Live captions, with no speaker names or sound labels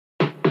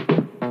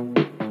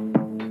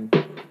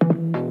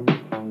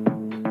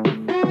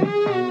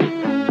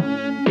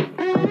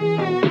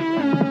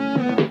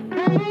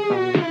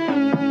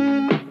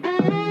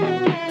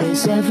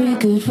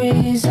good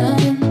reason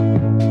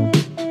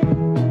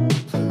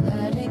for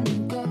letting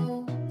you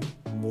go.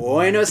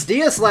 Buenos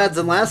dias, lads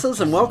and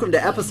lasses, and welcome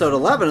to episode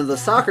 11 of the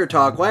Soccer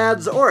Talk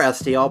Lads, or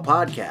STL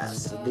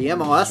podcast. The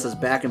MLS is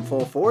back in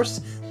full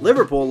force,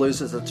 Liverpool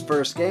loses its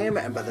first game,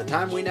 and by the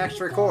time we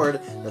next record,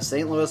 the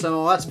St. Louis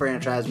MLS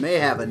franchise may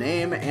have a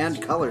name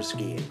and color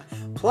scheme.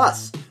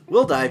 Plus,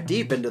 we'll dive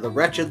deep into the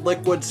wretched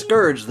liquid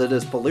scourge that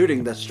is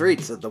polluting the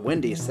streets of the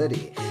Windy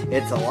City.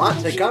 It's a lot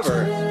to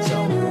cover,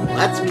 so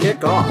let's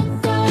kick off.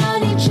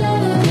 Got each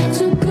other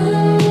too good.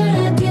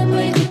 I can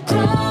make a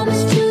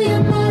promise to your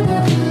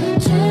mother.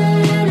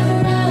 Turn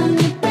around,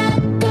 get back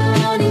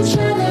on each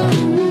other.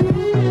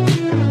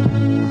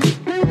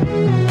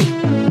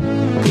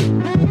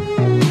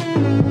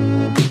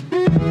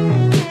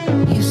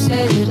 You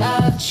say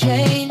that I've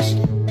changed.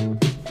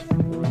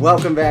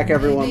 Welcome back,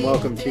 everyone.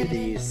 Welcome to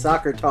the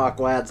Soccer Talk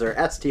Lads, or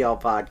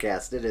STL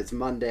podcast. It is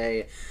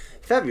Monday,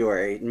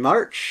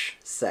 March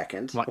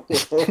 2nd.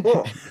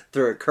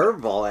 Threw a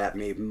curveball at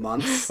me,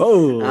 months.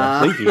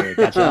 Leap year,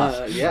 gotcha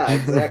off. Yeah,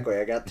 exactly.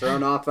 I got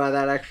thrown off by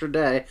that extra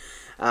day.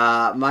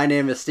 My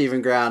name is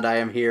Stephen Ground. I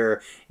am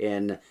here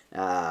in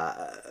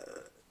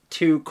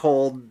too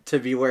cold to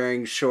be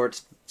wearing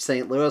shorts,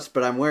 St. Louis,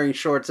 but I'm wearing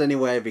shorts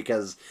anyway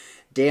because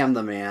damn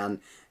the man.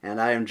 And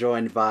I am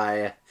joined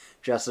by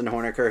Justin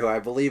Horniker, who I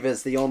believe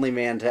is the only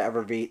man to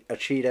ever beat a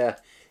cheetah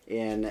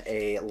in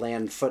a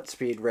land foot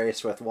speed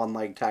race with one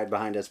leg tied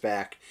behind his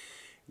back.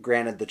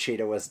 Granted, the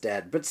cheetah was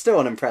dead, but still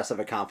an impressive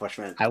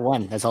accomplishment. I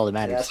won. That's all that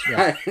matters. That's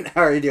right.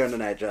 How are you doing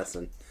tonight,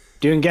 Justin?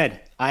 Doing good.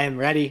 I am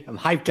ready. I'm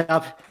hyped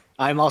up.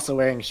 I'm also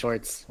wearing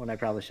shorts when I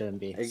probably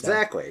shouldn't be.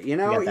 Exactly. So, you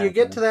know, you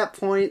get to that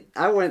point.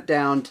 I went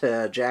down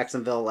to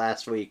Jacksonville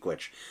last week,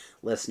 which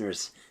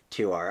listeners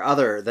to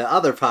the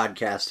other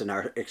podcast in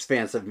our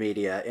expansive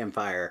media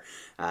empire,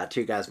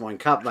 Two Guys One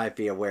Cup, might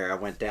be aware. I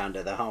went down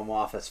to the home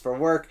office for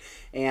work,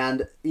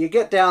 and you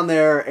get down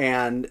there,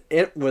 and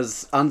it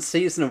was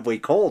unseasonably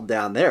cold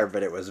down there,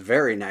 but it was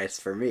very nice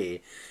for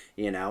me,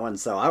 you know, and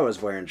so I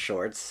was wearing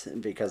shorts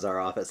because our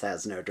office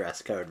has no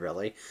dress code,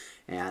 really,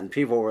 and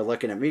people were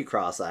looking at me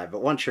cross-eyed,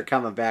 but once you're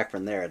coming back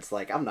from there, it's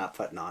like, I'm not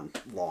putting on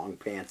long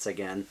pants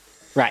again.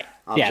 Right.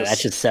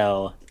 That's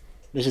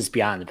just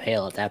beyond the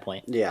pale at that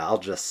point. Yeah, I'll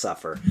just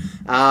suffer.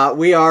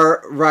 We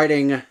are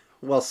writing,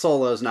 well,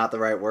 solo is not the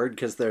right word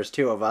because there's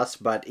two of us,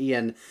 but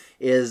Ian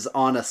is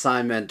on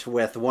assignment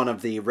with one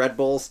of the Red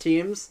Bulls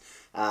teams.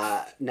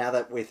 Now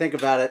that we think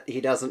about it,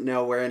 he doesn't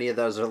know where any of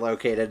those are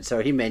located,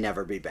 so he may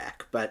never be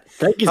back. But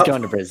I think he's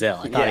going to Brazil.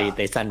 I thought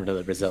they signed him to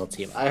the Brazil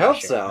team. I hope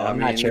sure. so. I'm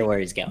not sure where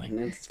he's going.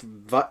 It's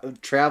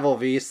travel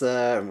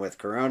visa, and with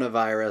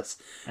coronavirus,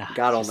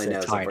 God only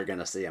knows if we're going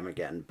to see him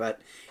again.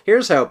 But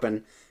here's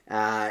hoping.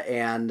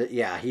 And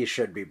yeah, he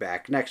should be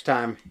back next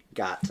time.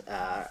 Got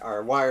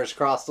our wires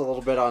crossed a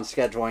little bit on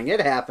scheduling. It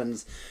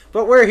happens,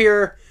 but we're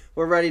here.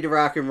 We're ready to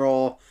rock and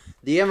roll.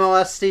 The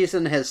MLS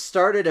season has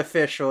started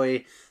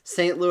officially.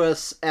 St.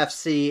 Louis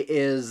FC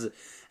is,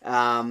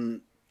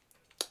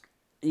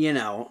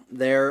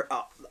 they're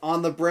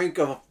on the brink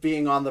of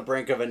being on the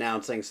brink of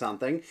announcing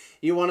something.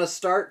 You want to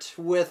start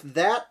with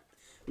that?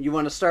 You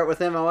want to start with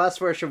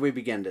MLS? Where should we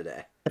begin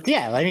today?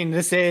 Yeah, I mean,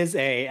 this is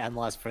a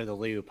MLS for the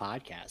Lou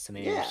podcast. I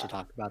mean, we should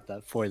talk about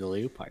the for the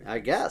Lou part. I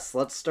guess.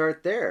 Let's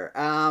start there.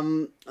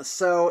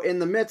 So in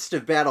the midst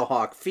of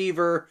Battlehawk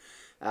fever,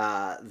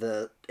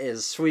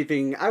 is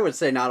sweeping, I would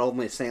say, not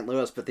only St.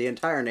 Louis, but the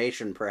entire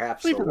nation,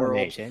 perhaps the world.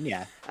 Nation,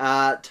 yeah.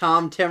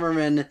 Tom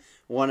Timmerman,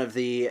 one of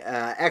the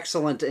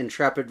excellent,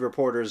 intrepid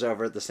reporters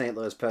over at the St.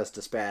 Louis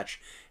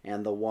Post-Dispatch,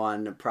 and the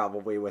one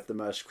probably with the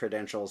most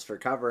credentials for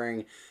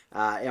covering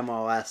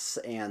MLS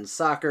and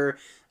soccer,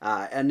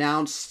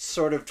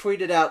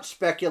 tweeted out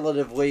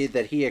speculatively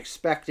that he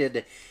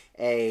expected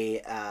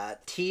a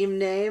team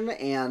name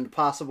and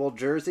possible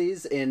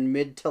jerseys in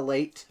mid to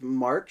late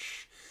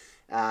March.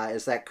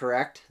 Is that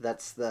correct? That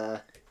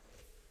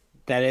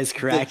is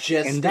correct. The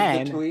gist and of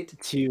then the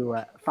tweet?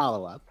 To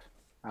follow up,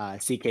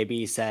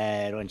 CKB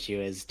said when she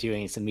was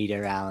doing some media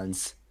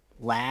rounds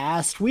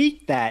last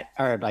week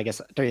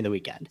during the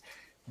weekend,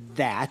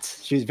 that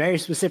she was very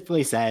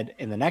specifically said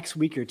in the next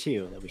week or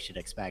two that we should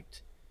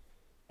expect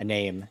a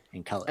name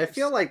and colors. I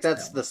feel like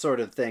that's the sort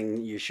of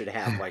thing you should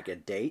have, like a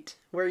date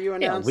where you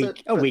announce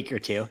it. A week or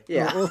two.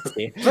 Yeah. We'll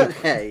see. But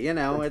hey,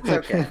 it's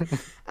okay.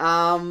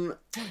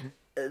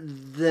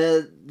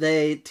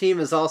 The team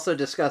is also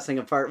discussing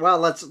a part. Well,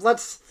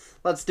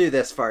 let's do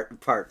this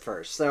part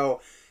first.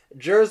 So,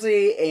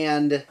 jersey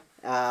and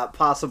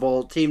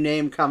possible team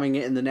name coming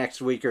in the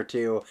next week or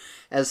two.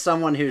 As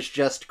someone who's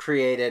just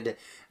created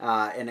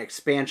an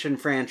expansion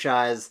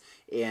franchise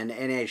in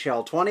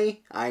NHL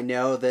 20, I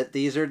know that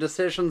these are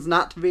decisions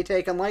not to be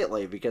taken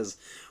lightly, because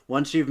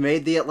once you've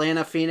made the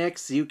Atlanta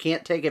Phoenix, you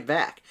can't take it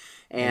back.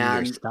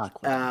 And you're stuck.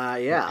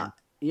 yeah.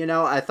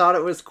 I thought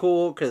it was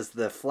cool because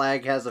the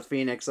flag has a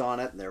phoenix on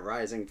it, and they're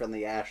rising from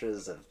the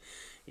ashes of,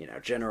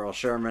 General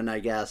Sherman, I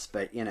guess.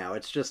 But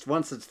it's just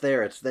once it's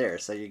there, it's there.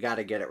 So you got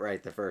to get it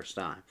right the first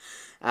time.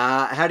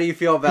 How do you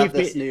feel about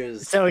this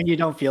news? So you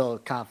don't feel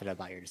confident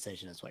about your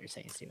decision, is what you're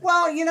saying, Steven?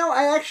 Well,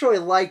 I actually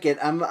like it.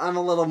 I'm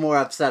a little more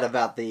upset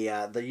about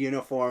the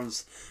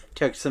uniforms.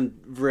 Took some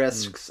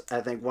risks.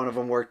 I think one of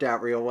them worked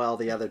out real well.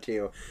 The other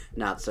two,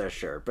 not so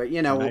sure. But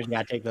Sometimes you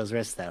gotta take those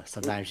risks, though.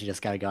 Sometimes you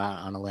just gotta go out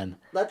on a limb.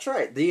 That's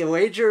right. The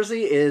away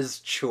jersey is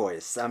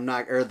choice. I'm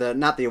not, or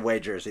not the away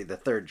jersey, the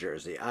third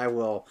jersey. I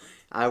will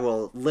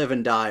live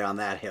and die on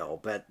that hill.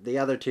 But the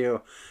other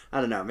two,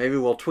 I don't know. Maybe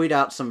we'll tweet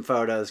out some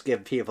photos,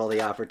 give people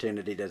the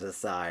opportunity to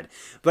decide.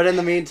 But in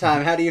the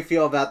meantime, how do you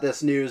feel about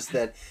this news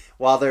that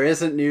while there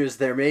isn't news,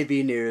 there may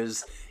be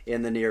news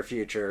in the near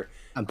future?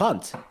 I'm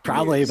pumped.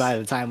 Probably by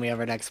the time we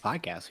have our next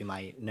podcast, we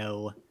might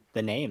know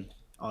the name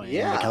in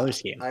the color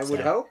scheme. I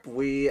would hope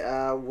we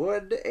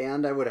would,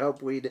 and I would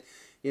hope we'd,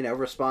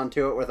 respond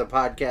to it with a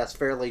podcast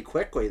fairly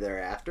quickly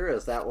thereafter,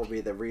 as that will be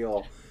the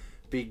real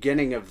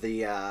beginning of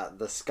the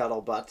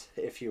scuttlebutt,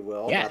 if you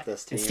will, about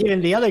this team. And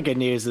Steven, the other good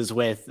news is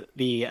with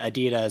the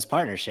Adidas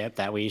partnership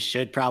that we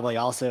should probably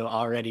also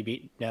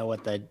already know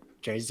what the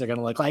jerseys are going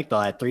to look like. They'll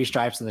have 3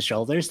 stripes on the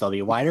shoulders. They'll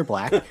be white or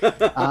black.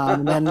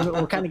 And then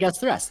we'll kind of guess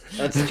the rest.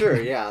 That's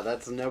true. Yeah,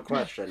 that's no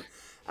question.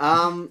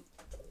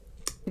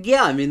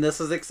 Yeah, I mean,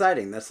 this is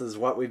exciting. This is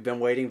what we've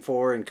been waiting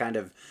for and kind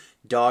of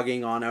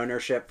dogging on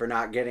ownership for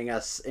not getting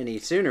us any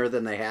sooner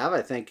than they have.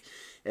 I think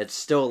it's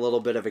still a little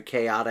bit of a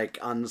chaotic,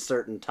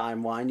 uncertain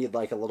timeline. You'd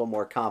like a little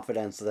more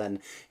confidence than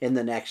in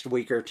the next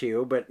week or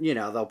two. But,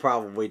 they'll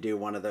probably do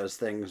one of those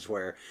things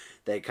where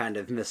they kind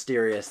of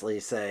mysteriously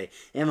say,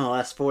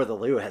 MLS for the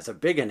Lou has a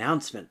big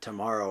announcement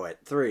tomorrow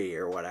at 3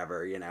 or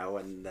whatever,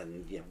 and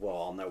then we'll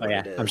all know what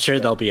it is. I'm sure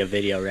there'll be a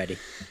video ready.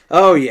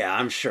 Oh, yeah,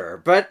 I'm sure.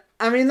 But,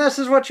 I mean, this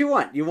is what you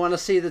want. You want to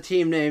see the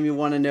team name. You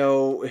want to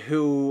know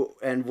who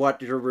and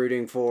what you're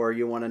rooting for.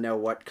 You want to know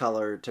what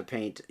color to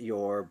paint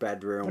your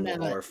bedroom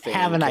or fan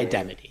have an cave.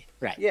 Identity.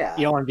 Right. Yeah.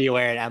 You don't want to be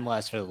wearing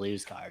MLS for the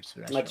Lose cards.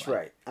 That's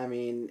right. I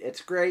mean,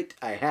 it's great.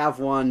 I have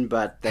one,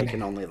 but they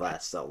can only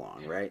last so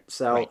long, right?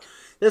 So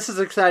This is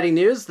exciting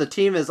news. The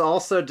team is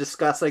also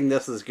discussing,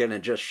 this is going to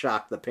just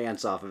shock the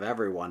pants off of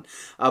everyone,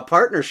 a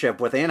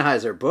partnership with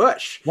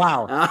Anheuser-Busch.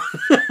 Wow.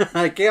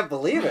 I can't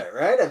believe it,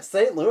 right? A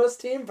St. Louis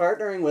team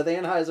partnering with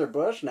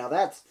Anheuser-Busch. Now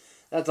that's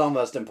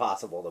almost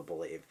impossible to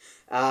believe.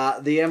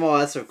 The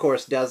MLS, of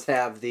course, does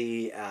have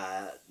the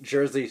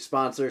jersey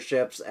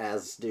sponsorships,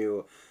 as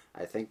do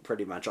I think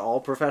pretty much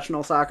all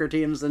professional soccer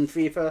teams in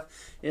FIFA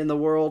in the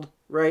world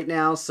right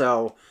now.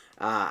 So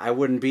I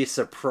wouldn't be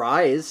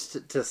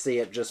surprised to see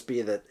it just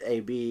be that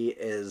AB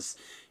is,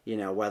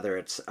 whether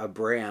it's a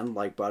brand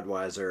like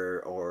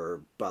Budweiser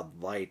or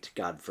Bud Light,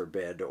 God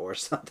forbid, or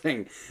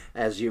something,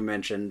 as you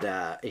mentioned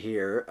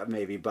here,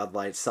 maybe Bud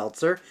Light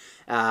Seltzer.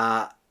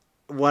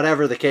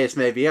 Whatever the case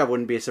may be, I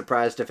wouldn't be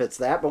surprised if it's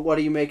that. But what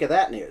do you make of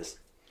that news?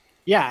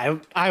 Yeah,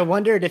 I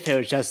wondered if it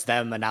was just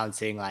them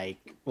announcing, like,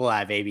 we'll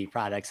have AB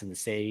products in the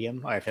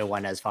stadium, or if it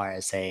went as far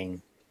as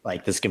saying,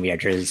 like, this can be our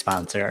jersey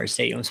sponsor or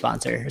stadium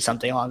sponsor or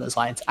something along those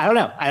lines. I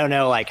don't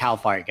know, like, how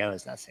far it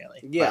goes necessarily.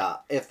 Yeah,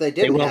 if they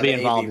didn't have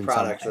AB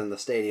products in the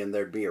stadium,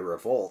 there'd be a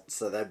revolt,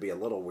 so that'd be a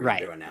little weird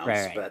to announce.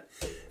 Right. But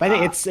I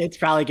think it's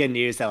probably good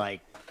news that, like,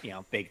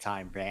 big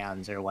time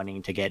brands are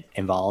wanting to get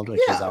involved,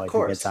 which is always a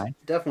good sign.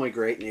 Definitely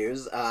great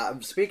news.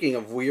 Speaking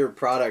of weird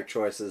product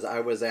choices, I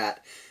was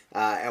at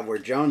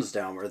Edward Jones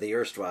Dome, or the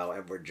erstwhile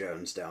Edward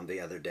Jones Dome,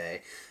 the other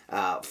day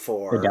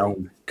for the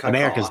Dome.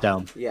 America's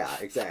Dome. Yeah,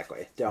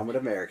 exactly. Dome at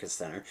America's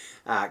Center.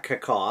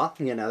 Cacaw,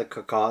 the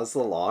Cacaw is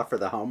the law for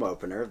the home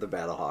opener of the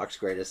Battlehawks,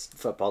 greatest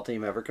football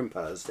team ever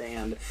composed.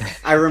 And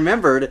I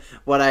remembered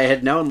what I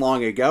had known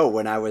long ago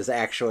when I was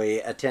actually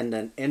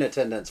in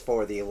attendance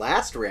for the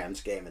last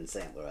Rams game in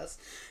St. Louis,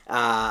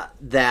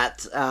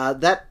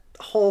 that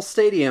whole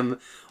stadium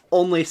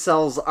only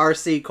sells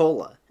RC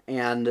Cola.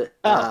 And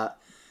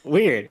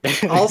weird.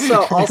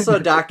 also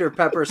Dr.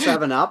 Pepper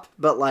 7-Up,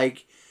 but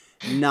like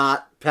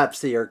not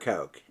Pepsi or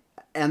Coke.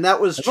 And that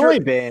was true.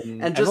 I've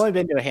only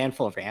been to a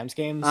handful of Rams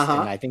games,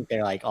 and I think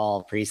they're like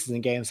all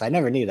preseason games. I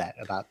never knew that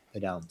about the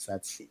Domes.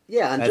 That's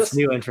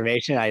new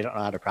information. I don't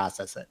know how to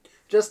process it.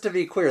 Just to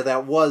be clear,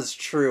 that was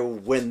true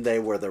when they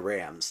were the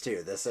Rams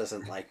too. This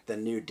isn't like the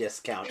new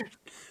discount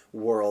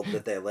world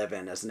that they live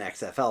in as an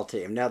XFL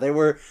team. No, they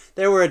were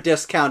a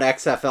discount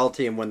XFL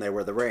team when they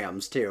were the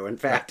Rams too. In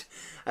fact,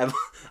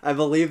 I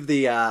believe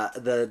the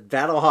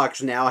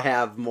Battlehawks now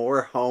have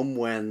more home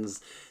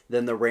wins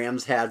than the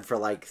Rams had for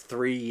like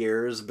 3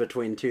 years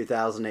between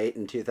 2008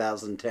 and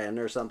 2010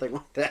 or something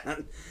like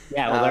that.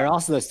 Yeah, well, there are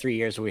also those 3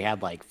 years where we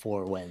had like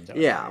 4 wins.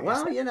 Yeah,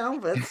 well,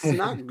 that's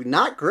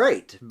not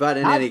great, but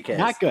in any case,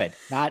 not good.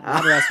 Not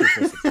a recipe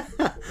for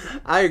success.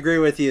 I agree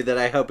with you that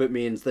I hope it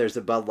means there's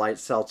a Bud Light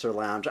Seltzer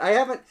lounge. I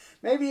haven't.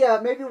 Maybe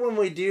when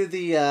we do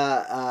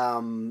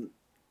the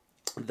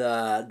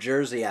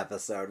Jersey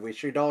episode, we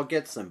should all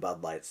get some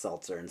Bud Light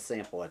Seltzer and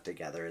sample it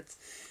together.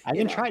 I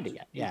haven't tried it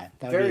yet. Yeah,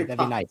 that'd be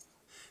nice.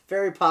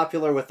 very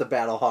popular with the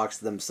Battlehawks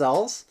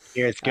themselves.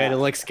 Here it's good. It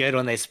looks good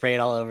when they spray it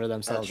all over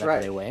themselves That's after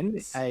right. they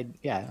win.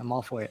 I'm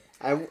all for it.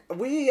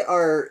 We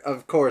are,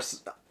 of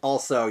course,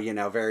 also,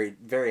 very,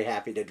 very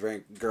happy to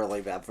drink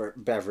girly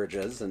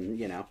beverages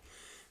and,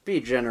 be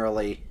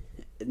generally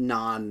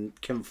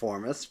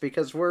non-conformist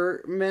because we're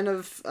men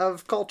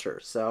of culture.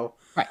 So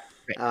Right.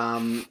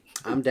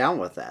 I'm down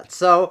with that.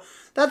 So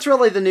that's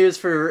really the news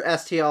for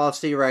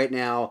STLFC right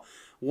now.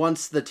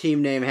 Once the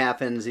team name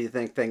happens, you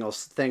think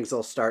things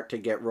will start to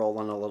get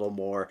rolling a little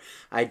more.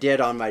 I did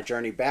on my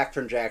journey back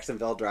from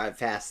Jacksonville drive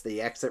past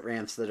the exit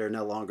ramps that are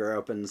no longer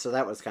open, so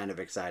that was kind of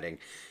exciting.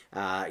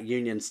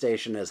 Union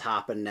Station is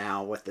hopping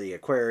now with the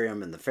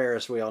aquarium and the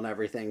Ferris wheel and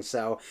everything,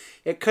 so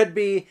it could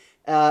be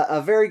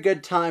a very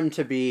good time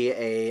to be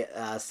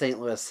a St.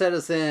 Louis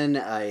citizen,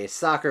 a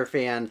soccer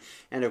fan,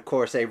 and of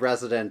course a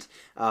resident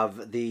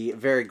of the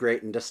very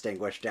great and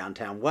distinguished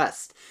downtown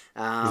West.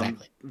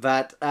 Exactly.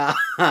 But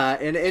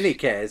in any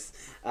case,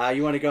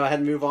 you want to go ahead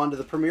and move on to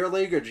the Premier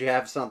League, or do you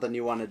have something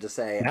you wanted to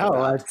say? No,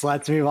 about...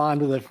 let's move on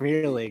to the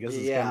Premier League. This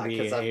is Yeah, going to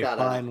be 'cause I've a got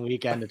fun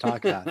weekend to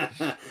talk about.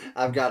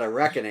 I've got a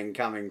reckoning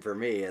coming for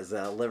me as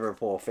a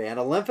Liverpool fan.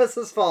 Olympus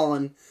has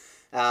fallen.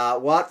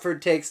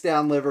 Watford takes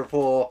down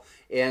Liverpool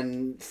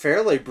in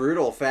fairly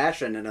brutal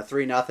fashion in a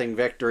 3-0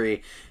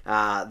 victory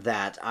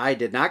that I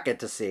did not get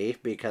to see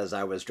because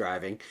I was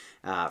driving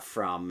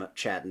from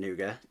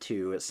Chattanooga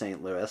to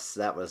St. Louis.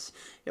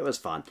 It was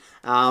fun.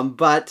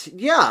 But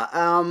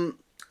yeah,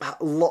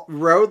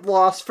 road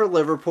loss for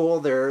Liverpool.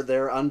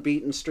 Their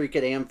unbeaten streak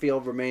at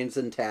Anfield remains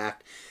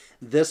intact.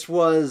 This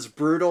was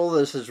brutal.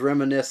 This is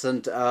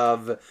reminiscent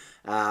of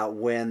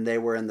when they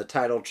were in the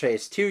title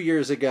chase 2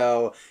 years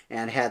ago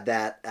and had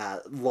that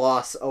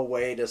loss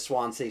away to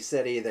Swansea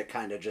City that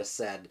kind of just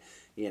said,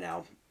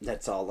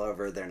 that's all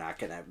over. They're not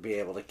going to be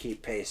able to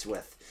keep pace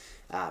with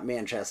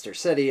Manchester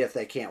City if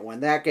they can't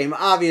win that game.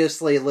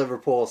 Obviously,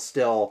 Liverpool's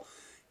still,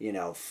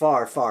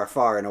 far, far,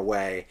 far and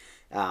away.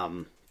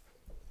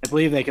 I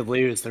believe they could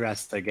lose the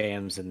rest of their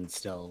games and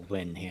still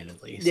win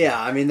handedly. So.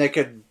 Yeah, I mean, they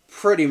could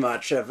pretty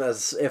much,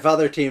 if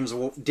other teams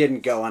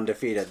didn't go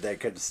undefeated, they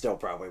could still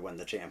probably win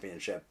the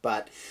championship.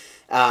 But,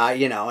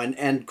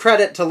 and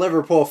credit to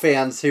Liverpool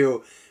fans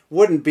who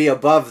wouldn't be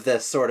above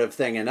this sort of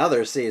thing in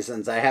other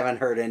seasons. I haven't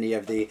heard any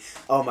of the,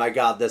 oh my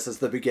God, this is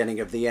the beginning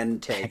of the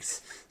end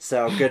takes.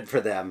 So good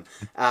for them.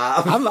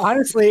 I'm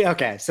honestly,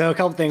 okay, so a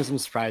couple things I'm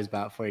surprised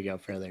about before you go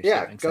further.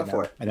 Yeah, Steven, go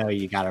for it. I know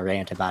you got a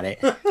rant about it.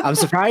 I'm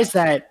surprised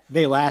that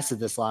they lasted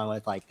this long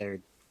with like their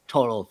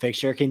total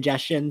fixture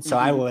congestion. So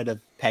I would have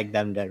pegged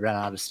them to run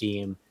out of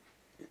steam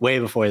way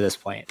before this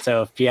point.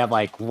 So if you have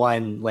like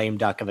one lame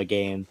duck of a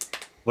game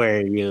where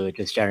you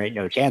just generate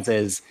no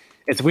chances,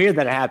 it's weird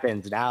that it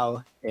happens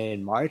now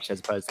in March as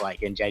opposed to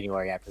like in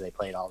January after they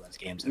played all those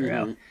games in a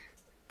row.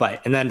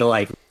 But, and then to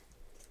like,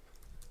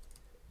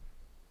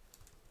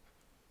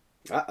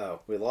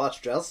 we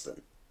lost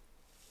Justin.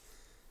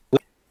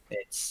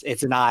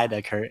 it's an odd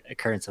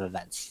occurrence of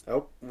events.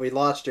 Oh, we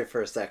lost you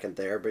for a second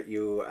there, but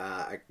you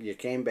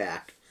came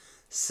back.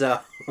 So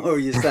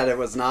you said it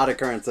was an odd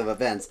occurrence of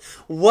events.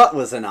 What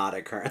was an odd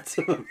occurrence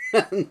of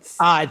events?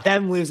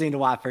 Them losing to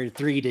Watford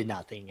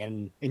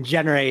 3-0 and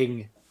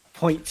generating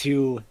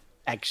 0.2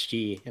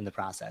 XG in the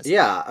process.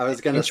 Yeah, I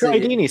was going to Troy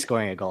say... Deeney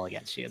scoring a goal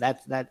against you.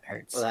 That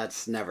hurts. Well,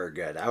 that's never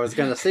good. I was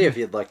going to see if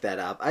you'd look that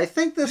up. I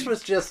think this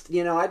was just,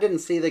 I didn't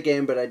see the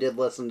game, but I did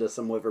listen to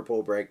some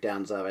Liverpool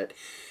breakdowns of it.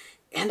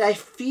 And I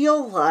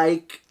feel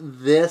like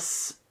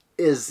this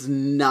is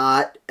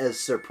not as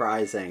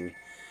surprising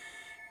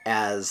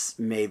as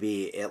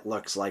maybe it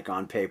looks like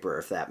on paper,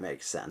 if that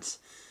makes sense.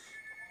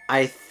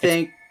 I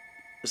think...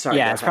 Sorry.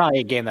 Yeah, it's probably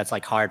a game that's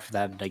like hard for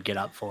them to get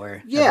up for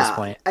at Yeah, this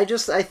point.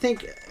 I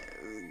think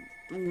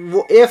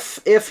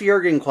if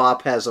Jurgen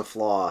Klopp has a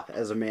flaw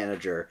as a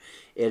manager,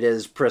 it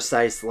is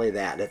precisely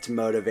that. It's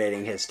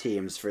motivating his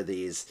teams for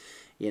these,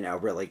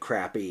 really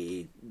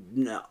crappy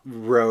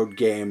road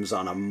games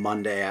on a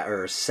Monday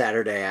or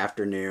Saturday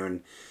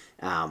afternoon,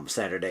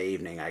 Saturday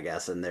evening, I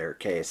guess, in their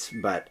case.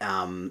 But,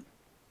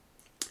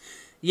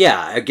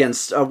 yeah,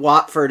 against a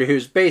Watford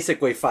who's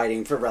basically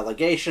fighting for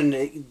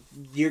relegation,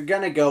 you're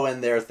going to go in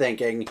there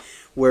thinking,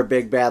 we're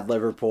big bad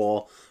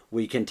Liverpool,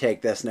 we can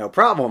take this no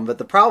problem. But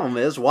the problem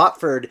is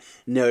Watford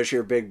knows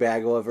you're big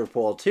bad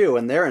Liverpool too,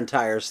 and their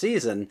entire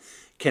season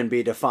can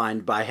be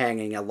defined by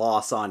hanging a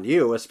loss on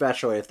you,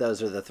 especially if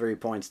those are the 3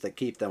 points that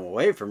keep them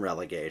away from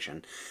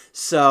relegation.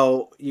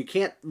 So you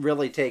can't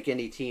really take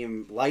any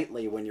team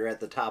lightly when you're at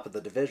the top of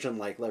the division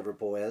like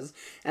Liverpool is.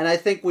 And I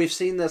think we've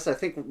seen this,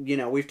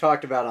 we've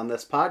talked about on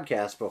this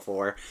podcast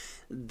before.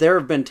 There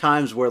have been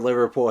times where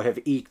Liverpool have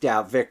eked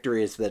out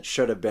victories that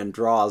should have been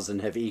draws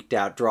and have eked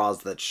out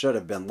draws that should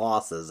have been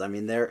losses. I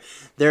mean,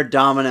 they're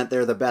dominant.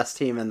 They're the best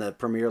team in the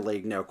Premier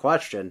League, no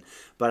question.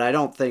 But I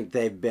don't think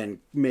they've been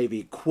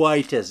maybe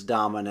quite as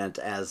dominant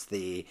as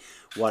the,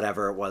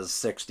 whatever it was,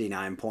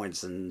 69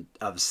 points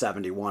of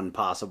 71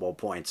 possible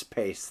points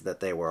pace that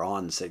they were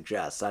on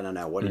suggests. I don't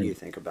know. What do you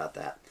think about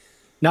that?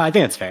 No, I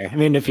think that's fair. I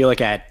mean, if you look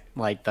at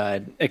like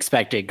the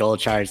expected goal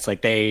charts,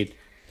 like they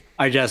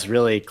are just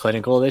really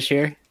clinical this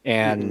year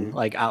and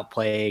like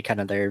outplay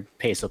kind of their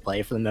pace of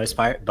play for the most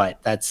part. But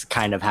that's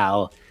kind of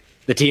how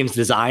the team's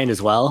designed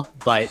as well.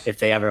 But if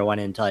they ever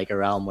went into like a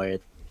realm where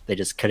they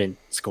just couldn't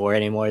score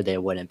anymore, they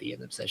wouldn't be in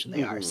the position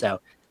they are.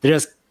 So they're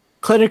just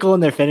clinical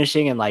in their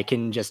finishing and like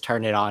can just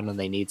turn it on when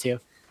they need to.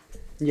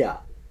 Yeah,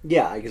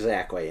 yeah,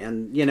 exactly.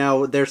 And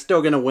they're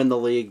still going to win the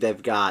league.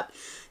 They've got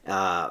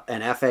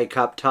an FA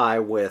Cup tie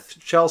with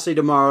Chelsea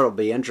tomorrow. It'll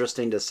be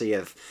interesting to see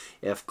if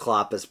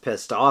Klopp is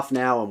pissed off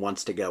now and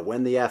wants to go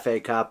win the FA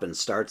Cup and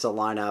starts a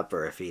lineup,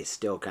 or if he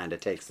still kind of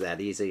takes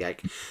that easy.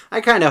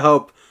 I kind of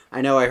hope.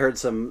 I know I heard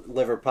some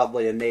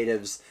Liverpudlian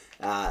natives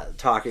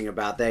talking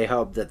about they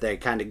hope that they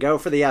kind of go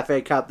for the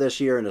FA Cup this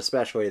year, and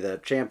especially the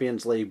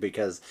Champions League,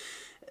 because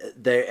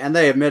they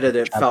admitted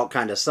it felt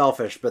kind of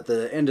selfish, but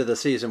the end of the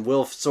season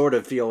will sort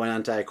of feel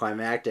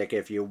anticlimactic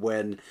if you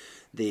win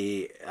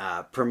the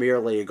Premier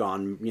League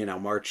on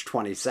March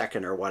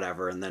 22nd or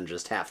whatever, and then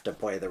just have to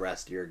play the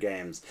rest of your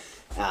games.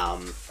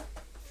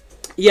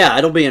 Yeah,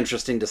 it'll be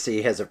interesting to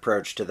see his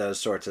approach to those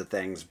sorts of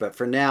things. But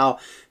for now,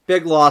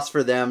 big loss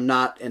for them,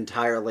 not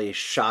entirely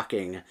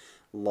shocking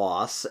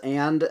loss.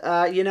 And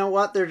you know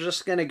what? They're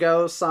just going to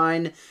go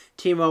sign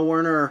Timo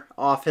Werner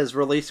off his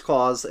release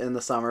clause in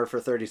the summer for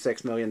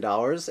 $36 million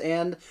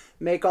and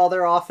make all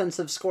their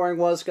offensive scoring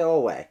woes go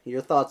away.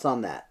 Your thoughts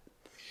on that?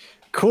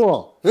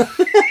 Cool.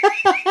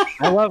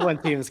 I love when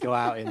teams go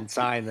out and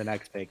sign the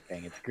next big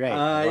thing. It's great.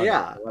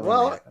 Yeah.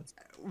 Well,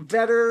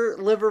 better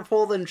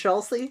Liverpool than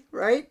Chelsea,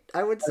 right?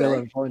 I would say.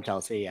 Liverpool and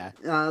Chelsea, yeah.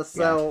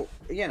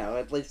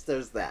 At least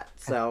there's that.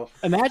 So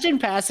imagine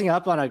passing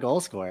up on a goal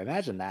scorer.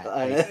 Imagine that.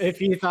 If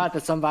you thought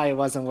that somebody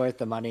wasn't worth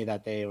the money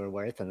that they were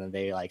worth, and then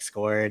they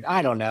scored,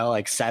 I don't know,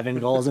 7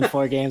 goals in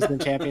 4 games in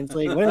the Champions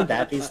League. Wouldn't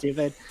that be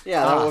stupid?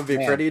 Yeah, that would be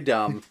pretty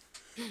dumb.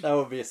 That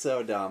would be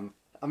so dumb.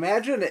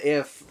 Imagine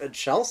if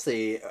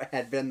Chelsea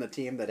had been the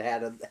team that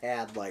had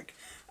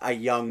a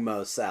young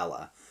Mo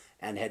Salah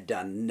and had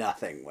done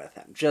nothing with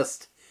him.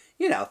 Just,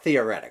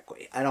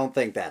 theoretically. I don't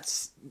think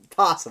that's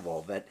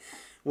possible, but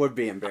would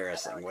be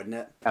embarrassing, wouldn't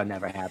it? That would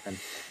never happen.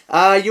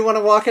 You want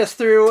to walk us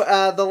through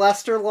the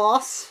Leicester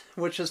loss,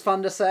 which is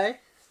fun to say?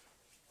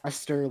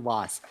 Leicester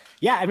loss.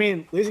 Yeah, I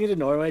mean, losing to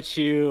Norwich,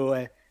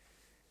 who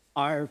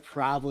are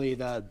probably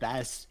the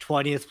best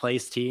 20th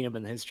place team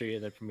in the history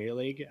of the Premier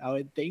League, I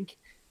would think.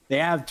 They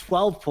have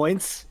 12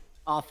 points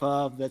off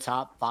of the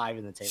top 5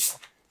 in the table.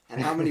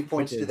 And how many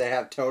points do they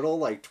have total?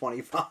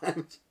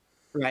 25?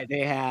 Right. They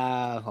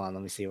have. Hold on.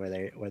 Let me see where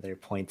their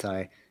points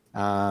are.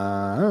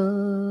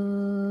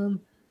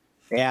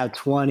 They have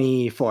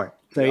 24.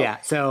 So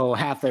yeah. So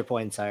half their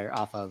points are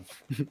off of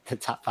the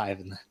top 5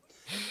 in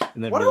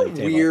the what a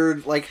table.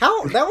 Weird.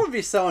 How that would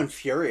be so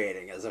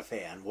infuriating as a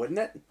fan, wouldn't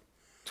it?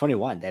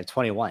 21. They have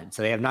 21.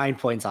 So they have 9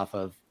 points off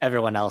of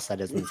everyone else that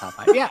is in the top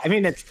 5. Yeah, I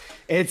mean it's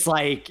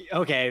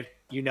okay,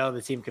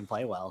 the team can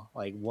play well.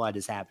 What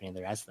is happening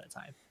the rest of the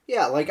time?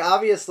 Yeah,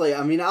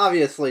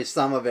 obviously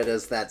some of it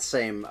is that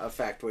same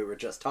effect we were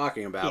just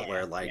talking about,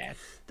 where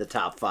the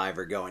top 5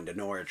 are going to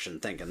Norwich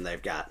and thinking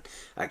they've got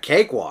a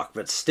cakewalk,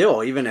 but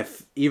still, even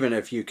if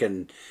you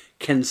can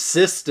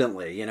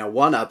consistently,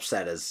 one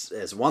upset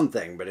is one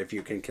thing, but if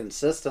you can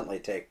consistently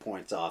take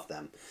points off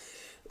them,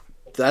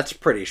 that's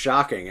pretty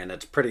shocking, and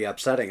it's pretty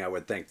upsetting, I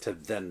would think, to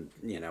then,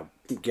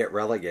 get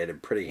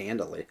relegated pretty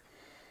handily.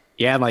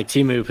 Yeah,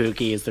 Timu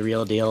Pukki is the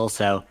real deal,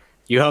 so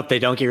you hope they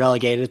don't get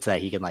relegated so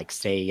that he can,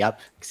 stay up,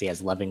 because he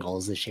has 11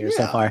 goals this year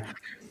so far.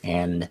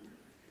 And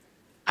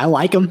I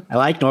like him. I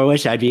like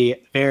Norwich. I'd be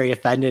very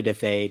offended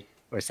if they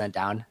were sent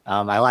down.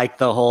 I like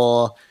the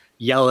whole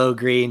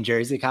yellow-green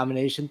jersey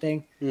combination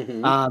thing.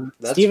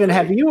 Mm-hmm. Steven,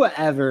 have you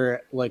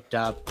ever looked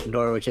up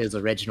Norwich's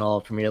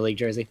original Premier League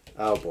jersey?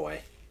 Oh, boy.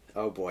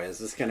 Is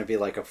this going to be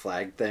a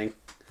flag thing?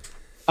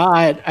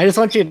 I just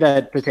want you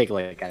to take a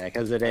look at it,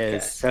 because it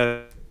is.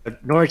 So,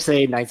 Norwich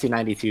City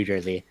 1992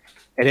 jersey.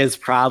 It is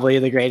probably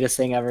the greatest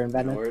thing ever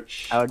invented.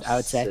 Norwich I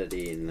would say.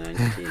 City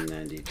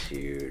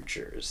 1992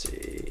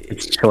 jersey.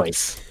 It's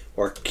choice.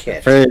 Or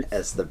kit,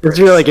 as the Brits It's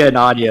really good in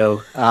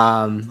audio.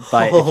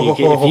 But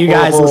if you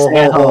guys listen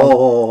at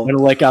home, I'm going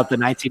to look up the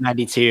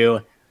 1992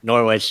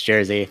 Norwich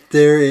jersey.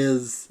 There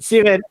is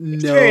Steven,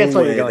 no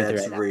way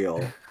that's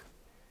real.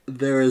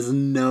 There is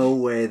no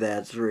way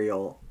that's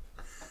real.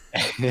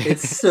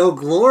 It's so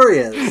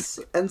glorious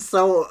and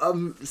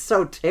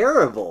so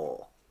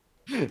terrible.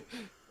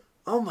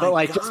 Oh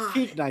my god! Just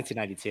peak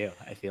 1992.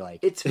 I feel like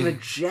it's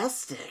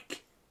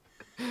majestic.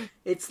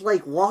 It's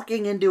like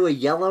walking into a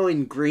yellow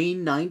and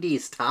green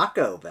 90s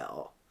Taco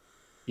Bell.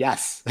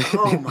 Yes.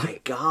 Oh my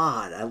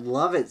god! I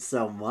love it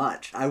so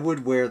much. I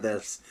would wear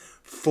this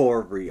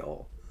for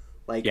real.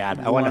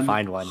 I want to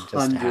find one.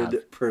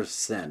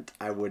 100%.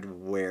 I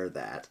would wear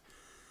that.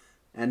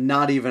 And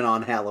not even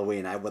on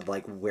Halloween. I would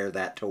wear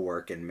that to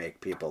work and make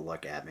people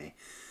look at me.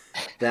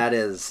 That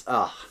is,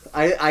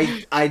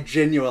 I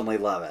genuinely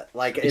love it.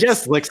 It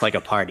just looks like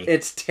a party.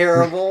 It's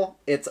terrible.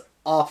 It's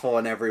awful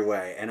in every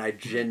way, and I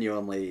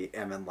genuinely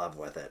am in love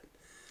with it.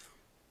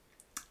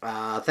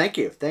 Thank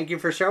you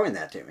for showing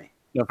that to me.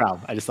 No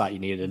problem. I just thought you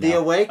needed to The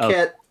know. away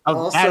kit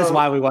also. That is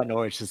why we want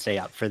Norwich to stay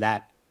up, for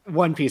that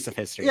one piece of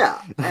history.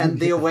 Yeah, and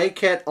the away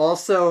kit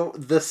also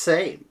the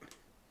same.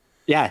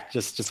 Yeah,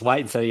 just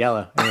white instead of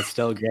yellow, and it's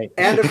still great.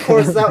 And of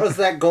course, that was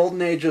that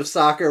golden age of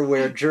soccer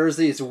where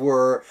jerseys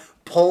were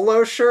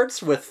polo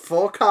shirts with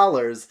full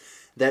collars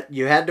that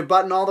you had to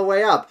button all the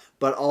way up,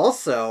 but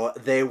also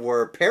they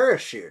were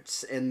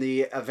parachutes in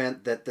the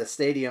event that the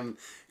stadium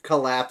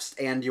collapsed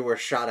and you were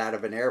shot out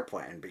of an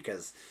airplane,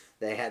 because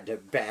they had to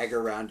bag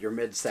around your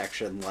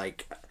midsection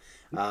like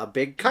a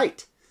big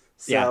kite.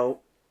 So,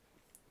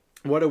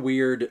 what a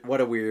weird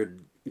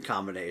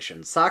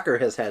combination. Soccer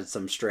has had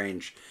some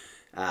strange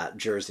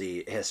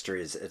jersey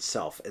histories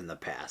itself in the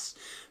past.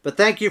 But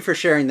thank you for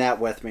sharing that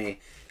with me.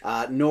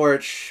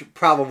 Norwich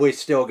probably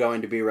still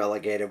going to be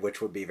relegated,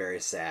 which would be very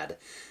sad.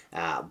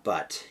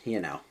 But,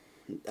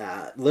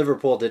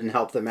 Liverpool didn't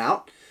help them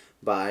out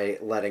by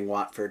letting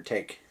Watford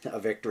take a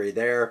victory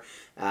there.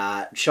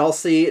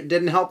 Chelsea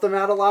didn't help them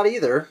out a lot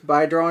either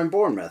by drawing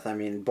Bournemouth. I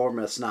mean,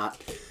 Bournemouth's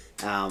not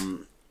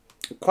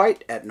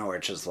quite at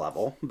Norwich's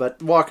level,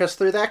 but walk us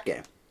through that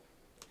game.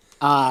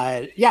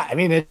 I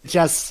mean, it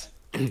just...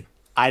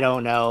 I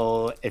don't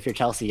know, if you're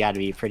Chelsea, you got to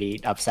be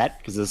pretty upset,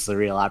 because this is a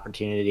real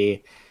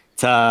opportunity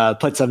to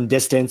put some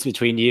distance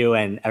between you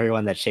and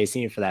everyone that's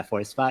chasing you for that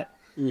fourth spot.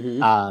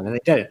 Mm-hmm. And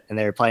they did it. And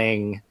they're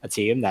playing a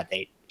team that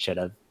they should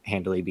have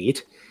handily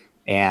beat.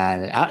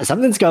 And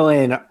something's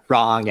going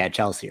wrong at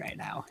Chelsea right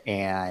now.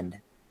 And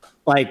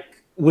like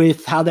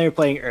with how they were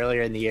playing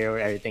earlier in the year, where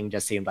everything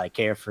just seemed like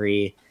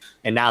carefree,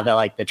 and now that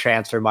like the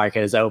transfer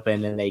market is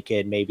open and they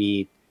can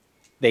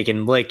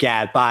look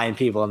at buying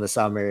people in the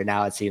summer.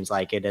 Now it seems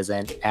like it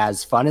isn't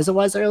as fun as it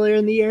was earlier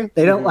in the year.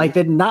 They don't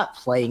they're not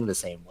playing the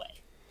same way.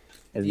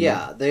 And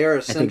they are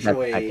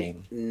essentially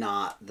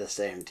not the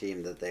same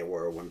team that they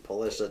were when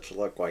Pulisic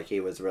looked like he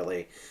was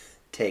really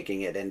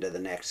taking it into the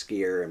next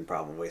gear and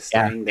probably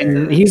staying there.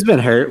 And he's been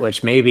hurt,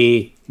 which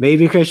maybe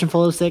Christian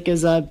Pulisic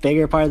is a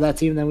bigger part of that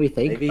team than we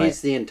think. Maybe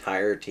he's the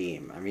entire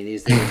team. I mean,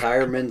 he's the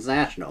entire men's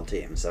national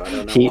team, so I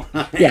don't know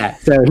why.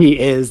 So he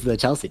is the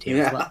Chelsea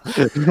team as well.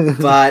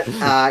 But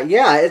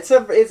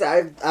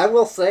I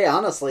will say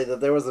honestly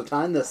that there was a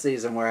time this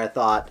season where I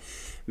thought,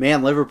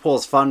 man,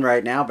 Liverpool's fun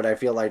right now, but I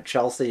feel like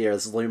Chelsea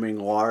is looming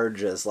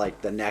large as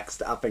like the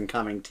next up and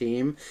coming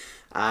team.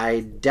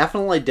 I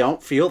definitely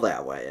don't feel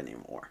that way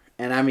anymore.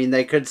 And I mean,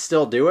 they could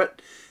still do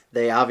it.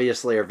 They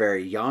obviously are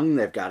very young.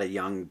 They've got a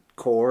young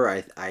core,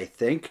 I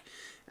think.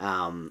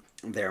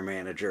 Their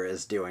manager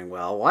is doing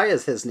well. Why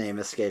is his name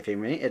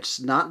escaping me? It's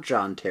not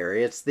John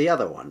Terry. It's the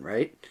other one,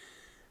 right?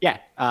 Yeah.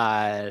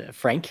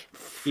 Frank.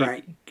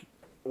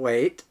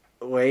 Wait.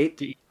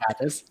 You got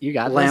this.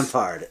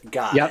 Lampard.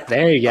 Got Yep, it.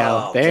 there you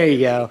go. Oh, there you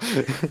go.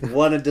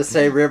 Wanted to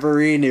say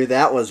Ribéry, knew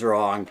that was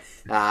wrong.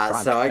 So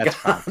I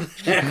got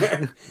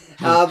there.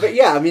 But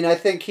yeah, I mean, I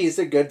think he's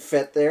a good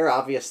fit there.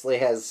 Obviously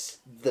has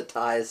the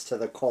ties to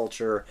the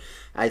culture.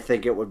 I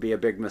think it would be a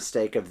big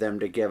mistake of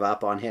them to give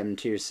up on him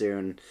too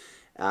soon.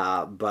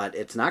 But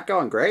it's not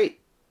going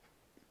great.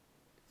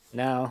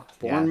 No.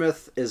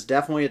 Bournemouth is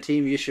definitely a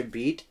team you should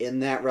beat in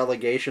that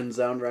relegation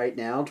zone right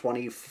now.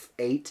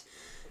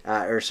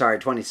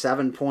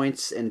 27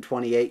 points in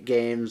 28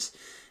 games,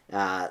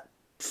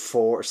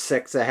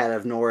 6 ahead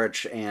of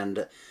Norwich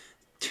and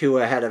 2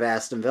 ahead of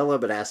Aston Villa,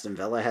 but Aston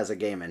Villa has a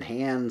game in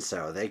hand,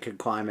 so they could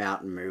climb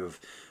out and move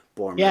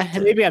Bournemouth. Yeah,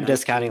 and maybe I'm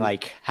discounting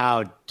like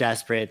how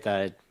desperate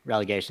the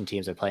relegation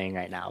teams are playing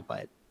right now,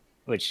 but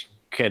which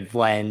could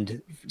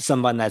lend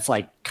someone that's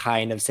like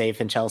kind of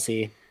safe in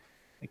Chelsea.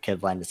 It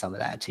could lend to some of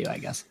that too, I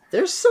guess.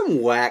 There's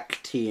some whack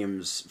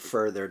teams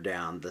further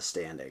down the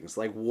standings.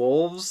 Like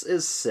Wolves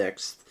is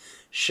 6th,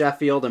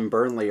 Sheffield and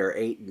Burnley are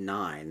 8 and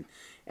 9.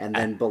 And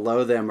then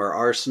below them are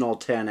Arsenal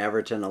 10,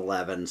 Everton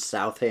 11,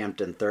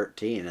 Southampton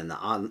 13. And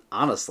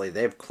honestly,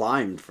 they've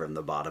climbed from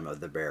the bottom of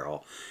the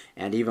barrel.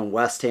 And even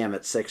West Ham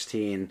at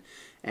 16.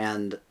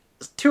 And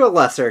to a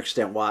lesser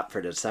extent,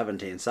 Watford at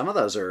 17. Some of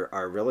those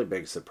are really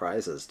big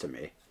surprises to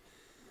me.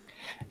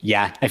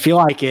 Yeah, I feel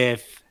like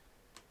if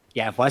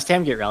West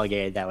Ham get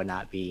relegated, that would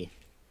not be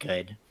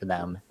good for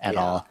them at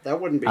all.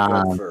 That wouldn't be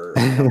good for,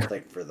 I don't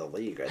think, for the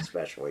league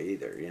especially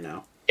either, you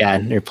know? Yeah,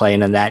 and you're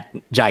playing in that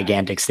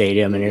gigantic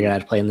stadium, and you're going to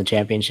have to play in the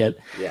championship.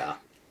 Yeah.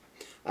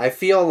 I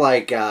feel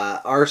like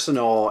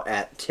Arsenal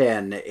at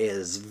 10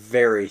 is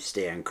very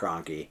Stan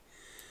Kroenke.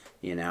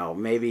 You know,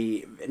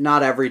 maybe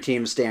not every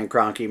team Stan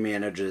Kroenke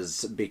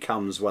manages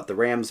becomes what the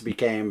Rams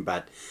became,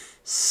 but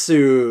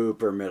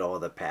super middle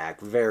of the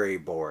pack, very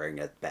boring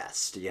at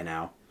best, you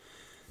know?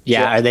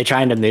 Yeah, are they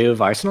trying to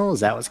move Arsenal? Is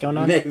that what's going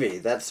on? Maybe.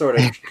 That's sort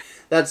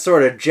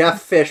of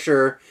Jeff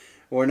Fisher.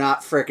 We're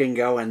not freaking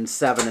going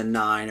 7 and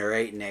 9 or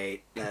 8 and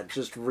 8. That's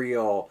just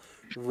real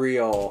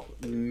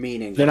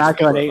meaning. They're not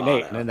going 8 and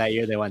 8, and then that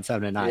year they went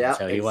 7 and 9. Yep,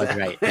 so he was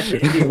right.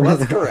 He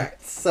was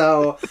correct.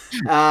 So,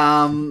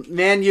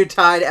 Man U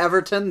tied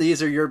Everton.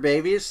 These are your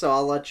babies, so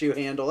I'll let you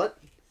handle it.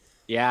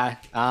 Yeah.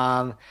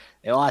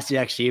 They lost the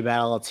XG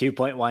battle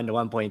 2.1 to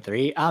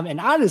 1.3. And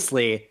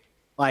honestly,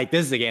 Like,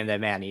 this is a game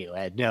that Man U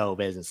had no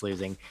business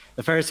losing.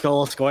 The first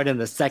goal scored in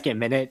the second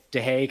minute.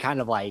 De Gea kind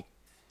of like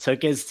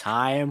took his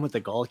time with the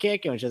goal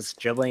kick and was just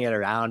dribbling it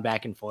around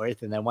back and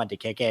forth and then went to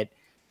kick it.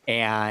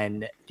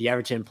 And the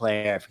Everton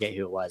player, I forget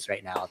who it was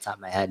right now, off the top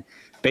of my head,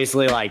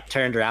 basically like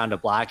turned around to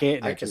block it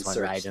and I it just can went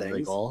search right into the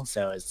things. goal.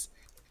 So it's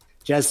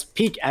just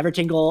peak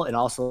Everton goal and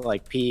also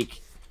like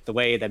peak the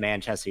way that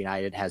Manchester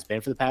United has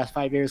been for the past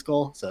 5 years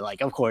goal. So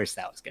like, of course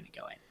that was going to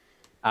go in.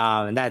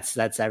 And that's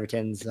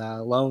Everton's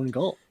lone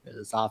goal. It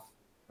was off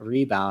a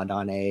rebound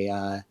on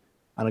a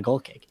goal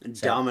kick.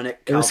 So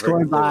Dominic it was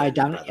scored by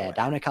Calvert-Lewin,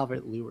 Dominic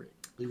Calvert-Lewin.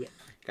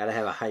 Gotta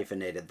have a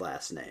hyphenated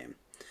last name.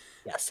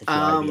 Yes, if you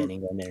want to be an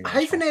England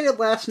international. Hyphenated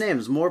last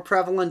names more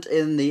prevalent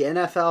in the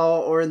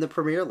NFL or in the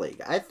Premier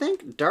League. I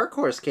think dark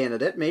horse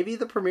candidate, maybe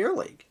the Premier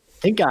League.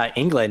 I think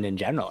England in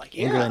general, like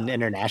Yeah. England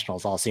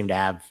internationals, all seem to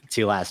have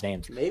two last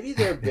names. Maybe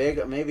they're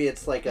big. Maybe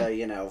it's like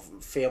a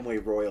family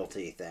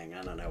royalty thing.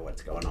 I don't know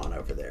what's going on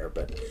over there,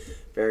 but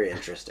very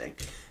interesting.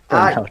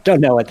 Don't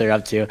know what they're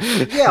up to.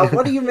 Yeah,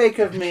 what do you make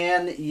of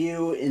Man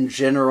U in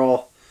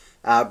general?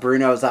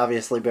 Bruno's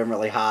obviously been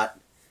really hot,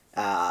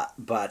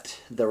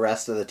 but the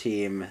rest of the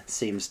team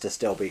seems to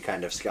still be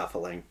kind of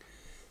scuffling.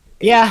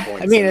 Yeah,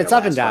 points I mean, in it's their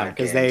up and last down 5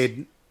 because games.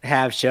 they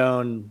have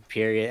shown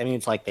period. I mean,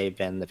 it's like they've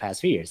been the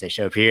past few years. They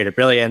show a period of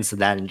brilliance and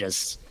then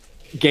just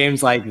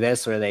games like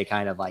this where they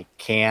kind of like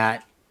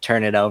can't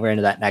turn it over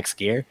into that next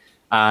gear.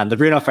 The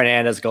Bruno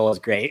Fernandes goal is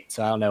great.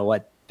 So I don't know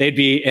what they'd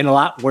be in a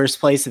lot worse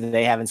place if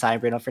they haven't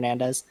signed Bruno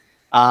Fernandes.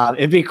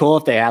 It'd be cool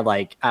if they had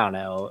like, I don't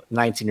know,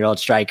 19-year-old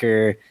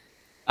striker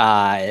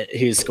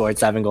who scored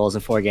 7 goals in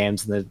 4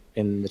 games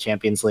in the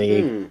Champions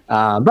League.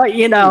 But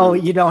you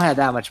don't have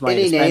that much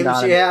money. Any to spend names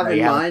on you him, have or in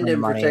you have a mind ton of in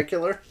money.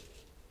 particular?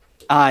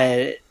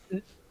 I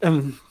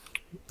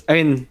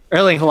mean,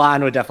 Erling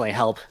Haaland would definitely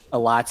help a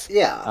lot.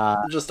 Yeah,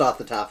 just off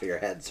the top of your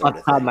head, Off sort the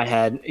of top of thing. my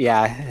head,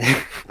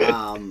 yeah.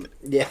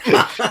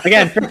 Yeah.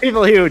 Again, for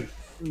people who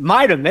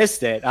might have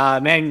missed it,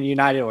 Man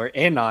United were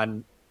in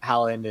on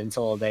Haaland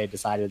until they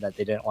decided that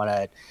they didn't want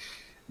to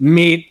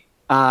meet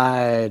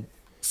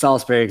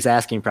Salzburg's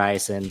asking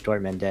price, and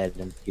Dortmund did,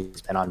 and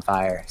he's been on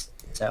fire.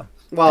 So,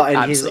 Well, and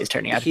obviously he's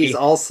turning out to be.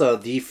 also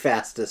the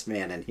fastest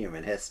man in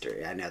human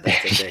history. I know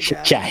that's a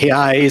big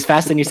Yeah, he's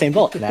faster than Usain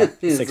Bolt in that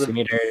He's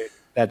 60-meter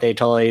that they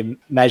totally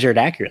measured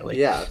accurately.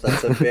 Yeah,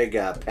 that's a big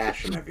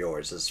passion of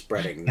yours, is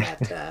spreading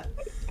that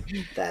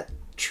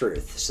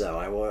truth. So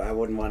I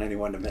wouldn't want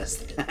anyone to miss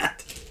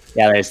that.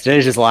 Yeah, there's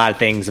just a lot of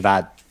things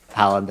about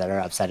Haaland that are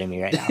upsetting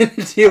me right now.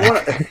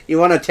 Do you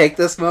want to take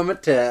this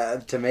moment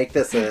to make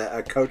this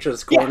a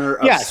coach's corner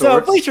of So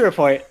sorts? Bleacher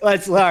Report.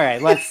 Let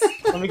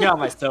me get on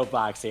my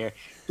soapbox here.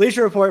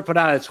 Bleacher Report put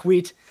out a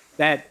tweet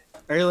that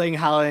Erling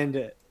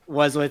Haaland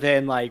was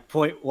within like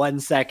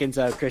 0.1 seconds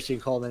of Christian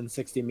Coleman's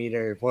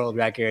 60-meter world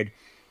record,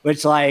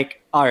 which,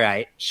 like, all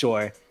right,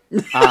 sure.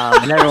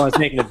 And everyone's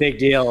making a big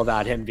deal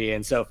about him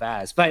being so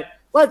fast. But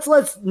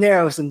let's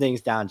narrow some things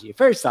down to you.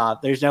 First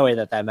off, there's no way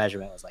that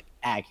measurement was like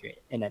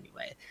accurate in any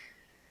way.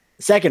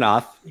 Second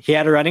off, he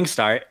had a running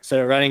start.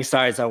 So running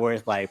starts are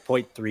worth like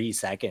 0.3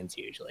 seconds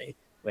usually,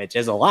 which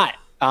is a lot.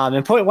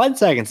 And 0.1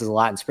 seconds is a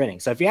lot in sprinting.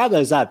 So if you add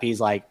those up, he's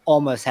like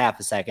almost half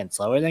a second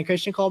slower than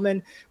Christian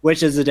Coleman,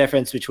 which is the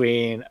difference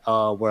between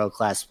a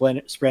world-class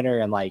sprinter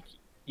and like,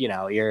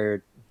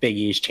 your Big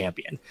East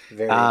champion.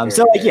 Very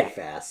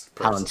fast.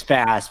 person. Haaland's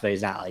fast, but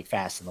he's not like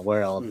fast in the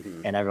world,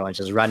 and everyone's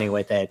just running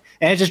with it,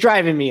 and it's just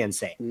driving me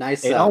insane.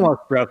 Nice. It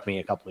almost broke me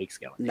a couple weeks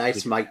ago.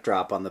 Nice mic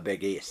drop on the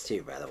Big East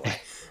too, by the way.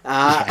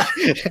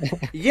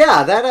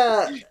 Yeah,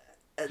 that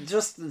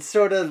just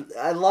sort of.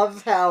 I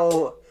love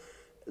how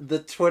the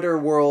Twitter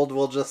world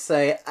will just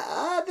say,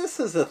 "This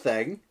is a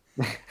thing.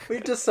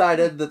 We've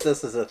decided that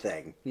this is a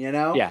thing."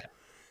 Yeah.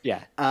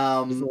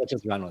 Let's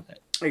just run with it.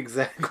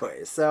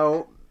 Exactly.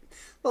 So,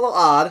 little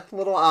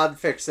odd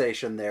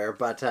fixation there,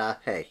 but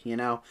hey,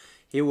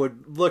 he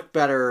would look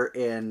better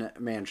in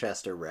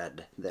Manchester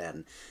red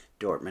than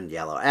Dortmund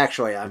yellow.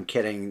 Actually, I'm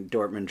kidding.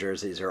 Dortmund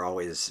jerseys are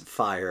always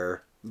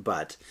fire,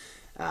 but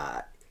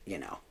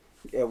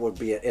it would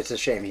be. It's a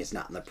shame he's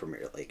not in the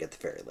Premier League at the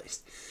very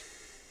least.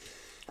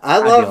 I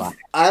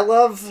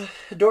love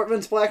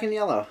Dortmund's black and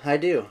yellow. I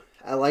do.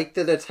 I like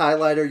that it's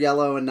highlighter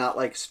yellow and not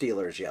like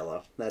Steelers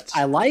yellow.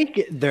 I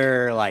like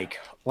their like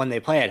when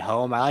they play at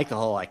home. I like the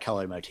whole like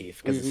color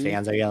motif because the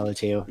fans are yellow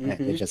too.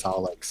 It just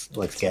all looks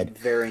good.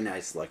 Very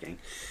nice looking.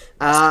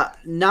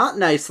 Not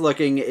nice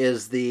looking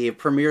is the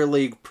Premier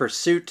League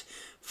pursuit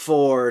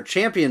for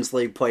Champions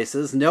League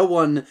places. No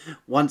one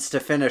wants to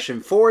finish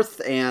in 4th,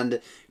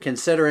 and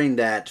considering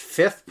that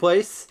 5th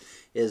place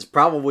is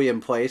probably in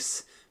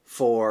place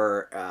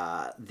for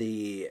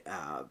the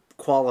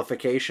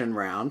qualification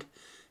round,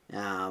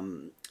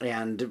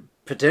 and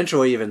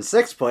potentially even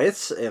 6th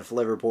place if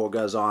Liverpool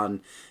goes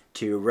on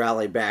to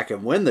rally back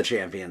and win the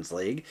Champions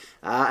League.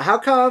 How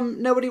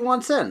come nobody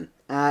wants in?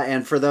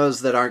 And for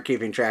those that aren't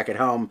keeping track at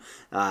home,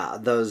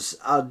 those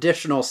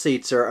additional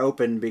seats are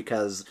open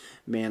because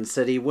Man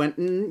City went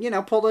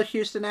and pulled a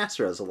Houston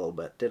Astros a little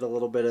bit, did a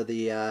little bit of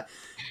the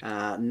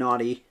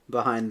naughty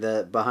behind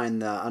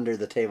the under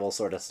the table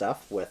sort of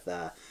stuff with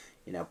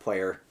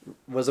player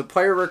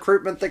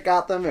recruitment that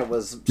got them. It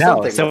was No,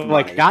 something so with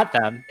what money. got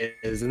them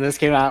is, and this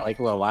came out like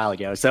a little while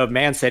ago. So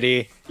Man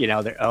City,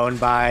 they're owned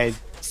by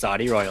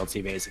Saudi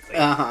royalty, basically.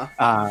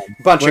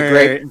 Bunch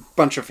where-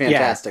 of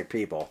fantastic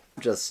people.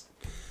 Just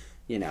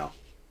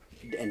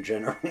in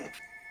general.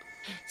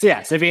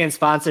 So being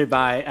sponsored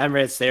by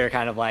Emirates, they were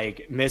kind of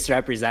like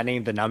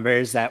misrepresenting the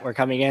numbers that were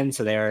coming in.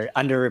 So they were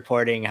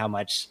underreporting how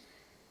much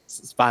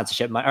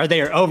sponsorship money, or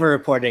they were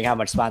overreporting how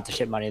much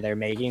sponsorship money they're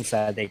making,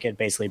 so they could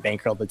basically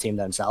bankroll the team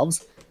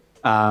themselves.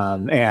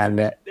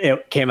 And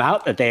it came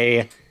out that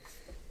they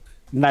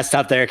messed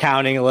up their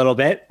accounting a little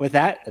bit with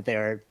that they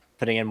were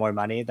putting in more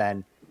money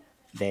than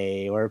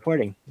they were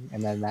reporting,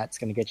 and then that's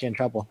going to get you in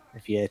trouble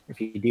if you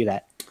do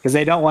that, because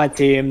they don't want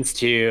teams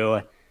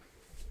to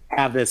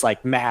have this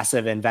like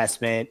massive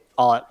investment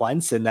all at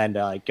once and then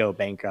to like go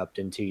bankrupt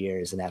in 2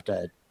 years and have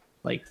to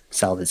like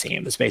sell the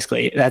team. Is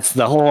basically, that's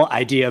the whole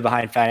idea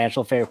behind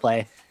financial fair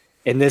play.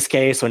 In this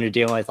case, when you're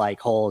dealing with like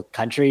whole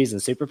countries and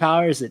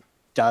superpowers, it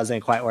doesn't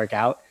quite work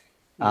out.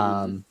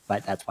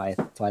 But that's why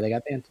they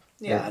got banned.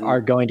 Yeah, Or are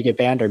going to get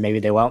banned, or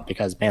maybe they won't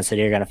because Man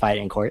City are going to fight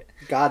in court.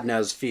 God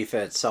knows FIFA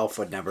itself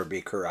would never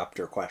be corrupt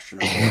or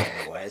questionable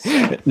anyway.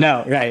 So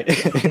No,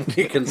 right.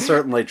 you can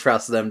certainly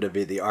trust them to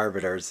be the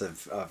arbiters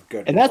of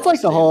good. And that's moral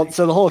like the whole. standing.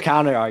 So the whole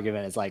counter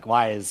argument is like,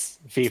 why is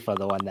FIFA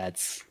the one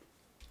that's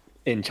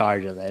in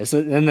charge of this?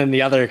 And then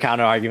the other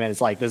counter argument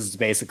is like, this is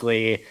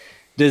basically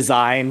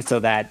designed so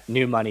that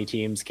new money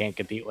teams can't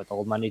compete with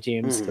old money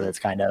teams, because it's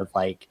kind of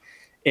like,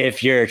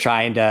 if you're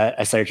trying to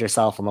assert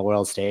yourself on the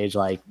world stage,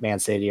 like Man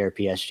City or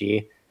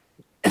PSG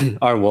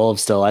or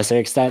Wolves to a lesser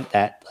extent,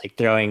 that like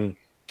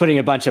putting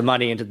a bunch of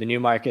money into the new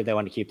market, they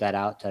want to keep that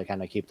out to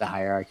kind of keep the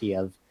hierarchy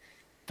of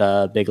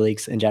the big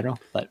leagues in general.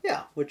 But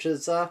Yeah, which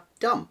is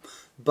dumb.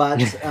 But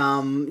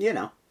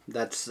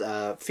that's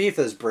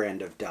FIFA's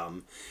brand of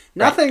dumb.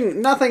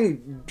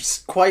 Nothing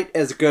quite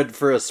as good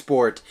for a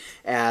sport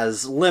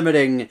as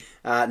limiting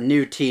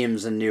new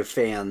teams and new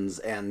fans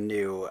and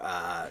new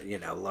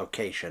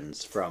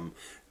locations from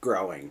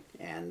growing.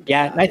 And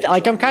yeah, and I'm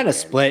enjoying kind the of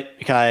game. split,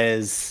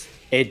 because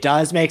it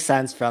does make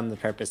sense from the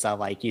purpose of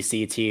like, you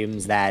see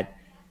teams that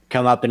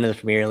come up into the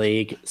Premier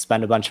League,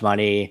 spend a bunch of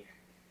money,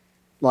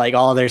 like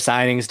all their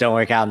signings don't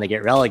work out and they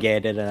get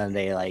relegated, and then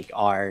they like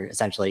are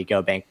essentially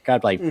go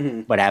bankrupt, like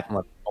what happened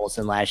with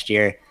Olsen last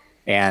year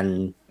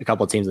and a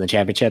couple of teams in the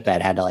championship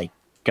that had to like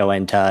go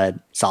into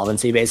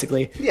solvency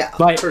basically. Yeah,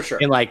 but for sure.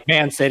 in like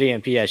Man City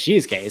and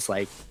PSG's case,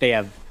 like they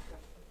have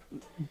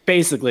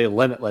basically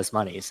limitless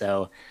money,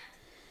 so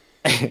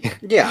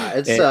Yeah,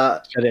 it's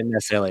it shouldn't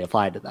necessarily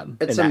apply to them.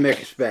 it's in a that mixed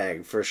case.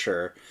 bag for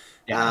sure.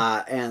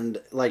 Yeah.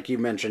 And like you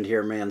mentioned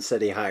here, Man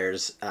City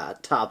hires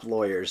top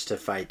lawyers to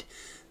fight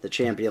the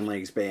Champion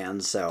League's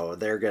bans, so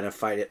they're going to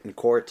fight it in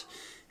court.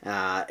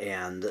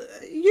 And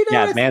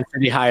Yeah, Man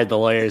City hired the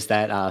lawyers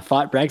that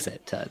fought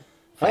Brexit to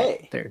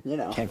Hey, fight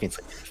their Champions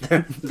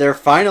League. they're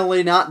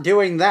finally not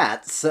doing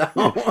that, so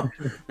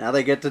now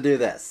they get to do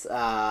this.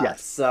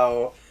 Yes.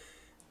 So,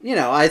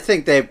 I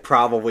think they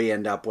probably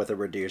end up with a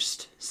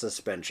reduced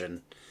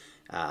suspension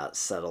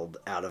settled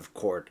out of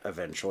court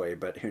eventually,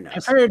 but who knows?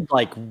 I've heard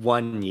like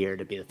 1 year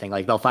to be the thing.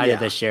 Like they'll fight Yeah. it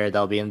this year,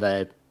 they'll be in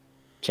the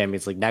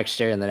Champions League next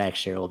year, and the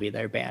next year will be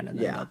their ban, and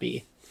then Yeah. they'll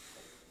be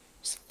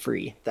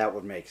free. That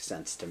would make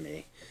sense to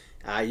me.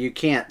 You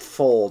can't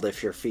fold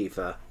if you're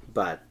FIFA,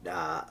 but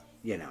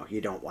you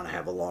don't want to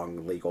have a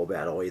long legal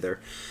battle either.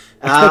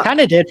 They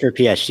kind of did for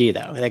PSG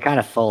though. They kind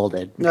of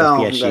folded. because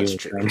No, PSG that's was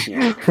true. trying-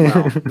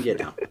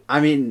 Yeah. Well, I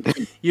mean,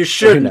 you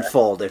shouldn't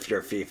fold if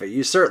you're FIFA.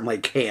 You certainly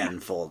can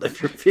fold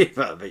if you're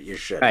FIFA, but you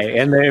shouldn't. Right,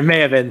 and there may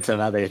have been some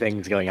other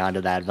things going on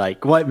to that,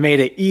 like what made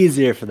it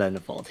easier for them to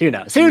fold. Who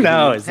knows? Who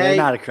knows? Hey, They're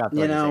not a corrupt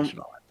you know,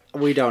 organization.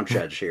 We don't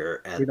judge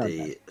here at We don't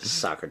the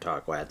Soccer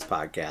Talk Lads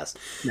podcast.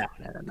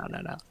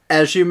 No.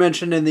 As you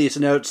mentioned in these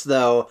notes,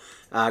 though,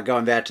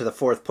 going back to the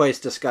fourth place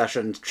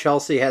discussion,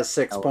 Chelsea has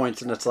 6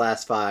 points in its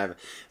last 5.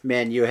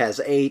 Man U has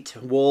 8.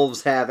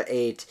 Wolves have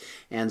 8.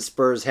 And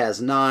Spurs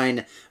has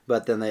 9.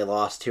 But then they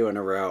lost 2 in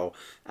a row.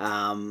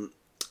 Jose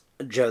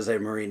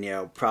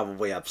Mourinho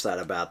probably upset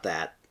about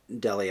that.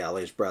 Dele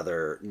Alli's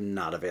brother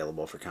not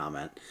available for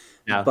comment.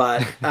 No.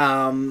 But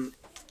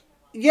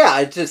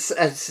yeah, this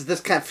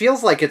kind of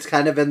feels like it's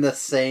kind of been the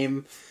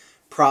same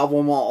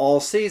problem all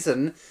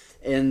season,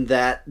 in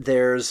that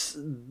there's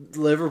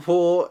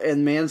Liverpool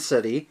and Man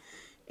City,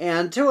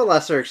 and to a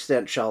lesser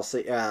extent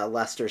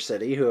Leicester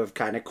City, who have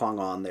kind of clung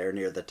on there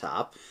near the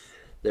top.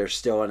 They're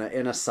still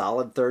in a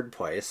solid third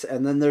place,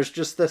 and then there's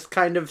just this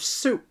kind of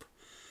soup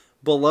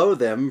below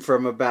them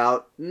from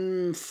about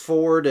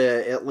 4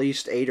 to at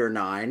least 8 or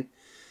 9,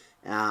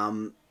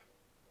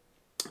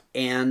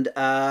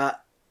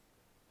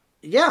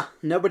 yeah,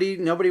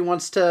 nobody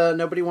wants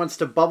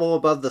to bubble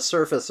above the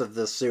surface of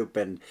this soup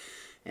and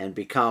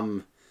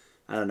become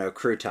I don't know,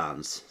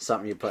 croutons,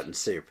 something you put in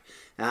soup.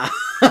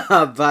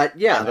 But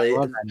yeah, I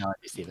love that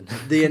analogy, Steven.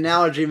 the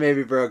analogy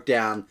maybe broke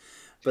down,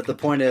 but the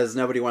point is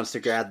nobody wants to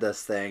grab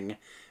this thing.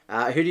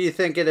 Who do you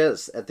think it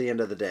is at the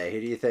end of the day?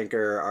 Who do you think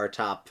are our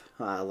top,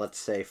 let's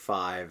say,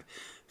 5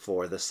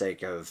 for the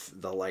sake of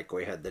the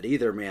likelihood that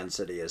either Man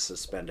City is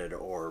suspended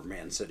or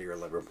Man City or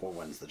Liverpool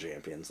wins the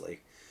Champions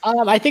League?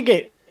 I think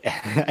it.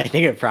 I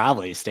think it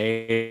probably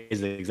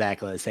stays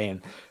exactly the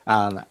same,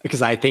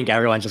 because I think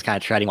everyone's just kind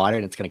of treading water,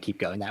 and it's going to keep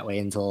going that way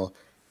until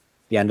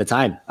the end of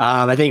time.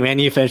 I think Man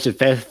U finished at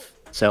 5th,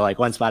 so like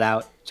one spot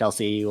out.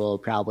 Chelsea will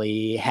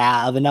probably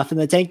have enough in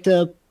the tank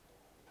to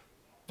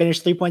finish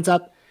 3 points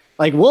up.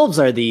 Like Wolves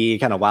are the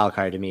kind of wild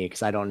card to me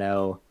because I don't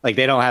know, like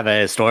they don't have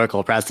a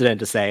historical precedent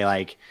to say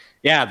like,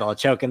 yeah, they'll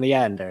choke in the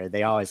end, or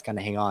they always kind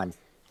of hang on.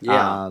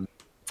 Yeah.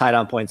 Tied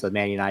on points with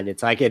Man United,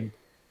 so I could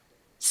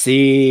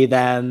see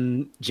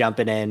them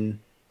jumping in.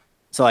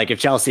 So like if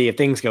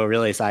things go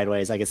really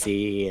sideways, I could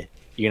see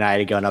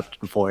United going up to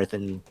 4th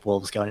and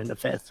Wolves going into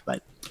 5th.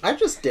 But I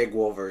just dig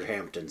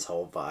Wolverhampton's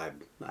whole vibe.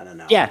 I don't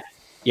know.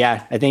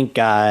 yeah, I think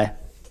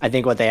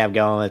what they have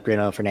going with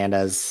Bruno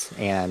Fernandes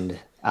and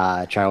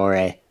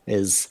Traore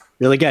is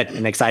really good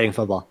and exciting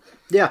football.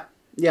 Yeah,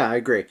 I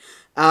agree.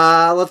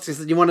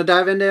 You want to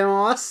dive into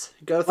MLS?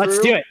 Go through. Let's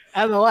do it.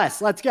 MLS,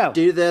 let's go.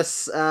 Do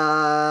this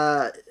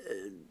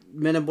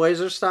Men in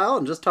Blazers style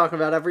and just talk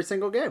about every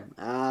single game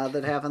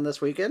that happened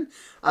this weekend.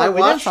 We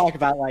didn't talk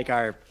about like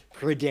our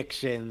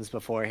predictions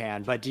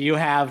beforehand, but do you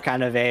have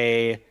kind of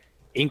a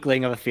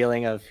inkling of a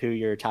feeling of who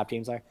your top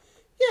teams are?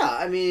 Yeah,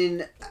 I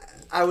mean,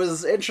 I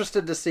was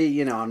interested to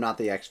see. I'm not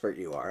the expert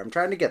you are. I'm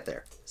trying to get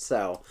there.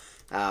 So,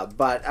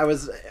 but I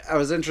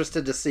was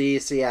interested to see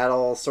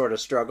Seattle sort of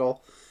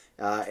struggle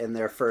in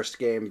their first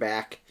game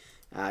back.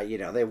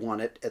 They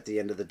won it at the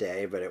end of the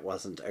day, but it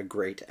wasn't a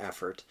great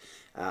effort.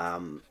 I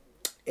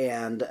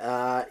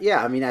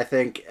mean, I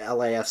think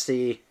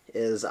LAFC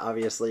is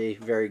obviously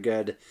very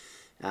good.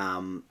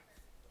 I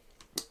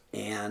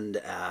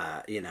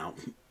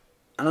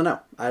don't know.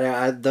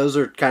 Those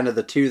are kind of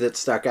the two that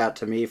stuck out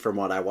to me from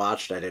what I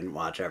watched. I didn't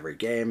watch every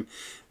game.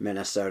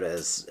 Minnesota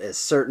is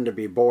certain to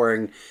be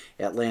boring.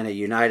 Atlanta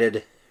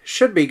United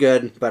should be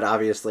good, but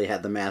obviously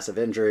had the massive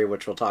injury,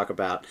 which we'll talk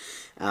about.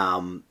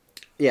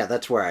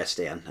 That's where I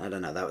stand. I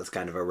don't know. That was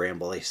kind of a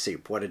rambly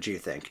soup. What did you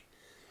think?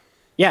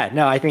 Yeah,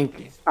 no, I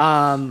think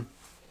so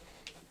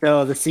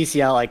the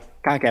CCL, like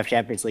CONCACAF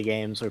Champions League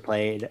games were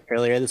played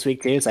earlier this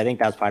week too, so I think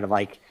that was part of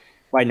like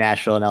why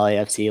Nashville and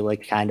LAFC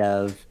looked kind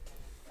of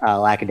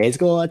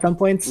lackadaisical at some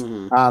points.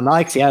 Mm-hmm. I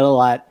like Seattle a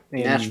lot.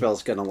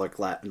 Nashville's going to look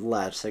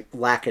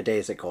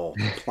lackadaisical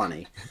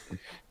plenty.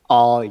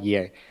 All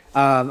year.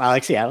 I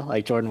like Seattle,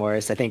 like Jordan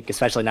Morris. I think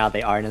especially now that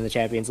they aren't in the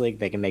Champions League,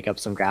 they can make up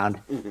some ground.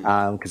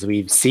 Because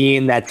we've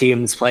seen that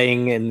teams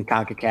playing in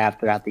CONCACAF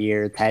throughout the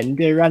year tend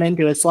to run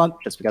into a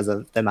slump just because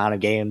of the amount of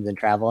games and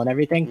travel and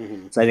everything.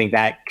 Mm-hmm. So I think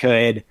that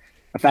could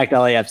affect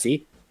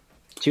LAFC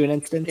to an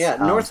instance. Yeah,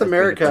 North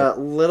America, a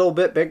little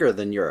bit bigger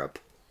than Europe.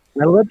 A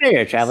little bit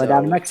bigger, traveling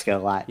down to Mexico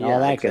a lot, and all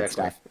that good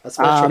stuff.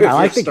 I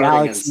like the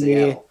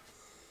Galaxy.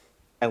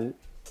 I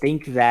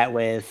think that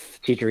with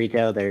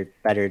Chicharito, they're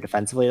better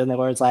defensively than they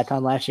were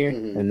Zlatan last year.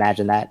 Mm-hmm.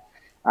 Imagine that.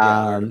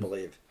 Hard to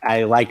believe.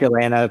 I liked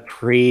Atlanta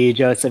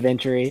pre-Joseph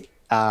injury.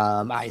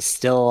 I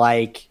still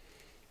like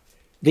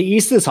the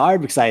East is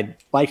hard because I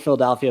like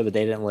Philadelphia, but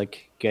they didn't look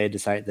good to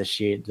start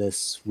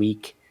this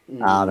week.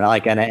 Mm-hmm. And I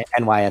like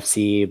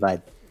NYFC,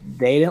 but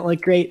they didn't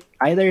look great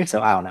either.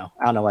 So I don't know.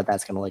 I don't know what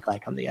that's going to look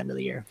like come the end of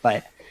the year.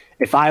 But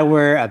if I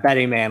were a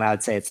betting man, I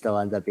would say it still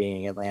ends up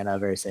being Atlanta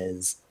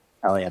versus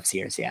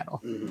LAFC or Seattle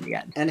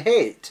again. And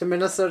hey, to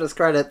Minnesota's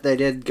credit, they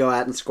did go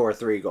out and score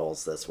 3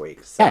 goals this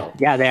week. So.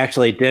 Yeah, they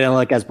actually didn't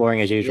look as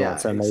boring as usual. Yeah,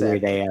 so maybe exactly.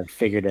 they have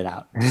figured it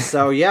out.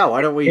 So yeah,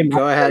 why don't we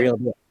go ahead?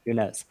 Who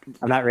knows?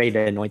 I'm not ready to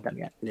anoint them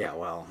yet. Yeah,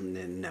 well,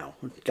 no,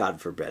 God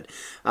forbid.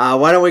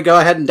 Why don't we go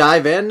ahead and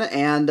dive in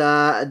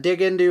and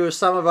dig into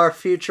some of our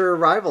future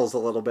rivals a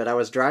little bit? I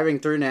was driving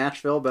through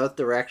Nashville, both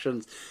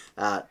directions,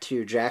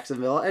 to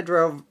Jacksonville. I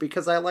drove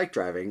because I like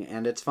driving,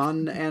 and it's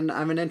fun, and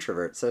I'm an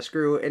introvert, so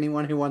screw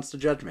anyone who wants to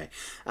judge me.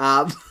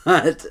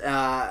 But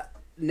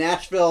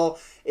Nashville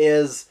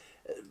is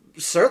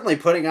certainly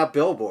putting up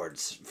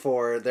billboards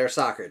for their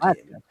soccer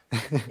team.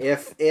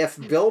 If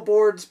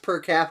billboards per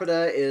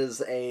capita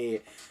is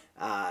a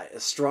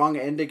strong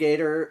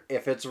indicator,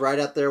 if it's right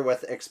up there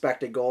with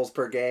expected goals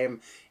per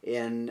game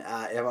in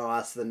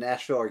MLS, then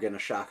Nashville are going to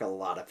shock a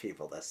lot of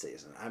people this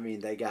season. I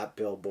mean, they got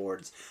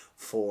billboards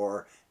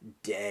for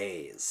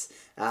days,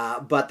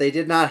 but they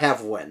did not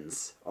have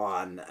wins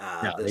on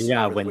this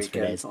wins for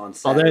days. On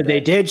Saturday. Although they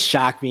did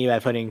shock me by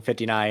putting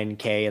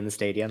 59K in the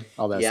stadium.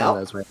 Although some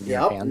of those were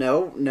fans.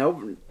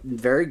 No,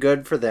 very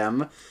good for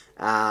them.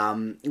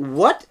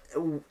 What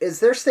is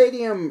their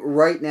stadium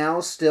right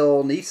now?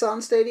 Still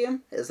Nissan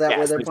Stadium? Is that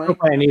where they're playing?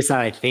 Still playing Nissan,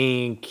 I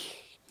think,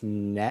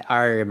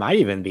 or it might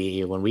even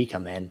be when we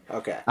come in.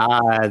 Okay.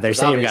 Their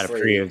stadium got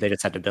approved. They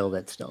just had to build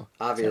it still.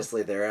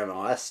 Obviously, their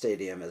MLS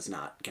stadium is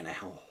not going to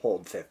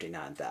hold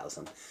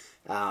 59,000.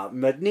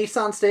 But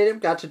Nissan Stadium,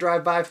 got to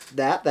drive by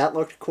that. That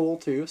looked cool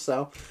too.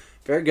 So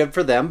very good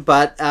for them.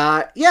 But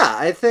yeah,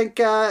 I think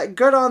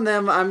good on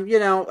them. I'm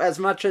as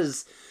much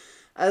as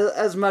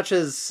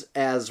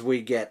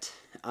we get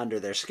under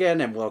their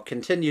skin, and will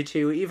continue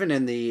to even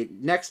in the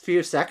next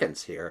few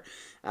seconds here.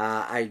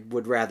 I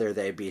would rather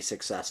they be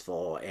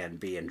successful and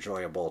be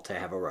enjoyable to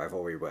have a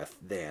rivalry with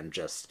than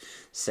just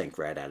sink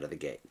right out of the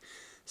gate.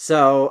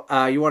 So,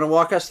 you want to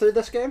walk us through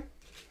this game?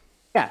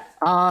 Yeah.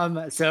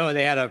 So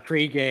they had a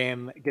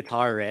pre-game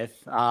guitar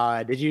riff.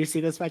 Did you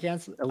see this by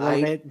chance? A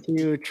little bit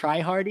too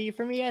try-hardy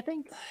for me, I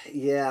think.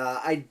 Yeah,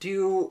 I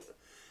do.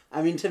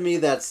 I mean, to me,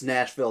 that's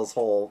Nashville's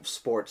whole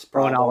sports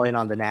Going problem. all in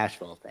on the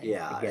Nashville thing.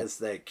 Yeah, as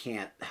they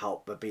can't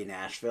help but be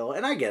Nashville,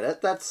 and I get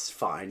it. That's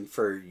fine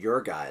for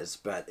your guys,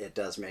 but it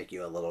does make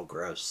you a little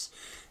gross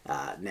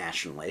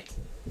nationally.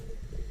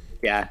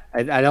 Yeah,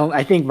 I don't.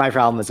 I think my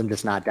problem is I'm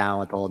just not down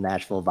with the whole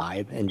Nashville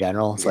vibe in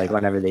general. It's like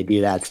whenever they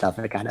do that stuff,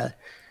 it kind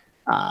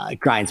of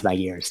grinds my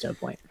gears to a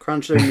point.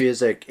 Country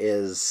music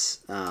is,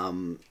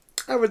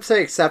 I would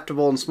say,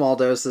 acceptable in small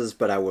doses,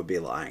 but I would be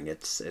lying.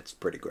 It's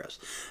pretty gross.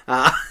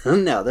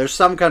 No, there's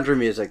some country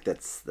music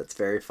that's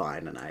very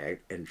fine and I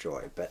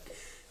enjoy, but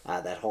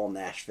that whole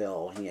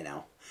Nashville,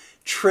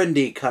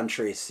 trendy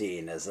country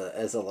scene is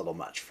a little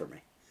much for me.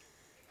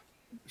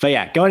 But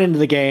yeah, going into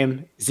the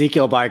game,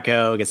 Ezekiel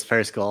Barco gets the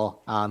first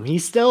goal.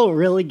 He's still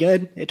really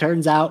good, it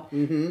turns out.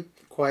 Mm-hmm.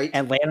 Quite.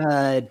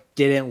 Atlanta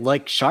didn't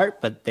look sharp,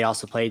 but they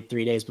also played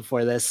 3 days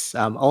before this,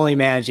 only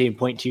managing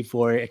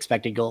 0.24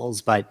 expected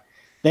goals, but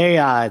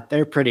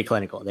they're pretty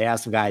clinical. They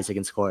have some guys that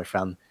can score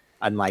from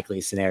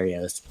unlikely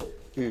scenarios.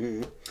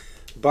 Mm-hmm.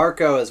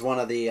 Barco is one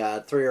of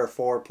the 3 or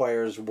 4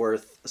 players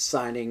worth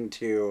signing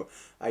to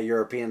a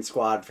European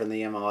squad from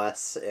the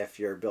MLS if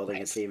you're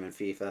building a team in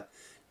FIFA.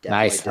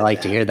 Nice. I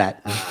like to hear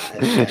that.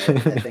 I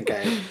think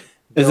I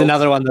Is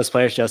another one of those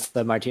players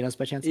Joseph Martinez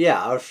by chance?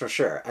 Yeah, for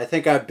sure. I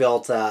think I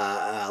built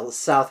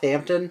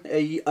Southampton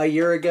a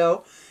year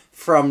ago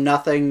from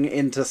nothing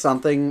into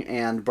something,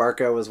 and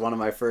Barco was one of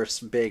my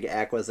first big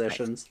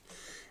acquisitions.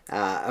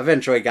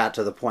 Eventually got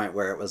to the point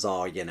where it was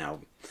all,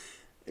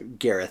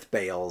 Gareth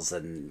Bales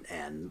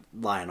and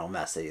Lionel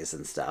Messi's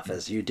and stuff,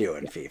 as you do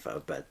in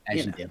FIFA. But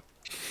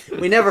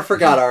we never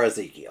forgot our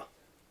Ezekiel.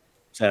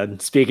 So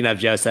speaking of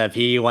Joseph,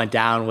 he went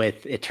down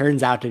with, it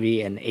turns out to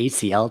be an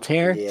ACL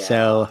tear. Yeah,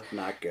 so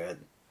not good.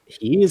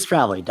 He's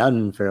probably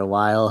done for a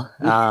while,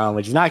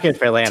 which is not good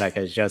for Atlanta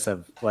because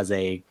Joseph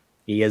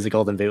he is a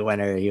Golden Boot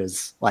winner. He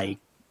was like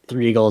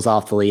 3 goals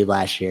off the lead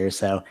last year.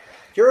 So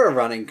you're a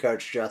running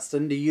coach,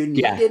 Justin. Do you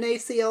need an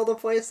ACL to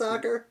play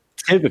soccer?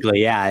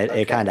 Typically, yeah,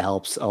 it kind of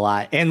helps a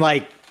lot. And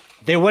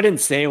they wouldn't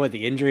say what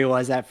the injury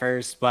was at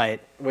first, but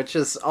which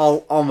is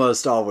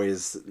almost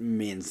always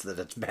means that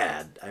it's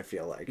bad. I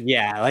feel like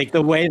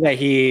the way that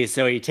he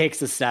takes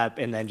a step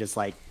and then just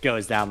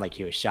goes down like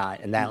he was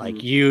shot, and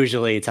that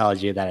usually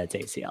tells you that it's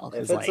ACL.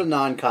 If it's a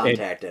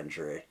non-contact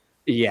injury,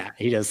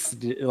 he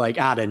just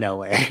out of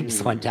nowhere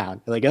just went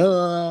down.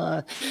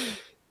 So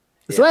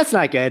that's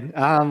not good.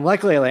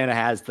 Luckily, Atlanta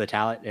has the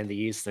talent in the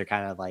East. They're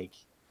kind of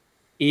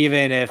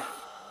even if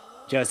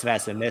Joseph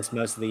has to miss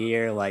most of the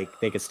year,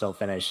 they could still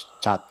finish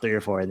top 3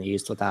 or 4 in the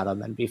East without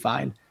him and be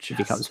fine if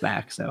he comes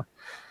back. So,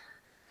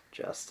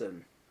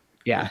 Justin,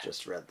 I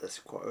just read this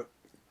quote.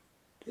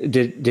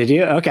 Did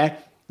you? Okay.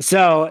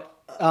 So,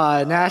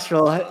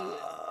 Nashville,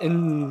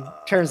 in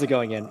terms of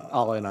going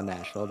all in on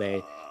Nashville,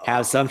 they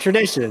have some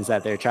traditions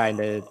that they're trying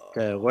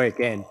to work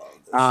in.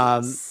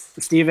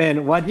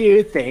 Steven, what do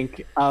you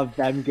think of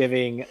them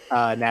giving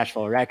a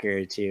Nashville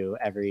record to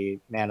every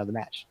man of the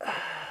match?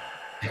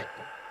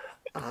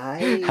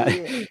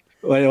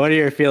 What are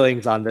your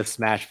feelings on this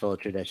Smashville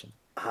tradition?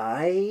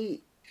 I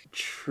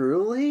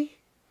truly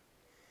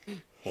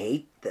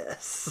hate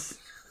this.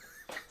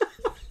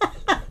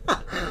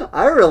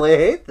 I really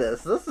hate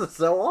this. This is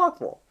so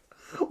awful.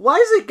 Why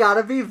has it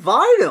gotta be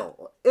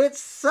vinyl?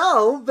 It's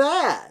so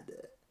bad.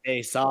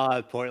 They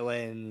saw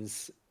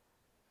Portland's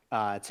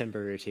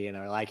timber routine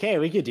and are like, hey,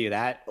 we could do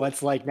that.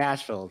 What's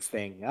Nashville's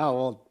thing? Oh,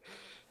 we'll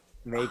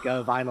make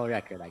a vinyl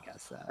record, I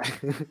guess.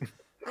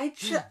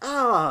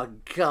 Oh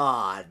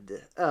God!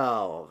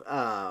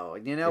 Oh!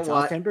 You know it's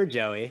what? All Timber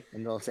Joey,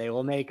 and they'll say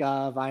we'll make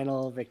a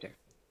vinyl Victor.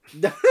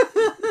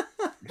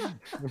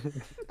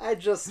 I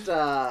just,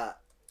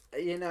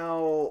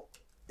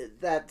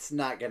 that's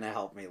not gonna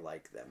help me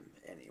like them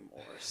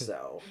anymore.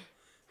 So,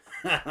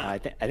 I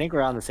think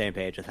we're on the same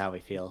page with how we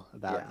feel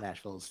about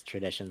Nashville's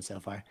tradition so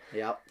far.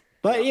 Yep.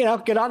 But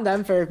good on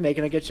them for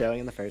making a good showing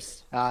in the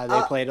first.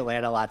 They played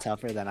Atlanta a lot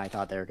tougher than I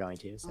thought they were going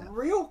to. So.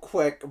 Real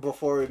quick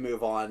before we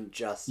move on,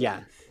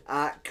 Justin.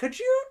 Could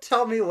you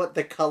tell me what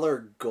the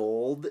color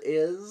gold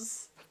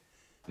is?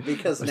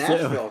 Because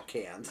Nashville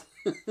can't.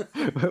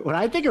 When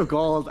I think of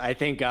gold, I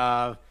think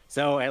of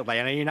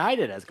Atlanta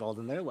United has gold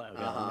in their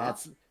logo.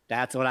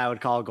 That's what I would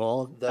call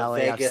gold. The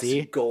LAFC,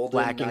 Vegas Golden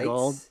black Knights, and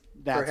gold.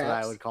 That's perhaps? what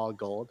I would call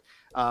gold.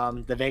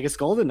 The Vegas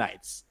Golden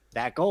Knights.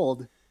 That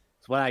gold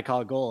is what I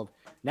call gold.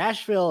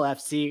 Nashville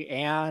FC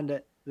and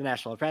the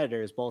Nashville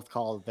Predators both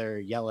call their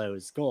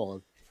yellows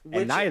gold.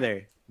 and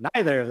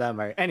neither of them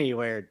are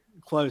anywhere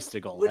close to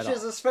gold. Which at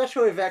is all.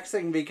 especially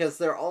vexing because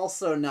they're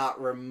also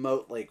not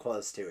remotely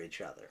close to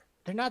each other.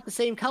 They're not the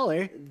same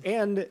color,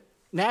 and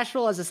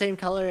Nashville is the same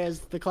color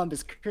as the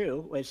Columbus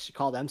Crew, which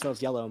call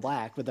themselves yellow and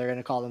black, but they're going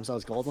to call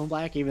themselves gold and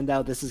black, even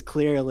though this is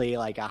clearly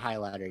like a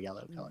highlighter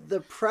yellow color. The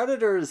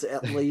Predators,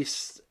 at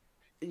least,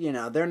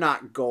 they're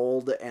not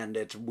gold, and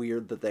it's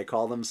weird that they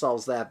call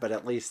themselves that, but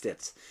at least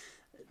it's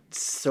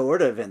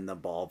sort of in the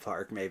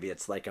ballpark. Maybe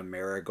it's like a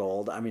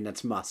marigold. I mean,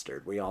 it's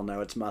mustard. We all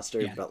know it's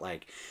mustard, but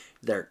like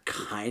they're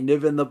kind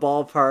of in the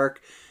ballpark.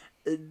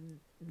 There's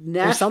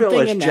Nashville something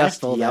is in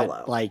just Nashville yellow.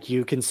 that, like,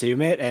 you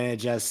consume it and it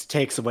just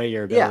takes away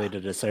your ability to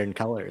discern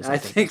colors. I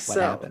think is what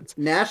so. happens.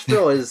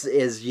 Nashville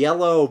is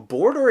yellow,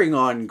 bordering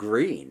on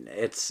green.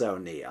 It's so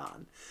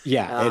neon.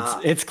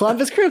 Yeah, it's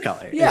Columbus Crew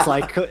color. Yeah.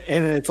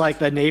 It's like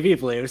the navy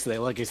blue, so they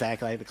look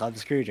exactly like the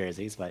Columbus Crew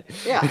jerseys. But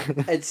yeah,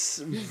 it's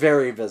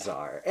very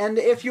bizarre. And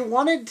if you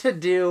wanted to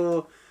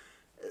do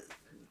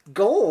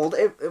gold,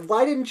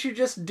 why didn't you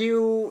just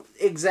do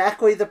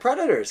exactly the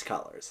Predators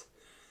colors?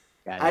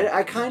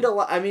 I kind of,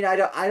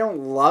 I don't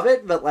love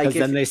it, but like, because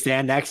then they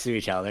stand next to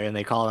each other and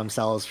they call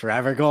themselves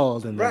Forever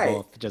Gold, and they're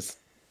both just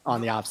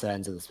on the opposite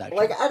ends of the spectrum.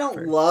 Like,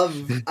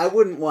 I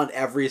wouldn't want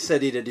every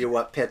city to do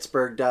what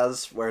Pittsburgh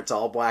does, where it's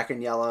all black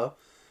and yellow,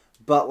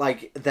 but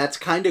like, that's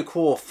kind of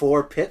cool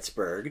for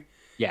Pittsburgh.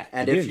 Yeah,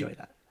 and I do enjoy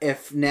that.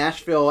 If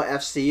Nashville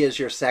FC is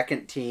your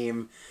second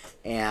team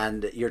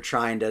and you're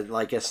trying to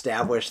like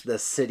establish the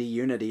city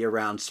unity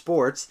around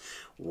sports,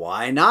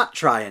 why not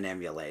try and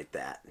emulate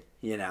that?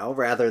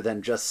 Rather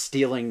than just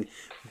stealing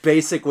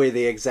basically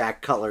the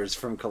exact colors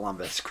from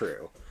Columbus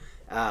Crew.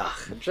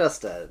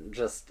 Just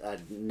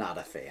not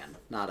a fan.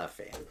 Not a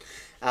fan.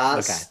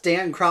 Okay.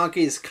 Stan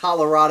Kroenke's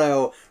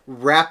Colorado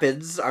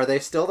Rapids. Are they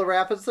still the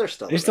Rapids? They're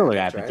still the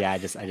Rapids, right? Yeah, I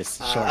just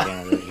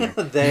shorthanded it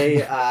here. They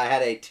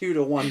had a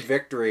 2-1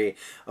 victory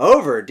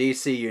over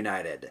DC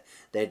United.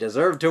 They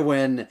deserved to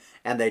win,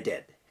 and they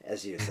did,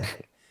 as you say.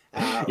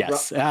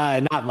 Yes,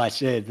 not much.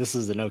 This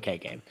is an okay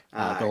game.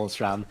 Goals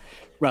from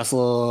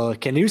Russell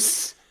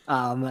Canoose,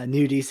 a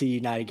new DC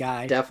United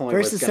guy. Definitely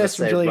First was gonna assist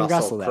from say Julian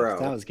Russell Russell, Crowe.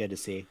 though. That was good to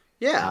see.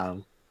 Yeah.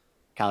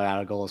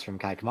 Colorado goals from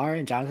Kai Kamara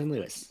and Jonathan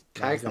Lewis.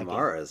 Kai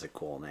Kamara is a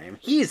cool name.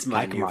 He's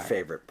my Kai new Kamara.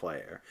 favorite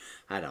player.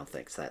 I don't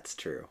think that's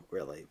true,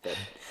 really. But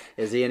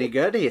is he any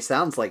good? He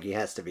sounds like he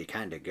has to be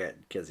kind of good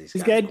because he's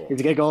good. Cool. He's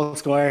a good goal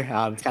scorer.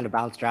 He's kind of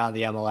bounced around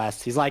the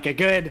MLS. He's like a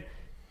good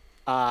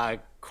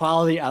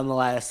quality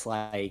MLS,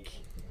 like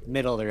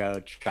middle of the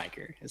road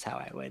striker is how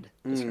I would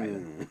describe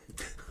him.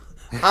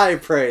 High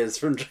praise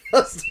from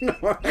Justin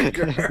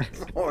Morgan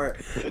for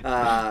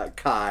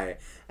Kai.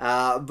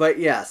 But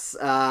yes,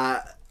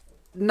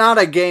 not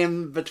a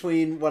game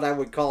between what I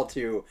would call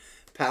two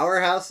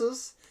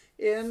powerhouses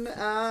in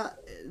the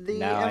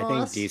No, MLS. I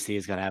think DC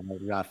is going to have a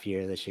rough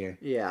year this year.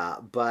 Yeah,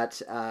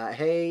 but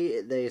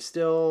hey, they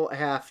still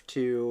have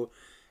to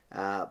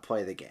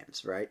play the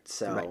games, right?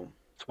 So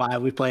That's why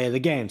we play the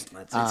games.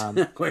 that's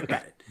exactly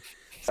right.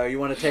 So you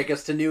want to take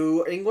us to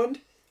New England?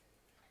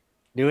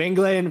 New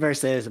England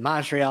versus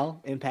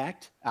Montreal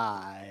Impact.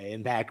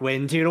 Impact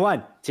win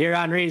 2-1. Thierry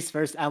Henry's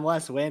first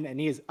MLS win, and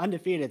he's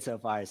undefeated so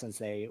far since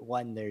they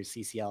won their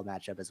CCL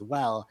matchup as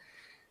well.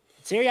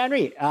 Thierry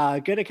Henry,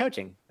 good at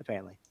coaching,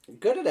 apparently.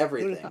 Good at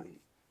everything.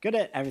 Good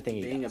at everything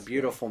he Being does. a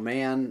beautiful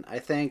man, I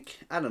think.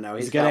 I don't know.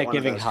 He's He's good got at one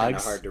giving of those kind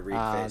of hugs. hard to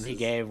read faces. He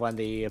gave one of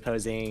the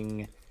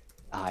opposing,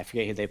 I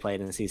forget who they played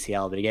in the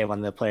CCL, but he gave one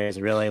of the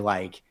players really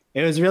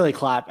it was really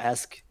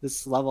Klopp-esque,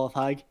 this level of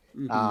hug.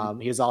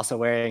 He was also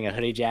wearing a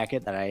hoodie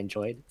jacket that I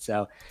enjoyed.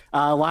 So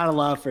a lot of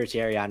love for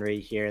Thierry Henry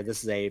here.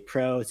 This is a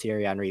pro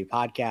Thierry Henry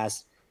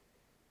podcast.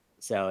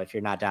 So if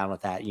you're not down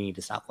with that, you need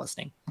to stop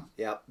listening.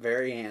 Yep,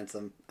 very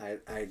handsome.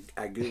 I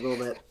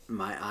Googled it.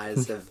 My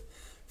eyes have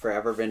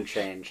forever been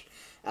changed.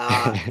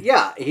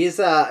 Yeah, he's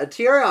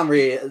Thierry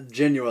Henry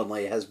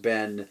genuinely has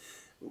been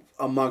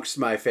amongst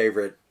my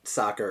favorite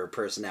soccer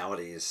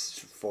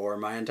personalities for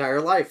my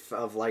entire life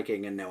of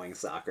liking and knowing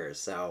soccer.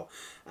 So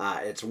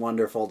it's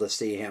wonderful to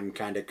see him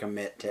kind of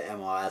commit to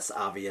MLS.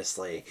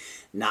 Obviously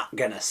not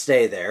going to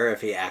stay there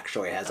if he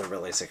actually has a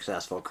really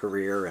successful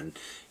career and,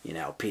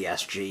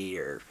 PSG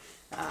or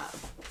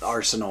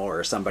Arsenal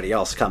or somebody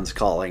else comes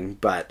calling.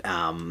 But,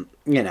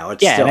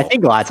 it's Yeah, still... and I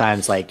think a lot of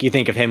times, you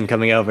think of him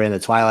coming over in the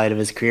twilight of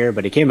his career,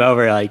 but he came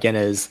over, in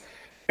his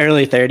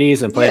early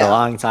 30s and played a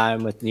long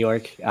time with New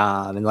York,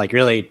 and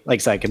really, like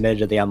I said, committed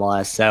to the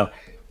MLS. So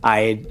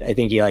I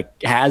think he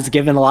has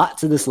given a lot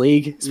to this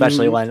league,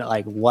 especially when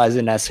it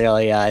wasn't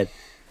necessarily a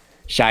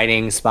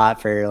shining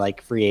spot for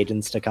free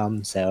agents to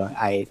come. So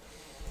I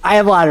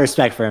have a lot of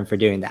respect for him for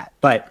doing that.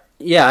 But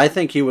yeah, I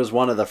think he was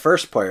one of the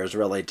first players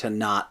really to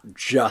not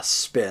just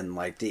spin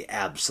the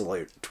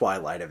absolute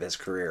twilight of his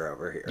career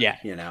over here.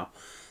 Yeah.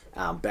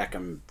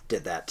 Beckham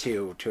did that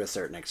too to a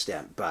certain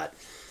extent, but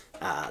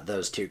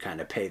those two kind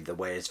of paved the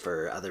ways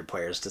for other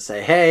players to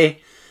say,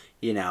 hey,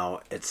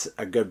 it's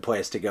a good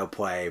place to go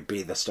play,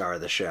 be the star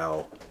of the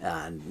show.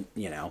 And,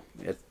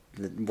 it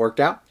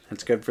worked out.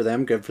 It's good for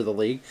them, good for the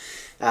league.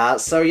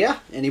 So, yeah,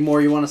 any more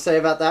you want to say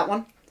about that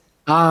one?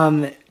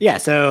 Yeah,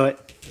 so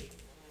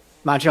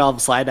Montreal have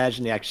a slight edge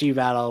in the XG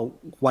battle,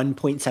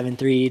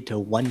 1.73 to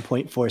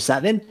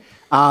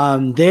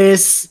 1.47.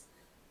 This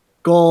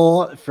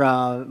goal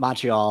from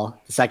Montreal,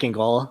 the second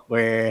goal,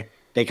 where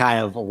they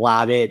kind of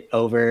lob it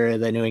over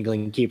the New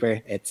England keeper,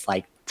 it's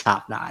like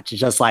top notch.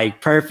 It's just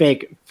like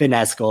perfect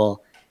finesse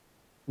goal.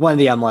 One of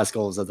the MLS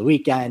goals of the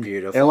weekend.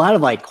 Beautiful. There are a lot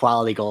of like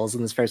quality goals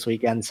in this first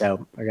weekend,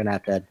 so we're gonna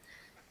have to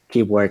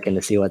keep working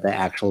to see what the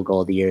actual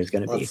goal of the year is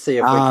going to be. Let's see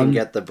if we can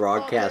get the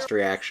broadcast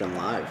reaction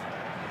live.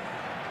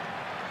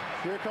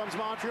 Here comes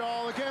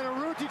Montreal again.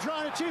 Arruti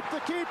trying to cheat the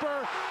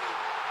keeper.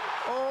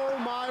 Oh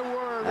my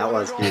word! That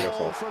was What a goal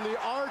beautiful. from the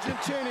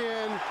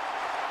Argentinian.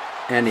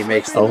 And he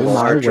makes the Oh little my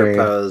archer word.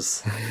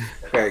 pose.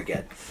 Very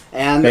good.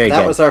 And Very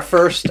that good. was our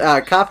first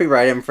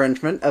copyright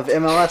infringement of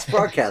MLS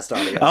broadcast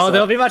audio. Oh, so-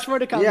 there'll be much more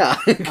to come. Yeah.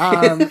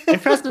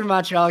 Impressed with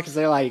Montreal because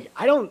they're like,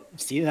 I don't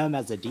see them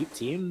as a deep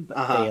team, but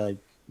Uh-huh. they like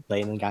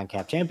played in the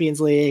CONCACAF Champions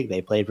League.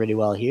 They played pretty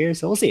well here,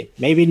 so we'll see.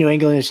 Maybe New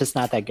England is just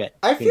not that good.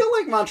 I feel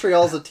like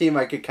Montreal's a team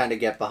I could kind of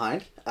get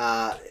behind.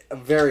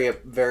 Very,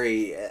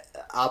 very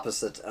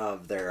opposite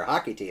of their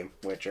hockey team,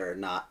 which are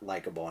not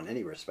likable in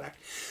any respect.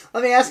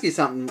 Let me ask you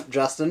something,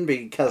 Justin,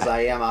 because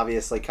I am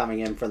obviously coming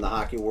in from the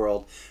hockey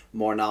world,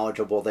 more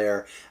knowledgeable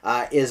there.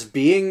 Is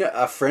being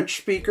a French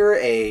speaker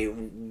a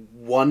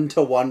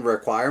one-to-one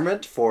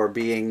requirement for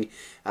being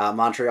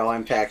Montreal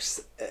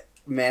Impact's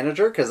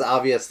manager? Because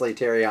obviously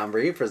Thierry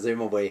Henry,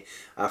 presumably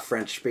a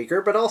French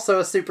speaker, but also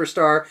a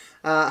superstar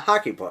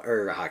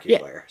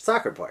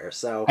soccer player.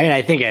 So I mean,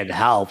 I think it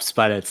helps,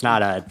 but it's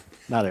not a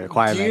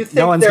requirement. Do you think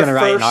No one's their going to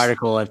write an first-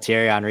 article if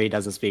Thierry Henry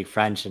doesn't speak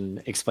French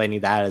and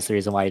explaining that as the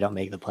reason why you don't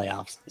make the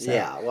playoffs. So,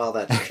 yeah, well,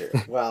 that's true.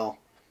 Well,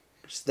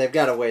 they've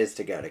got a ways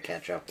to go to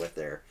catch up with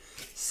their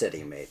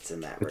city mates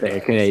in that with their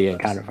regard, I Canadian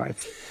suppose.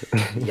 counterparts.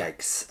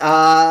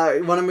 Yikes.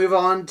 You want to move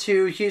on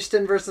to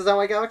Houston versus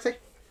LA Galaxy?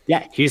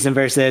 Yeah, Houston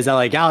versus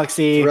LA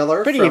Galaxy.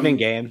 Thriller Pretty from even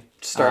game.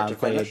 start to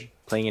finish.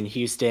 Playing in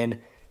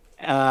Houston.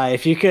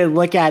 If you could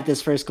look at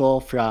this first goal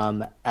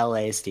from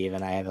LA,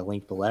 Steven, I have a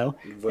link below.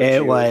 Would I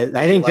you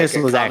think like this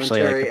a was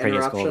actually like the commentary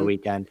prettiest goal of the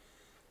interruption?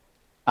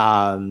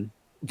 weekend.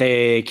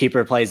 The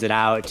keeper plays it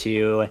out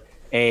to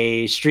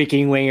a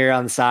streaking winger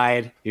on the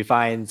side who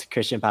finds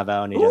Christian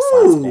Pavone. He just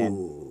slots it in.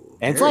 Ooh,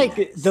 And it's very like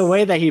nice. the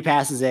way that he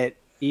passes it,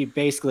 he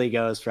basically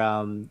goes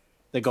from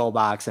the goal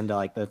box into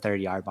like the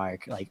 30-yard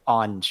mark, like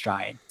on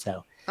stride.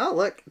 So Oh,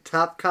 look,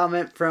 top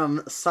comment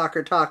from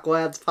Soccer Talk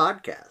Lads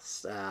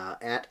podcast,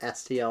 at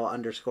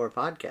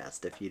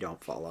STL_podcast. If you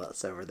don't follow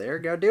us over there,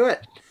 go do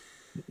it.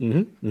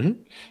 but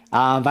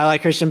I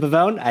like Christian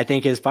Pavone. I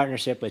think his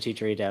partnership with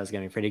Chicharito is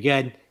going to be pretty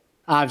good.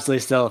 Obviously,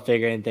 still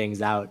figuring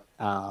things out.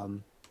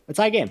 It's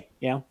a high game,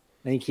 you know.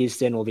 I think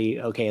Houston will be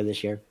okay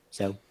this year.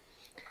 So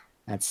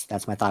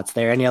that's my thoughts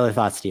there. Any other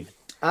thoughts, Steven?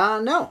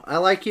 No, I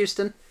like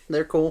Houston.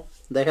 They're cool.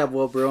 They have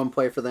Will Bruin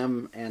play for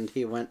them, and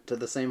he went to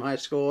the same high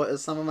school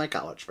as some of my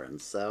college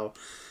friends. So,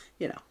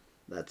 you know,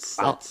 that's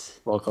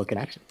Local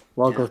connection.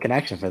 Local Yeah.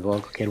 connection for the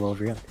local kid, Will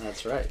Bruin.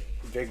 that's right.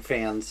 Big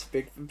fans,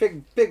 big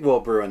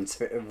Will Bruin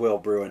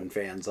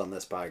fans on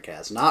this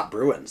podcast. Not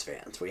Bruins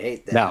fans. We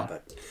hate them. No.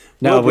 but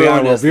No, we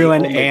are Will is the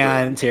Bruin only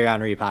and Thierry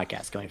Henry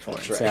podcast going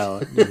forward. That's right. So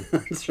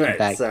That's right.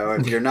 fact. So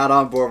if you're not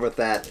on board with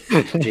that,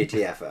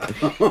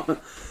 GTFO.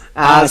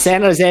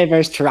 San Jose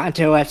versus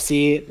Toronto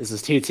FC. This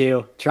is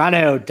 2-2.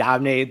 Toronto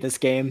dominated this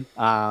game.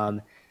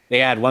 They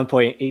had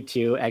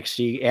 1.82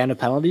 XG and a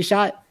penalty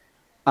shot,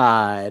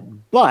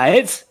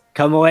 but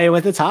come away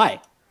with a tie.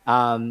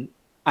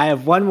 I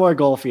have one more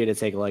goal for you to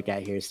take a look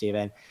at here,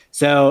 Steven.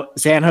 So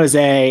San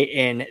Jose,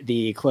 in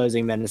the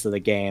closing minutes of the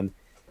game,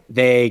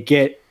 they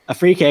get a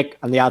free kick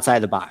on the outside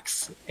of the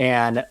box.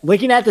 And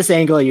looking at this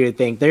angle, you would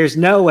think there's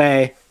no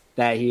way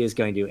that he is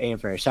going to aim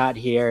for a shot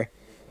here.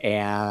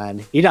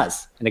 And he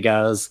does. And it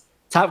goes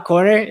top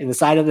corner in the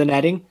side of the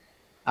netting.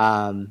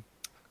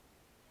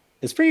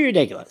 It's pretty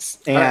ridiculous.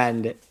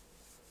 And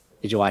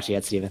did you watch it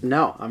yet, Steven?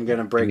 No, I'm going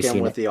to break Have you in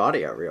seen with it? the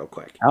audio real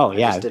quick. Oh, I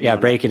yeah. just didn't Yeah,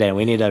 wanna- break it in.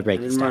 We need to I break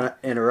this didn't down.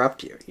 want to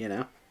interrupt you, you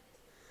know?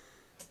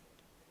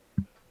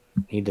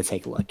 Need to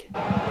take a look.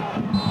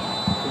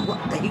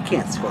 What? He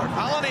can't score.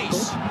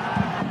 Alanis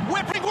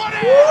whipping one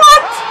in.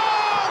 What?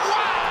 Oh,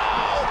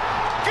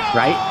 wow! Go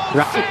Right?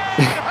 Right.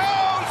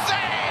 San Jose!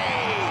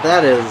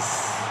 That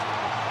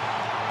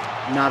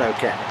is not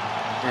okay.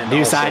 And New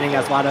also signing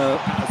good.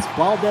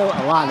 Oswaldo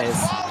Alanis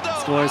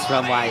Oswaldo scores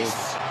from like,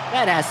 Alanis.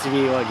 that has to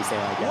be, what would you say,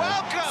 like a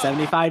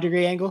Welcome.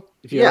 75-degree angle?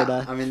 If you Yeah, were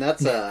to, I mean,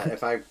 that's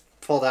if I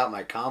pulled out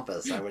my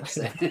compass, I would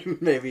say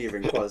maybe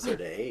even closer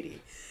to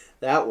 80.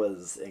 That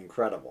was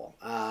incredible.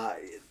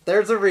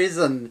 There's a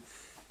reason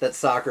that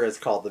soccer is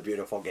called the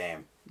beautiful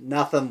game.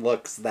 Nothing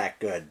looks that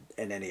good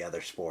in any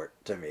other sport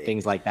to me.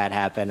 things like that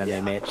happen and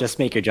Yeah. just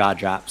make your jaw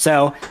drop.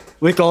 So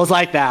with goals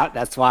like that,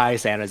 that's why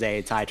San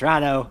Jose tied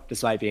Toronto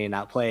despite being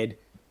outplayed.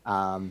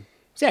 So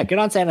yeah, good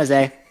on San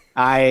Jose.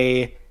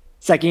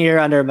 Second year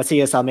under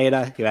Matias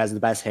Almeida, who has the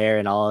best hair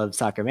in all of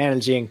soccer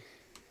managing.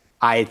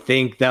 I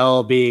think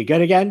they'll be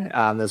good again.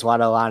 This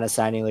Guadalajara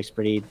signing looks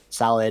pretty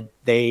solid.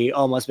 They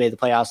almost made the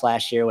playoffs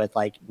last year with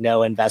like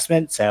no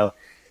investment. So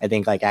I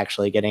think like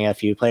actually getting a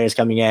few players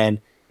coming in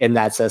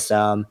that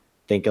system,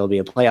 I think it'll be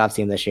a playoff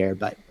team this year,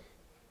 but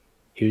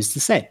who's to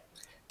say?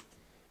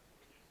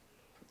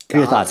 What are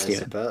your thoughts,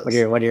 Steven?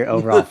 What are your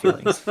overall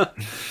feelings?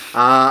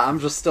 I'm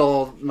just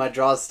still, my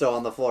jaw's still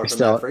on the floor from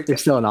that free kick. You're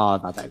still in awe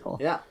about that goal.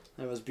 Yeah,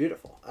 it was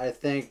beautiful. I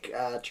think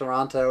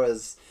Toronto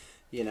is,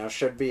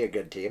 should be a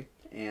good team.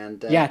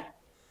 And yeah,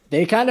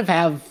 they kind of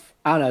have,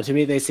 I don't know, to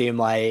me they seem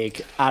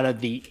like out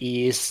of the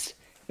East,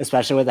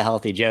 especially with a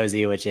healthy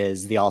Josie, which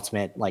is the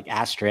ultimate like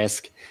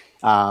asterisk,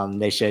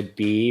 they should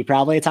be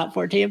probably a top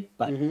 4 team,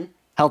 but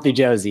healthy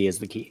Josie is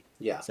the key.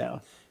 Yeah.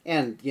 So,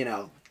 and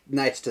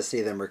nice to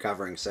see them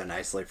recovering so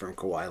nicely from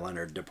Kawhi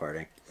Leonard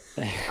departing.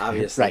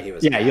 Obviously, right. he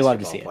was yeah, a you love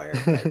to see player,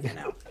 it.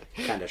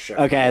 but, kind of showed.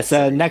 Okay,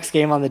 so next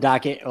game on the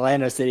docket,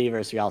 Orlando City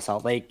versus Real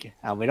Salt Lake.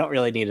 We don't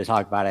really need to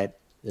talk about it.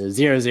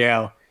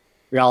 0-0.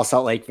 Real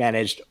Salt Lake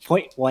managed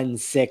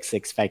 0.16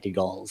 expected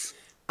goals.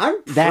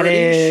 I'm pretty that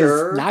is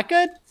sure not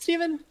good,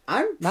 Steven.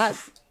 I'm not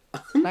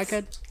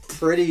good.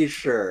 Pretty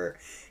sure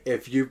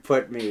if you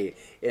put me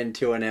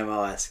into an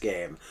MLS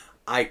game,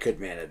 I could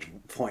manage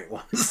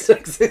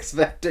 0.16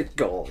 expected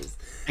goals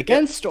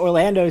against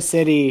Orlando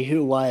City,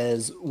 who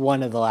was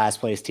one of the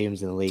last place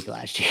teams in the league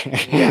last year.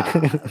 Yeah,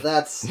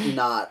 that's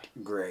not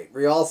great.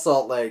 Real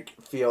Salt Lake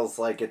feels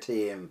like a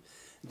team.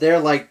 They're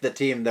like the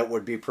team that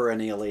would be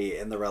perennially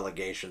in the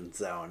relegation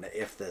zone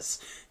if this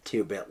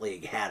 2-bit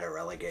league had a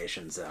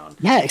relegation zone.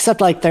 Yeah, except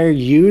like they're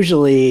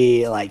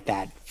usually like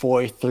that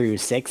 4 through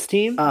 6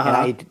 team. And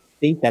I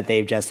think that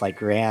they've just like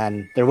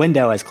their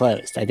window has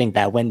closed. I think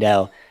that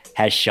window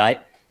has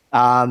shut.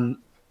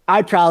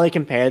 I'd probably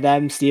compare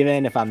them,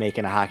 Steven, if I'm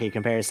making a hockey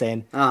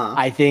comparison.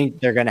 I think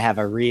they're going to have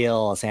a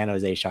real San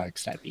Jose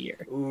Sharks type of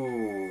year.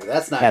 Ooh,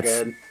 that's not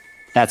good.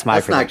 That's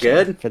my prediction.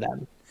 Not good for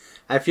them.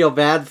 I feel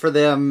bad for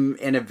them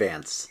in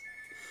advance.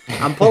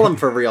 I'm pulling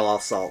for Real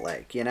Salt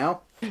Lake, Yeah,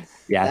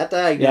 that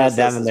diagnosis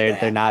them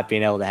they're not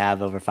being able to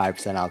have over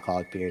 5%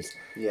 alcoholic beers.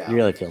 Yeah, you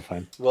really feel for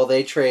them. Will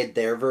they trade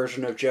their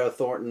version of Joe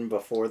Thornton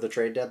before the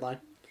trade deadline?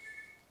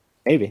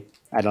 Maybe.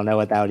 I don't know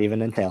what that would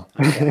even entail.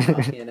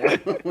 Okay,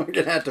 well, we're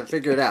gonna have to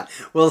figure it out.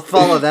 We'll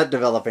follow that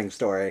developing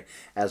story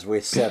as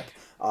we sip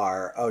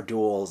our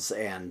O'Doul's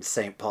and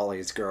St.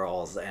 Pauli's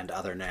Girls and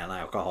other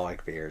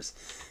non-alcoholic beers.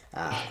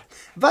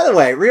 By the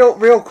way,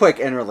 real quick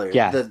interlude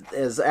that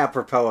is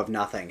apropos of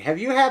nothing. Have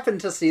you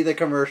happened to see the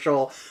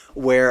commercial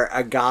where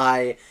a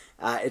guy,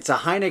 it's a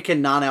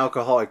Heineken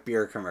non-alcoholic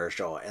beer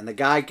commercial, and the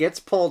guy gets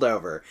pulled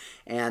over,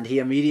 and he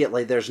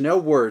immediately, there's no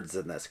words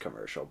in this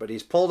commercial, but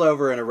he's pulled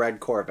over in a red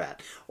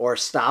Corvette, or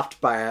stopped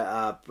by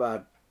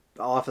a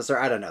officer,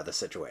 I don't know the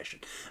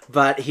situation,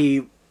 but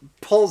he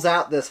pulls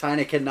out this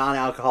Heineken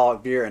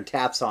non-alcoholic beer and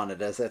taps on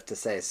it as if to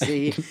say,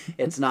 see,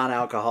 it's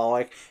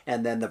non-alcoholic,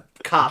 and then the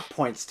cop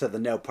points to the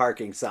no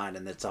parking sign,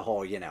 and it's a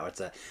whole,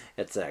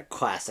 it's a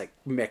classic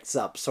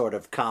mix-up sort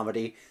of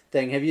comedy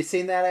thing. Have you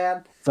seen that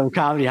ad? Some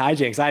comedy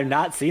hijinks. I've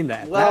not seen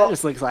that. Well, that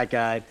just looks like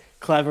a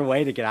clever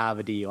way to get out of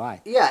a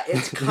DUI. Yeah,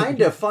 it's kind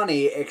of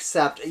funny,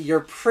 except you're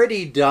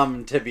pretty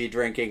dumb to be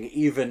drinking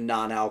even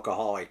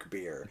non-alcoholic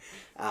beer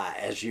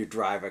as you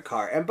drive a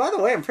car. And by the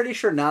way, I'm pretty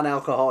sure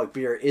non-alcoholic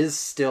beer is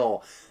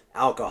still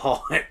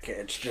alcoholic.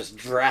 It's just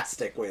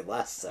drastically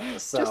less so.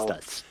 Just a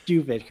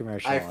stupid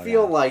commercial. I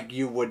feel like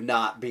you would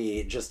not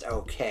be just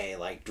okay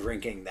like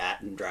drinking that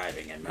and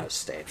driving in most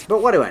states.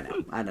 But what do I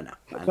know? I don't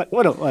know.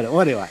 What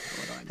do I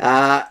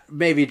know?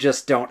 Maybe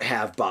just don't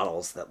have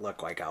bottles that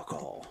look like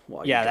alcohol.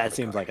 Yeah, that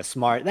seems like a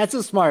smart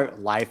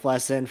life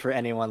lesson for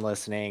anyone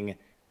listening.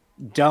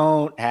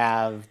 Don't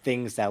have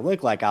things that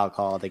look like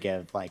alcohol to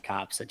give like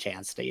cops a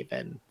chance to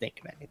even think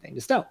of anything.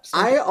 Just don't.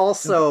 I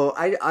also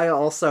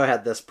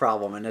had this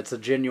problem, and it's a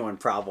genuine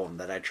problem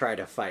that I try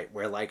to fight,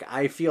 where like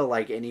I feel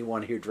like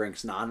anyone who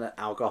drinks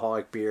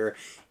non-alcoholic beer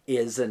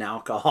is an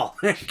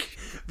alcoholic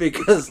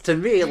because to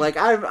me, like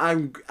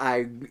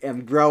I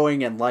am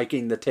growing and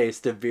liking the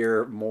taste of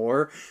beer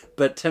more,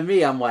 but to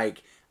me I'm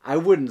like I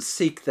wouldn't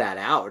seek that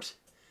out.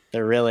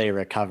 They're really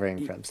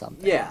recovering from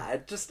something. Yeah,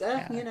 just,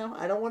 I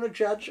don't want to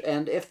judge.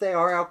 And if they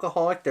are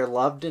alcoholic, they're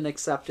loved and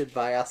accepted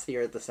by us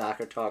here at the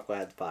Soccer Talk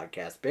Lads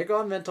podcast. Big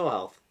on mental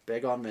health.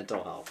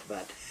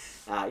 But,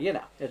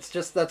 it's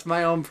just, that's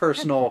my own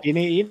personal...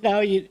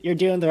 You're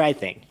doing the right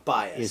thing.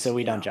 Bias. So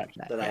we don't judge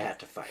that. That I had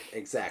to fight.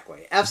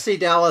 Exactly. FC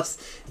Dallas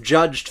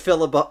judged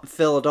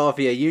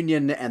Philadelphia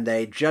Union, and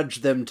they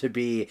judged them to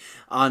be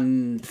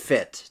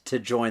unfit to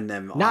join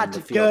them on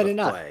the field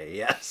of play.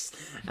 Yes.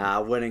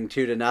 Winning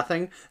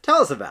 2-0.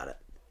 Tell us about it.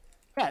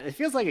 Yeah, it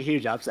feels like a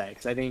huge upset,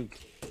 because I think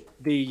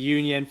the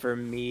Union, for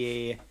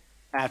me,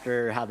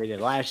 after how they did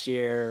last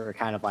year, are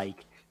kind of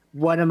like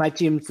one of my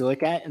teams to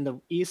look at in the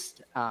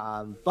East.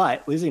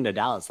 But losing to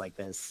Dallas like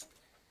this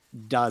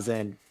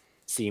doesn't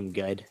seem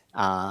good.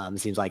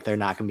 Seems like they're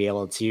not going to be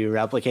able to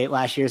replicate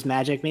last year's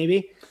magic,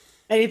 maybe.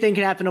 Anything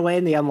can happen away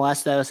in the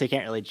MLS, though, so you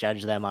can't really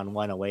judge them on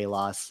one away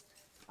loss.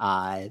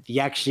 The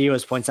XG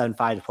was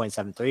 0.75 to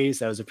 0.73,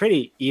 so it was a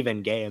pretty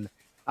even game.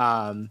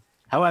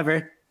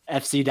 However,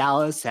 FC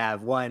Dallas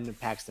have one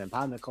Paxton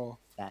Pomnical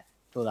that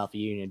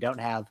Philadelphia Union don't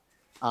have.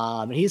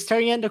 And he's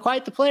turning into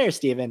quite the player,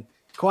 Steven.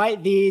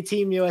 Quite the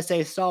Team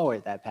USA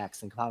stalwart, that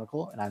Paxton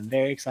Pomnical, and I'm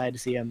very excited to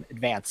see him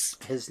advance.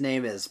 His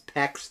name is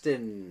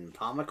Paxton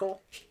Pomnical?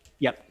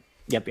 Yep.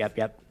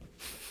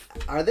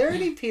 Are there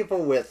any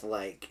people with,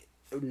 like,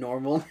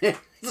 normal names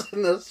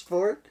in this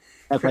sport?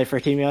 I play for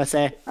Team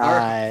USA.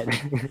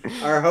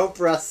 Our hope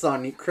rests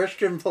on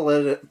Christian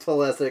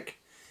Pulisic,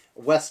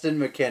 Weston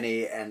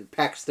McKennie, and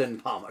Paxton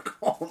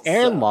Pomnical.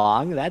 Aaron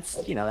Long, that's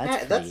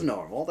that's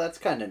normal. That's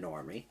kind of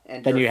normy.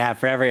 And then you have,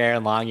 for every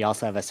Aaron Long, you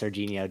also have a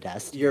Serginho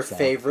Dest. Your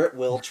favorite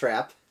Will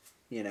Trapp,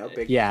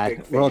 big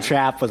Will fan.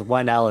 Trapp with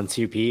one L and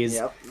two P's.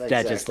 Yep, That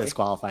just exactly.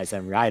 disqualifies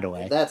him right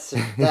away.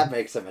 That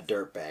makes him a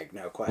dirtbag,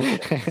 no question.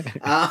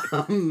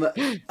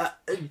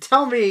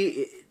 Tell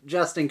me,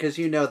 Justin, because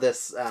you know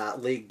this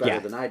league better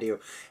than I do.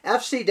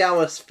 FC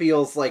Dallas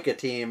feels like a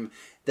team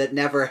that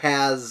never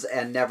has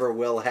and never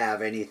will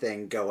have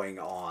anything going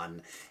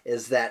on.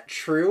 Is that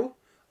true?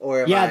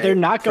 Or they're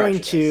not going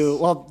to.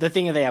 Well, the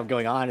thing that they have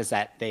going on is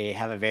that they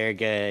have a very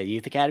good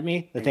youth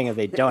academy. The thing that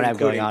they don't have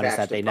going on is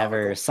that they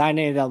never sign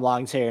any of them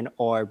long term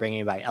or bring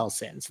anybody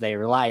else in. So they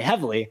rely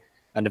heavily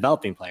on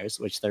developing players,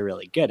 which they're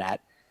really good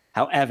at.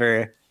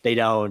 However, they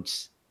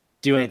don't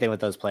do anything with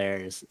those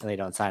players and they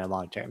don't sign them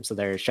long term. So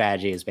their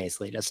strategy is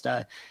basically just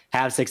to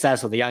have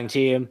success with a young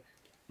team,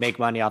 make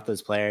money off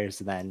those players,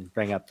 and then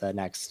bring up the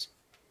next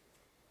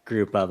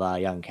group of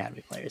young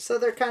academy players. So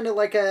they're kind of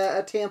like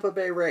a Tampa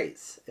Bay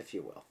Rays, if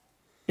you will.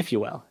 If you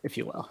will.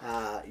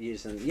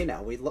 Using,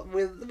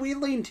 we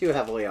lean too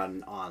heavily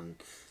on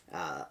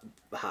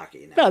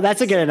hockey now. No,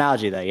 that's a good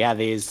analogy, though. Yeah,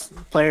 these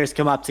players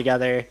come up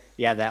together.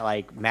 You have that,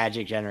 like,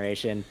 magic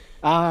generation.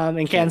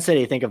 In Kansas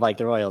City, think of, like,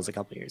 the Royals a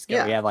couple years ago.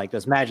 Yeah. We have, like,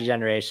 this magic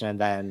generation, and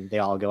then they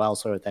all go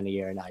elsewhere within a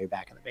year, and now you're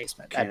back in the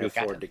basement. Can't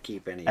afford to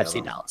keep any of FC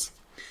them. Dallas.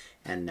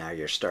 And now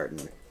you're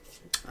starting...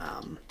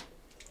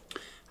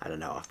 I don't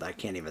know if I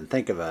can't even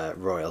think of a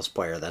Royals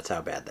player. That's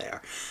how bad they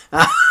are.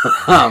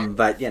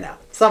 But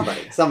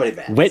somebody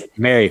bad. Whit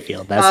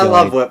Merrifield. That's I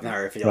love Whit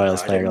Merrifield.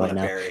 Royals I player didn't right want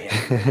to now. bury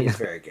him. He's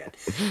very good.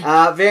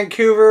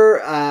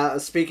 Vancouver.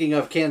 Speaking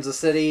of Kansas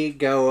City,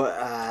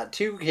 go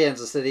to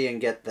Kansas City and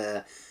get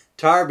the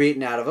tar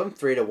beaten out of them,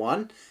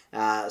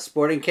 3-1.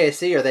 Sporting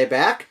KC, are they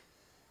back?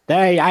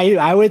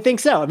 I would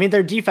think so. I mean,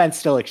 their defense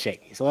still looks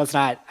shaky, so let's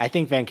not. I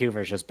think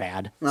Vancouver's just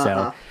bad.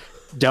 So.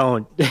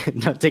 Don't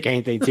take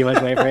anything too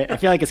much away from it. I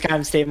feel like it's kind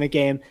of a statement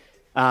game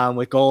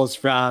with goals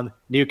from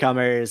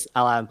newcomers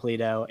Alan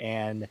Polito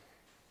and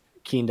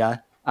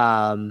Kinda.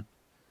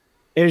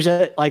 It was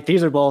just like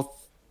these are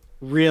both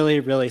really,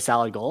 really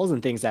solid goals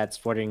and things that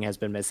Sporting has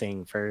been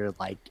missing for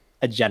like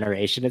a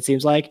generation, it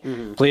seems like.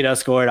 Polito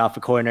scored off a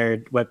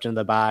corner, whipped into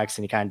the box,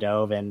 and he kind of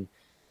dove and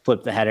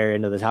flipped the header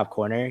into the top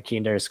corner.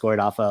 Kinder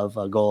scored off of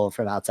a goal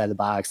from outside the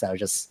box. That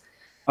was just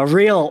a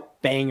real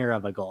banger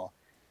of a goal.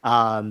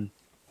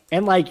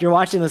 And, like, you're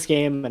watching this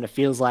game, and it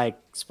feels like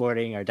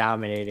Sporting are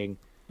dominating.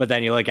 But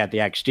then you look at the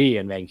XG,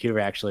 and Vancouver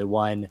actually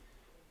won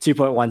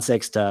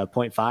 2.16 to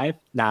 0.5.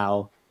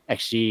 Now,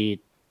 XG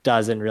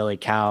doesn't really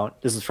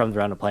count. This is from the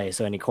run of play,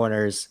 so any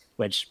corners,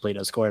 which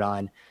Polito scored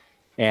on,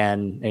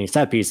 and any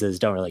set pieces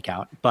don't really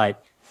count.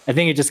 But I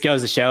think it just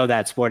goes to show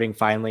that Sporting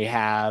finally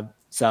have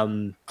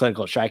some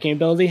clinical striking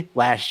ability.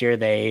 Last year,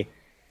 they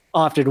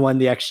often won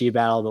the XG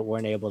battle, but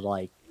weren't able to,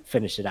 like,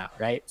 finish it out,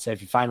 right? So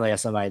if you finally have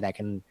somebody that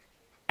can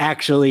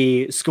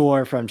actually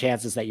score from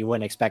chances that you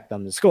wouldn't expect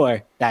them to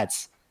score,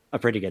 that's a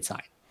pretty good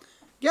sign.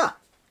 Yeah.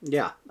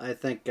 I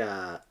think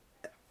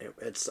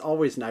it's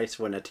always nice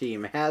when a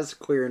team has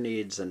clear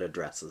needs and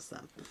addresses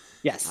them.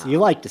 Yes, you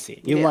like to see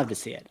it. You love to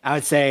see it. I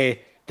would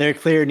say their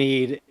clear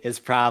need is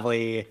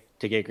probably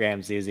to get Graham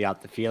Zusi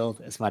off the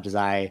field. As much as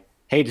I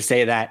hate to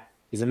say that,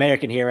 he's an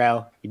American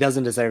hero. He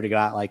doesn't deserve to go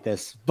out like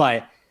this,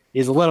 but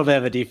he's a little bit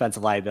of a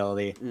defensive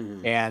liability.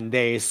 And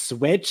they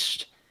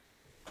switched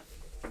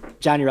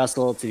Johnny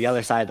Russell to the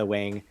other side of the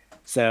wing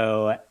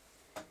so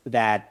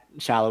that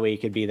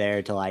Shallowy could be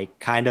there to like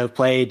kind of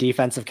play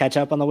defensive catch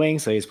up on the wing.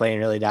 So he's playing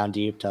really down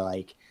deep to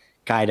like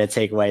kind of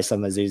take away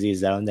some of Zuzi's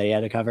zone that he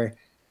had to cover.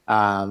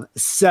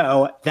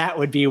 So that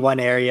would be one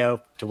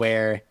area to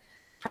where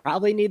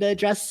probably need to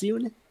address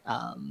soon.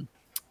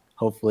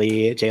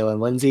 Hopefully Jalen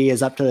Lindsay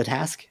is up to the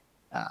task.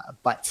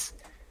 But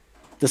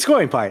the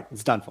scoring part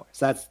is done for.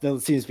 So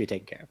that seems to be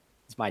taken care of.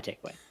 It's my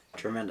takeaway.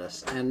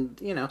 Tremendous. And,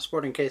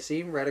 Sporting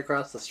KC right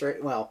across the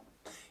street, well,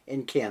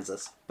 in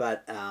Kansas.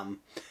 But,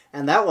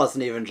 and that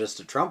wasn't even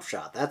just a Trump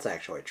shot. That's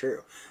actually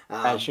true.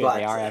 That's true.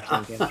 They are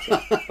actually in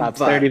Kansas. About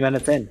 30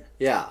 minutes in.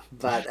 Yeah,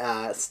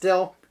 but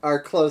still our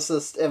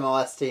closest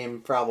MLS team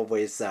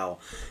probably, so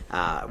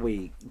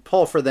we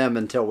pull for them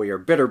until we are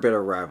bitter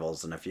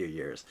rivals in a few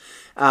years.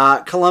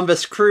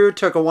 Columbus Crew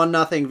took a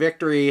 1-0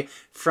 victory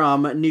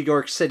from New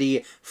York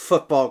City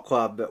Football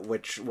Club,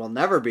 which will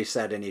never be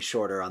said any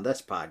shorter on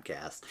this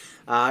podcast.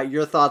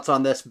 Your thoughts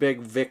on this big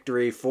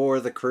victory for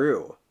the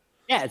Crew?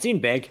 Yeah, it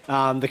seemed big.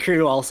 The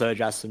Crew also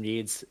addressed some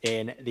needs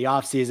in the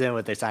offseason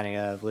with their signing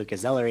of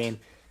Lucas Zellerine.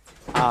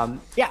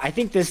 Yeah, I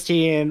think this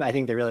team, I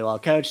think they're really well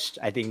coached.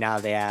 I think now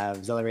they have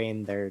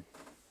Zellerine.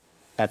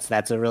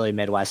 That's a really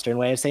Midwestern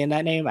way of saying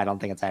that name. I don't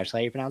think it's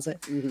actually how you pronounce it.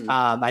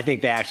 I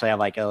think they actually have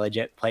like a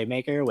legit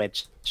playmaker,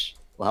 which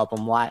will help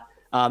them a lot.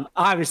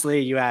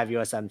 Obviously, you have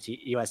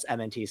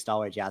USMNT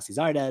stalwart Yossi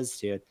Zardes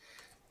to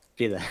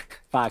be the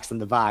fox in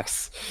the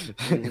box.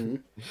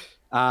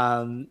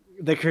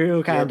 The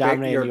Crew kind of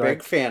dominated You're New a York.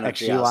 big fan of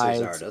Giassi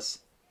Zardes.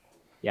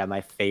 Yeah,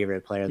 my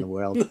favorite player in the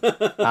world.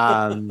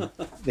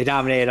 They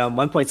dominated them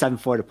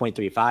 1.74 to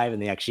 0.35 in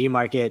the XG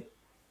market.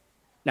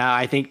 Now,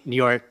 I think New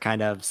York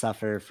kind of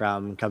suffer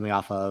from coming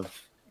off of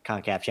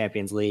CONCACAF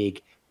Champions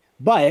League,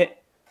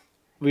 but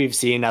we've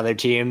seen other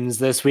teams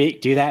this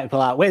week do that and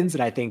pull out wins.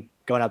 And I think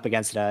going up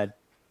against a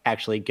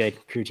actually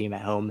good Crew team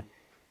at home,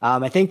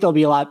 I think they'll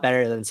be a lot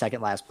better than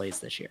second last place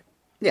this year.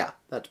 Yeah,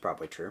 that's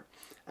probably true.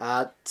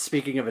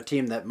 Speaking of a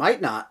team that might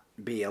not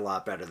be a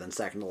lot better than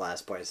second to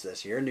last place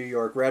this year, New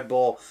York Red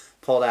Bull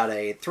pulled out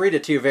a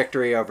 3-2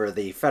 victory over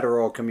the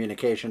Federal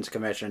Communications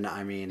Commission.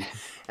 I mean,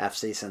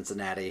 FC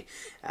Cincinnati.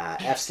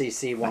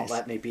 FCC won't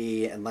let me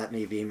be and let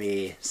me be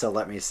me, so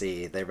let me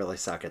see. They really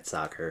suck at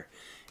soccer.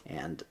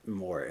 And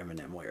more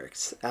Eminem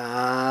lyrics.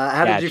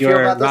 How did you feel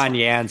about this? Ron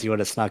Yans, you would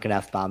have snuck an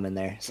F-bomb in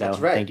there. So That's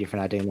right. Thank you for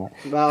not doing that.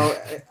 Well,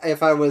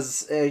 if I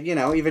was,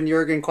 even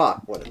Jurgen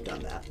Klopp would have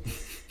done that.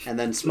 And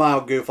then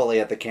smiled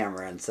goofily at the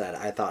camera and said,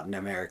 I thought in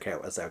America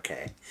it was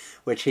okay.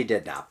 Which he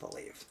did not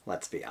believe,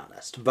 let's be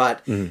honest.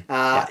 But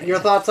your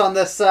thoughts on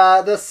this,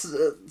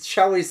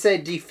 shall we say,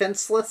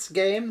 defenseless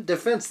game?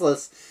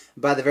 Defenseless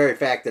by the very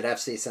fact that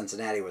FC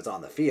Cincinnati was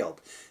on the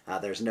field.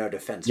 There's no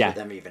defense for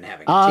them even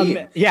having a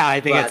team. Yeah,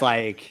 I think it's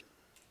like,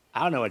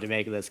 I don't know what to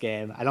make of this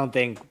game. I don't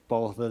think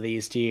both of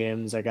these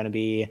teams are going to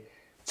be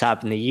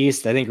top in the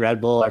East. I think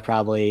Red Bull are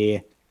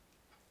probably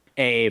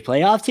a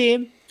playoff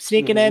team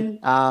sneaking in.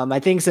 I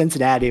think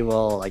Cincinnati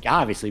will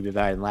obviously be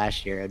better than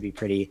last year. It'd be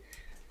pretty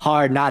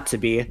hard not to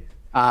be.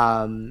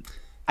 I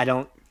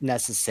don't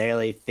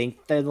necessarily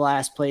think they're the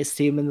last place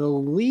team in the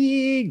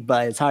league,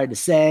 but it's hard to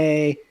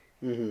say.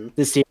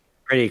 This team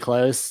is pretty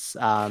close.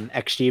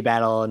 XG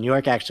battle, New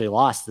York actually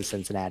lost to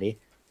Cincinnati,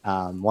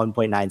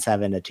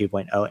 1.97 to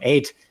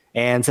 2.08,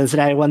 and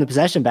Cincinnati won the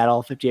possession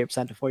battle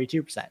 58% to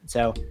 42%.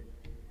 So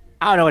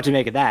I don't know what to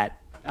make of that.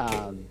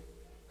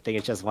 I think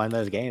it's just one of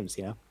those games,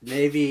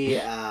 Maybe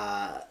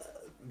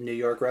New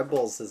York Red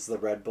Bulls is the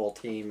Red Bull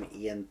team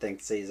Ian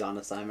thinks he's on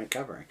assignment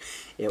covering.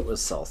 It was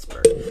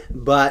Salzburg.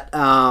 But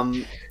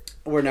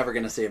we're never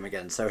going to see him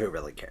again, so who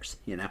really cares,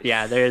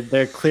 Yeah,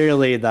 they're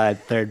clearly the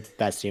third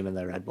best team in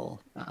the Red Bull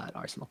at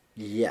Arsenal.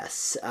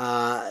 Yes.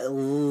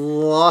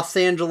 Los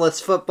Angeles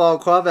Football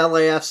Club,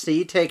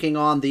 LAFC, taking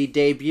on the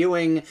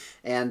debuting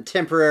and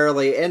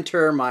temporarily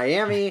Inter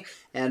Miami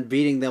and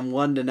beating them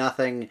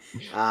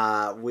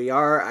 1-0. We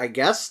are, I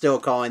guess, still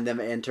calling them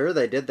Inter.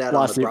 They did that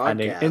lawsuit on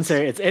the broadcast.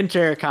 Pending. It's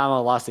Inter,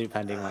 lawsuit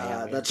pending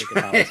Miami. That's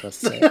right.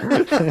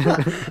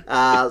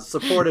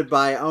 Supported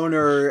by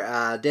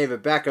owner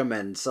David Beckham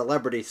and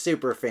celebrity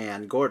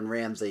superfan Gordon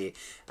Ramsay.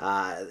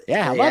 How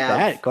about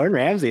that? Gordon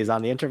Ramsay is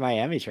on the Inter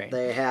Miami train.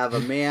 They have a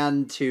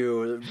man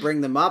to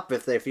bring them up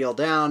if they feel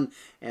down,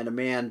 and a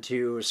man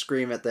to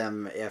scream at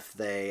them if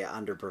they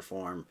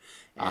underperform.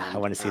 And, I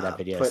want to see that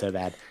video so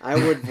bad.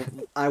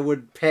 I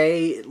would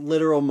pay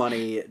literal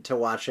money to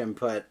watch him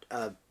put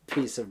a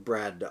piece of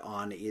bread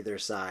on either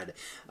side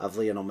of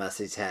Lionel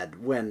Messi's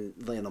head when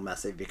Lionel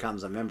Messi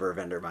becomes a member of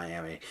Inter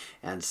Miami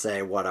and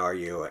say, "What are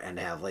you?" and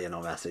have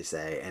Lionel Messi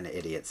say, "An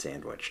idiot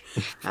sandwich."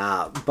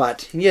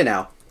 But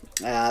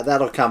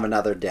that'll come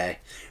another day.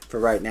 For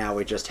right now,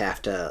 we just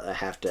have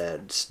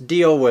to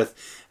deal with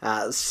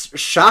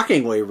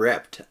shockingly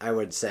ripped, I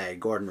would say,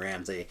 Gordon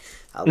Ramsay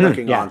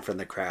looking on from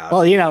the crowd.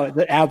 Well,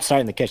 the Alps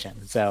start in the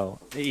kitchen, so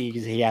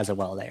he has it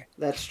well there.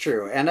 That's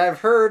true. And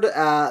I've heard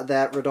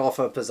that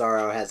Rodolfo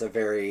Pizarro has a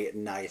very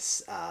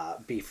nice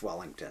beef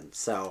Wellington,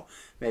 so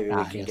maybe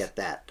we can get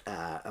that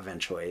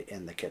eventually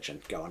in the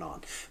kitchen going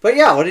on. But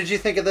yeah, what did you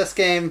think of this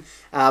game,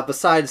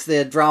 besides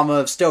the drama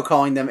of still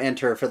calling them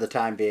Inter for the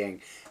time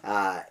being?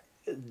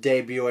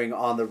 Debuting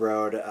on the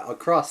road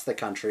across the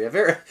country. A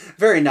very,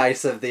 very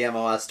nice of the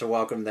MLS to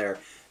welcome their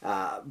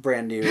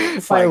brand new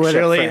flagship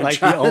literally franchise.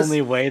 the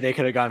only way they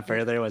could have gone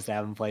further was to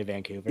have them play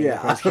Vancouver.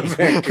 Yeah,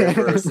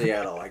 Vancouver or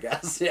Seattle, I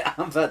guess. Yeah,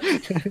 but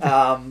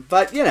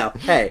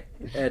hey,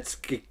 it's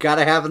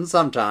gotta happen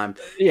sometime.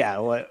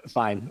 Yeah,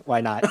 fine.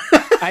 Why not?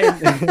 I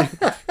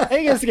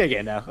think it's a good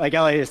game though.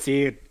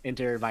 LAFC,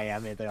 Inter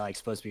Miami, they're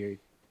supposed to be.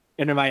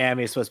 Inter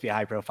Miami is supposed to be a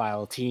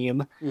high-profile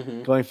team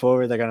going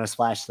forward. They're going to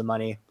splash the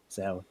money,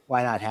 so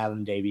why not have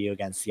them debut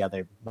against the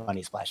other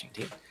money-splashing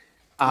team?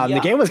 The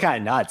game was kind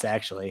of nuts,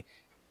 actually.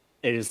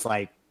 It was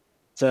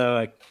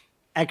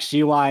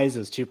XG-wise, it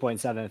was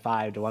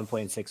 2.75 to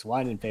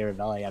 1.61 in favor of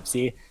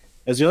LAFC. It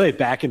was really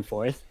back and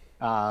forth.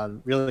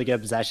 Really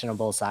good possession on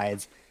both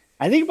sides.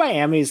 I think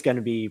Miami is going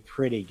to be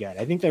pretty good.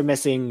 I think they're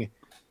missing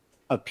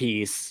a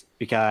piece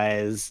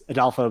because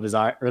Rodolfo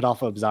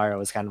Pizarro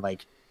was kind of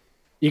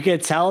you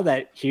could tell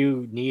that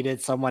Hugh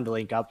needed someone to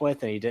link up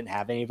with, and he didn't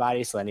have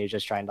anybody. So then he was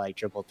just trying to like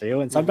dribble through,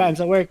 and sometimes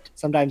it worked,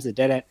 sometimes it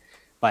didn't.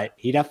 But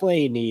he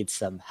definitely needs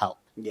some help.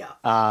 Yeah.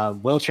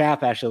 Will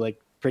Trapp actually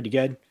looked pretty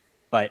good,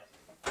 but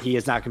he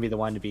is not going to be the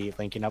one to be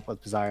linking up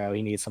with Pizarro.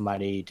 He needs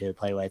somebody to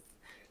play with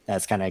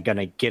that's kind of going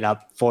to get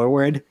up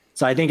forward.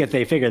 So I think if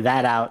they figure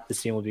that out,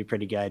 this team will be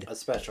pretty good.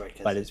 Especially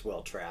because it's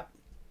Will Trapp.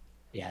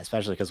 Yeah,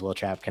 especially because Will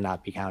Trapp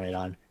cannot be counted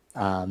on.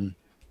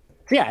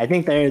 So yeah, I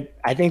think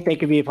they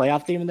could be a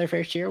playoff team in their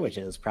first year, which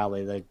is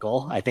probably the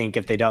goal. I think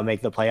if they don't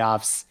make the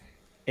playoffs,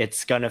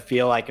 it's going to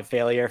feel like a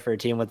failure for a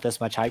team with this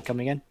much hype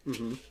coming in.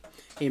 Mm-hmm.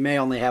 He may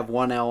only have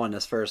one L in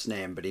his first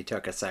name, but he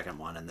took a second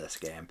one in this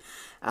game.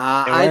 There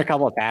were a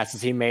couple of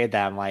passes he made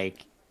that I'm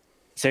like,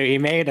 so he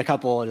made a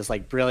couple of just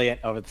like brilliant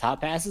over the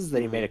top passes.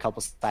 Then he made a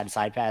couple side to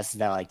side passes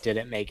that like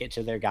didn't make it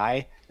to their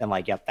guy. I'm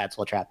like, yep, that's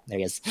Will Trapp. There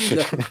he is.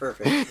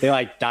 Perfect. They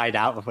like died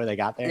out before they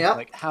got there. Yep.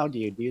 Like, how do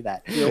you do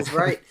that? Feels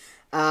right.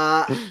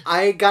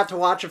 I got to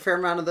watch a fair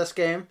amount of this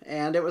game,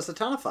 and it was a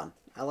ton of fun.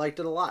 I liked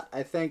it a lot.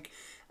 I think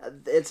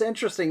it's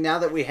interesting now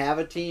that we have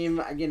a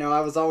team. You know,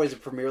 I was always a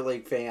Premier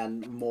League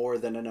fan more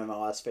than an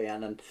MLS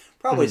fan, and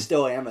probably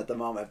still am at the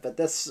moment. But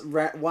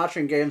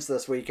watching games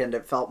this weekend,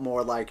 it felt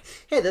more like,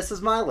 hey, this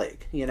is my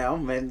league. You know,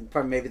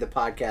 maybe the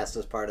podcast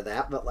is part of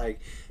that, but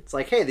like, it's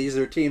like, hey, these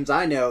are teams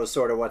I know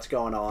sort of what's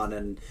going on,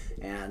 and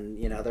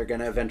you know, they're going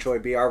to eventually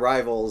be our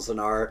rivals and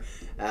our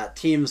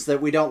teams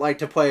that we don't like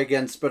to play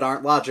against but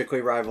aren't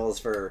logically rivals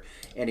for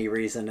any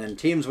reason, and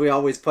teams we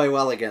always play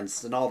well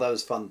against, and all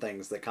those fun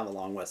things that come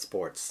along with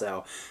sports.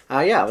 So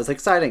yeah, it was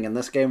exciting, and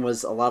this game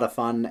was a lot of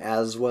fun,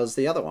 as was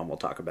the other one we'll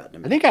talk about in a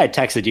minute. I think I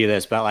texted you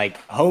this, but like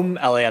home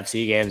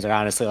LAFC games are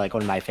honestly like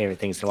one of my favorite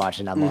things to watch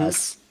in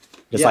MLS.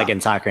 Just like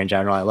in soccer in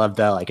general. I love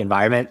the like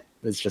environment.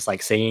 It's just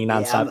like singing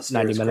nonstop,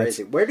 90 minutes.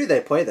 Crazy. Where do they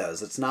play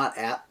those? It's not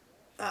at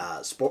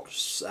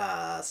Sports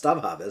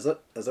StubHub, is it?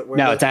 Is it where?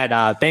 No, it's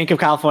at Bank of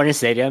California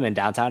Stadium in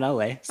downtown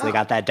LA. So they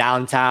got that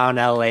downtown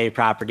LA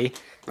property.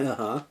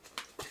 Uh-huh.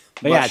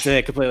 But yeah, it's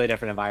a completely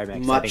different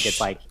environment. I think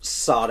it's like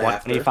sought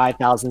after.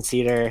 25,000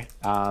 seater.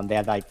 They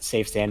have like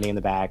safe standing in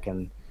the back,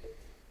 and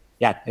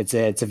yeah, it's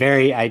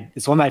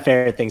one of my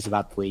favorite things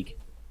about the league.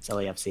 It's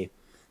LAFC.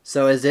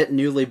 So is it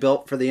newly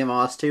built for the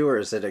MLS too, or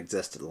has it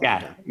existed a long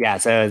time? Yeah.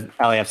 So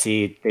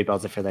LAFC, they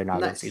built it for their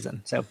inaugural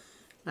season. So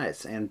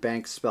nice. And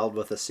Banks spelled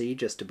with a C,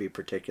 just to be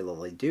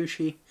particularly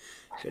douchey.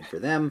 Good for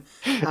them.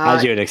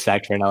 As you would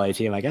expect for an LA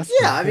team, I guess.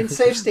 Yeah, I mean,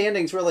 safe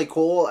standing's really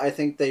cool. I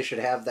think they should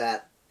have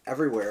that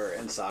everywhere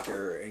in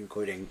soccer,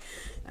 including,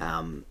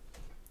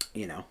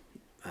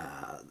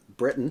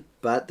 Britain.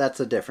 But that's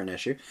a different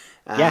issue.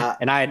 Yeah,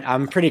 and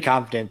I'm pretty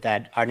confident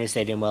that our new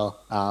stadium will.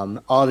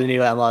 All the new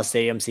MLS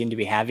stadiums seem to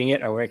be having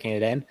it or working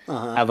it in.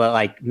 But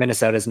like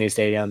Minnesota's new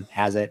stadium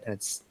has it, and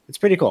it's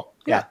pretty cool.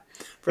 Yeah.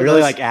 It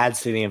really like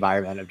adds to the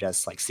environment of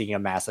just like seeing a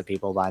mass of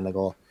people behind the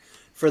goal.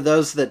 For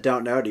those that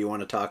don't know, do you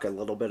want to talk a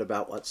little bit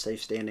about what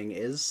safe standing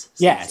is?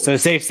 Yeah, so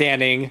safe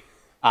standing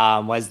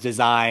was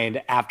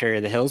designed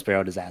after the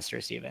Hillsborough disaster,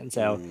 Stephen.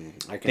 So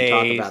I can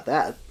talk about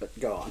that, but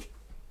go on.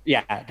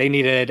 Yeah, they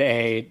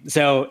needed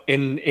so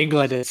in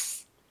England,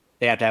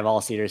 they have to have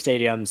all-seater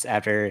stadiums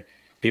after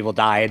people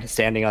died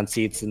standing on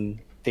seats and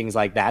things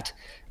like that,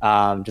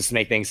 just to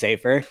make things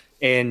safer.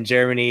 In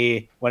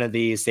Germany, one of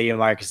the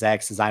stadium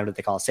architects designed what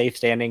they call safe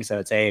standing. So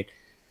it's a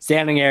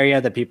standing area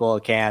that people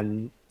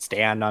can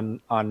stand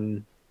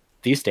on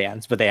these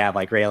stands, but they have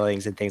like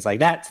railings and things like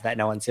that so that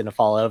no one's going to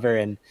fall over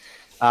and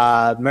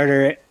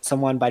murder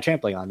someone by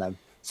trampling on them.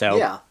 So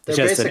yeah, it's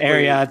just an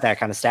area that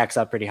kind of stacks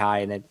up pretty high,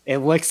 and it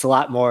looks a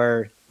lot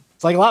more.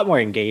 It's like a lot more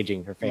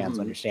engaging for fans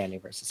understanding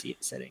versus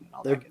sitting and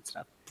all that good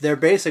stuff. They're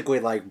basically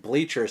like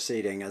bleacher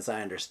seating, as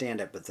I understand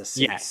it, but the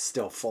seats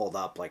still fold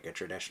up like a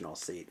traditional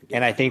seat.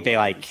 And I think they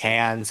like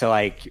can. So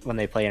like when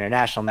they play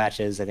international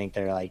matches, I think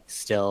they're like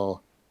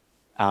still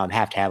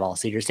have to have all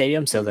seater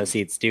stadiums, so the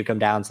seats do come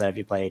down. So that if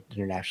you play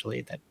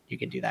internationally, that you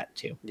can do that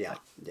too. Yeah,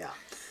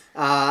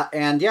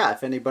 and yeah,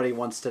 if anybody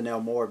wants to know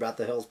more about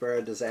the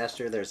Hillsborough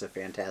disaster, there's a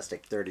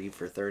fantastic 30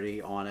 for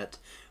 30 on it,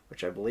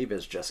 which I believe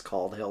is just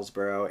called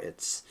Hillsborough.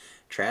 It's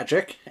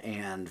tragic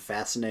and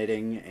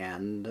fascinating,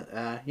 and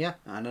I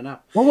don't know.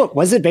 Well,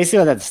 was it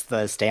basically that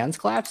the stands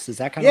collapsed? Is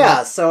that kind of?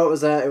 Yeah, so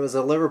it was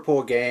a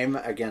Liverpool game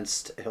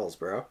against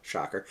Hillsborough.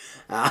 Shocker.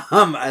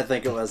 I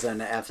think it was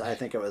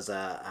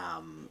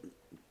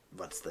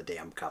what's the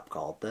damn cup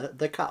called?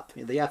 The cup,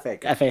 the FA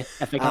Cup. FA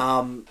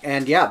Cup.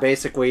 And yeah,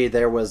 basically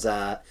there was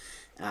a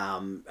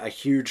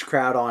huge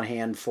crowd on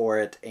hand for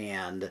it,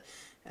 and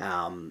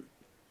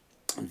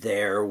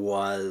there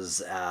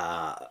was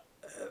a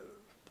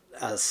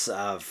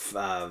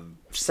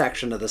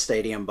section of the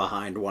stadium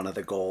behind one of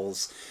the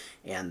goals,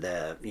 and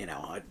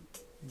I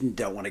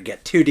don't want to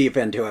get too deep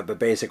into it, but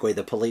basically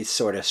the police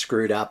sort of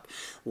screwed up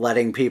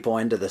letting people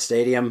into the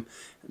stadium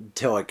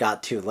until it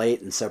got too late,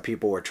 and so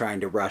people were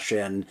trying to rush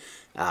in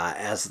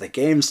as the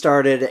game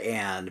started,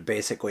 and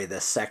basically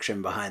this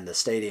section behind the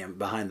stadium,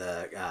 behind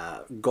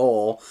the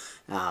goal,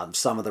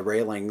 some of the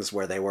railings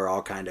where they were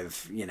all kind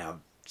of,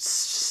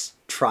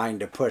 trying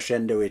to push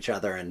into each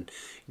other and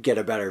get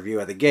a better view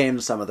of the game,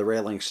 some of the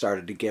railings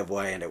started to give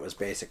way, and it was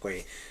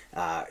basically,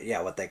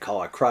 what they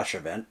call a crush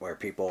event, where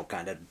people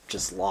kind of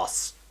just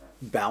lost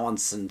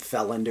balance and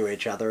fell into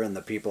each other, and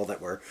the people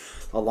that were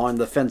along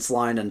the fence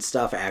line and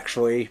stuff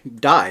actually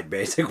died,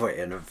 basically.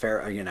 And it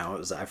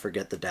was, I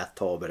forget the death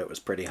toll, but it was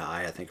pretty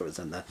high. I think it was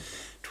in the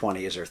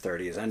 20s or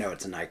 30s. I know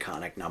it's an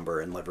iconic number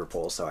in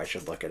Liverpool, so I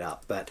should look it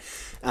up. But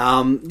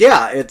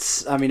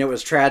it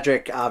was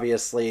tragic,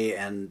 obviously,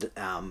 and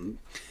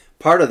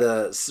part of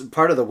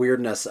the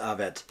weirdness of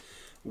it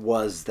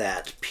was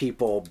that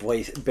people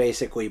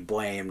basically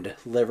blamed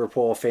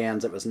Liverpool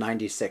fans. It was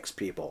 96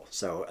 people,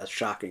 so a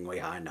shockingly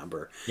high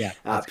number. Yeah,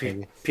 that's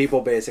crazy.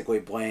 People basically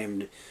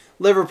blamed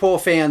Liverpool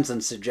fans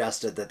and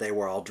suggested that they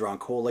were all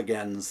drunk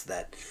hooligans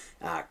that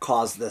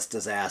caused this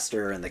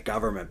disaster, and the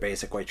government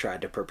basically tried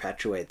to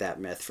perpetuate that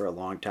myth for a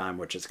long time,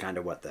 which is kind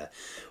of what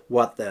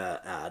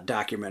the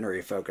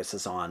documentary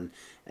focuses on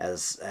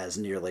as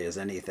nearly as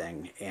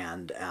anything,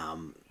 and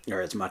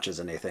or as much as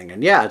anything.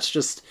 And yeah,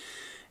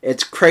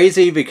 it's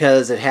crazy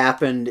because it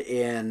happened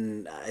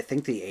in, I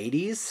think, the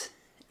 80s.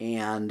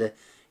 And,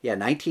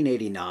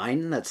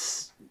 1989,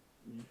 that's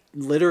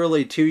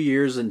literally 2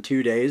 years and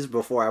 2 days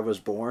before I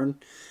was born.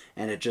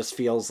 And it just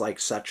feels like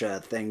such a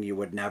thing you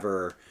would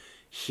never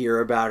hear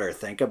about or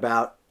think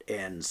about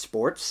in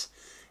sports.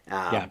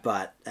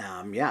 But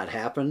it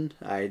happened.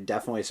 I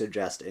definitely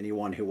suggest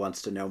anyone who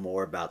wants to know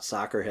more about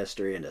soccer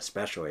history, and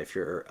especially if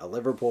you're a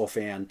Liverpool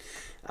fan,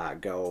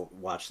 go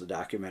watch the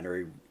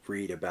documentary,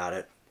 read about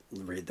it.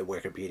 Read the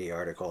Wikipedia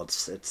article.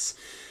 It's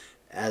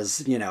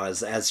as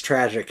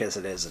tragic as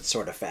it is, it's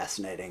sort of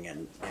fascinating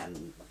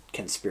and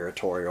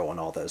conspiratorial and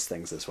all those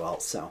things as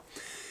well. So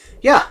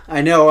yeah,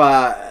 I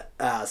know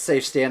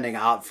Safe Standing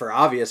Out, for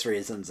obvious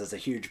reasons, is a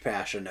huge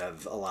passion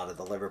of a lot of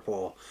the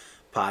Liverpool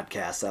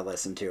podcasts I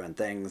listen to and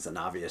things, and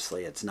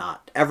obviously it's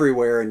not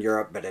everywhere in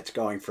Europe, but it's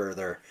going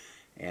further,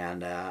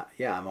 and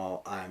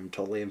I'm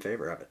totally in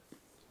favor of it.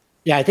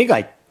 Yeah, I think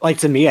like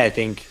to me, I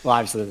think, well,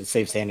 obviously the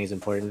safe standing is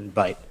important,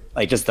 but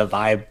like just the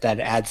vibe that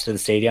it adds to the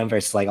stadium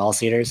versus like all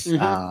seaters.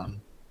 Mm-hmm.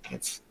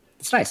 It's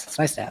nice. It's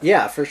nice to have.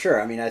 Yeah, for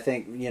sure. I mean, I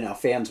think,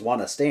 fans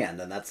want to stand,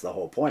 and that's the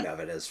whole point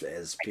of it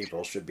is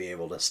people should be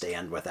able to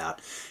stand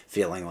without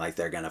feeling like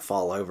they're going to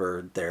fall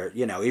over their,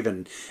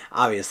 even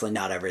obviously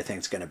not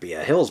everything's going to be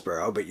a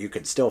Hillsborough, but you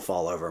could still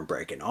fall over and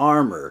break an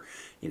arm, or,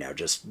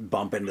 just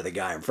bump into the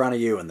guy in front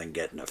of you and then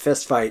get in a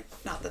fist fight.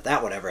 Not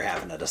that would ever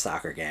happen at a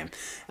soccer game.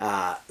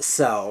 It's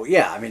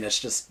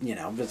just,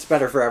 it's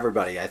better for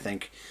everybody, I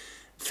think.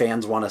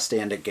 Fans want to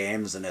stand at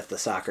games, and if the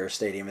soccer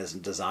stadium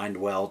isn't designed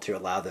well to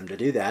allow them to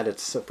do that,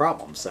 it's a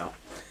problem. So,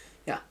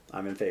 yeah,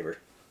 I'm in favor.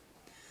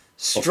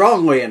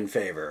 Strongly in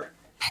favor.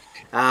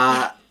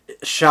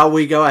 Shall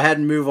we go ahead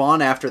and move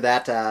on after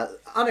that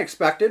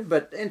unexpected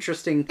but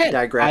interesting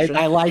digression?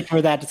 I liked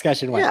where that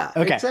discussion went. Yeah,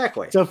 okay.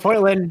 Exactly. So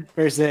Portland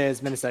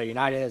versus Minnesota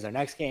United is our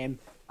next game.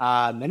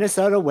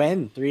 Minnesota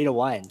win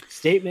 3-1.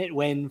 Statement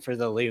win for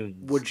the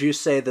Loons. Would you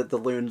say that the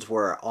Loons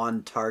were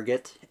on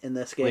target in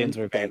this game? Loons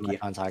were very much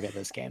on target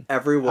this game.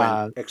 Every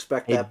win.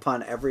 Expect that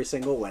pun every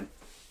single win.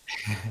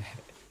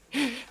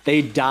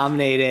 They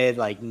dominated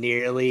like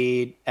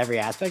nearly every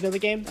aspect of the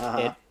game.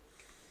 Uh-huh.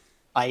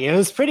 It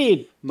was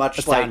pretty much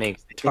astounding.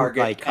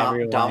 Like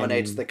Target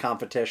dominates the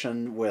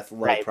competition with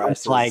low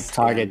prices. Like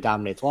Target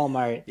dominates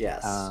Walmart.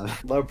 Yes.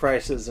 Low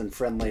prices and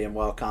friendly and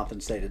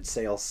well-compensated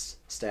sales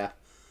staff.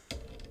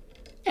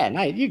 Yeah,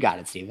 no, you got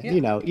it, Steven. Yeah.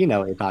 You know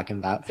what you're talking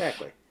about.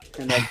 Exactly.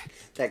 And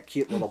that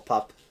cute little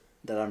pup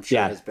that I'm sure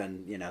has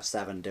been,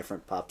 7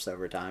 different pups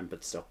over time,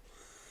 but still.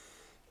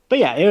 But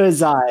yeah, it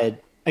was a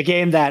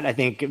game that I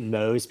think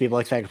most people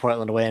expect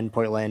Portland to win.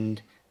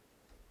 Portland,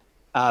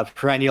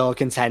 perennial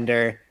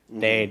contender. Mm-hmm.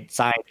 They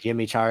signed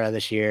Yimmi Chara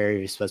this year.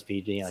 He was supposed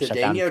to be, shut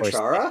down.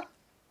 Chara?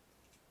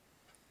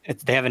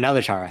 They have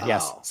another Chara.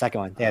 Yes,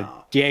 second one. They have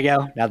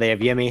Diego. Now they have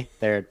Yimmi.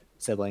 They're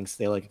siblings.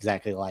 They look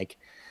exactly alike.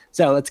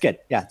 So it's good.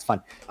 Yeah, it's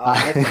fun.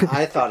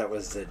 I thought it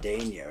was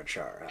Zdeno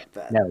Chara.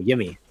 No,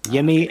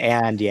 Yimmi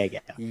and Diego.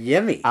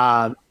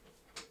 Yimmi.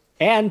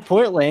 And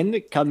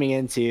Portland, coming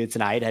into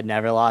tonight, had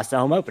never lost a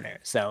home opener.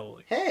 So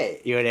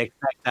you would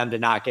expect them to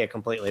not get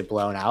completely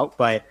blown out.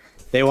 But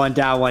they went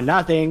down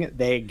 1-0.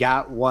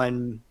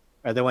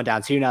 They went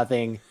down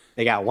 2-0.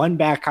 They got one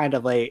back kind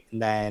of late,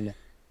 and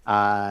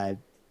then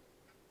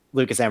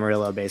Lucas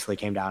Amarillo basically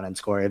came down and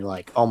scored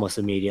like almost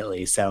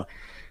immediately. So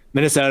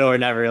Minnesota were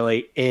never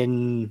really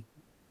in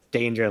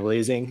danger of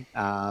losing.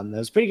 It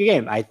was a pretty good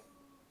game.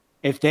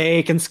 If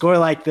they can score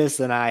like this,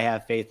 then I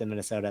have faith in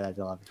Minnesota that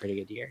they'll have a pretty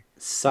good year.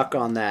 Suck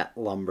on that,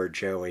 Lumber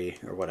Joey,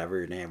 or whatever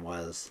your name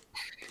was.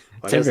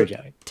 Timber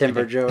Joey.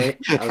 Timber Joey.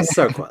 That was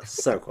so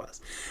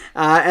close.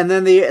 And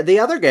then the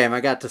other game I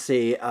got to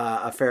see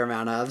a fair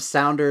amount of,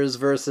 Sounders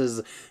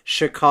versus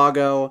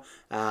Chicago.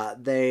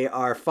 They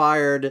are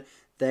fired.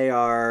 They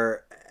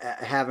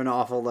have an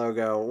awful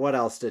logo. What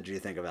else did you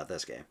think about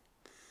this game?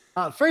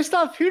 First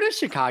off, who does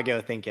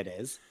Chicago think it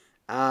is?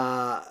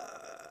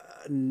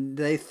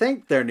 They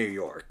think they're New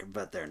York,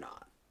 but they're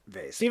not.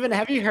 basically. Steven,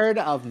 have you heard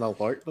of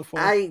Malort before?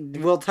 I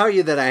will tell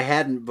you that I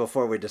hadn't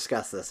before we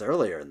discussed this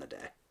earlier in the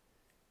day.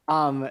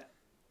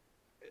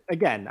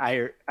 Again,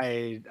 I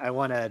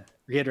want to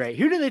reiterate,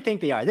 who do they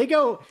think they are? They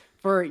go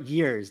for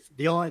years.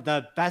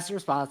 The best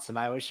response to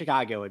my way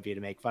Chicago would be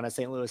to make fun of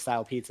St. Louis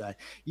style pizza.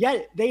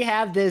 Yet they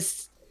have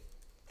this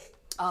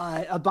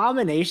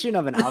abomination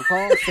of an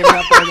alcohol sitting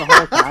up there the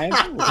whole time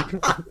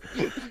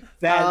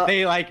that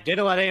they like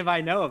didn't let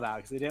anybody know about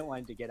because they didn't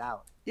want it to get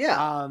out.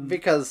 Yeah,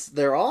 because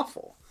they're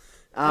awful.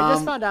 I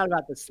just found out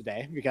about this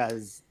today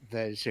because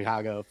the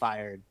Chicago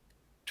Fire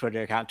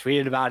Twitter account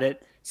tweeted about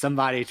it.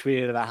 Somebody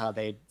tweeted about how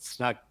they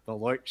snuck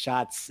Malort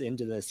shots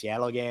into the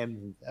Seattle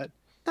game.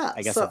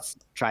 I guess it's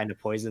trying to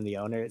poison the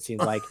owner, it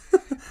seems like.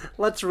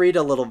 Let's read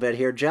a little bit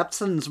here.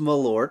 Jeppson's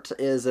Malort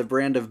is a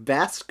brand of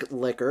Basque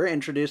liquor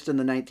introduced in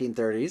the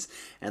 1930s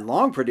and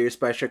long produced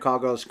by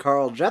Chicago's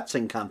Carl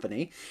Jeppson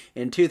Company.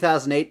 In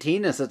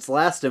 2018, as its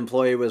last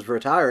employee was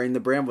retiring, the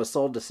brand was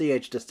sold to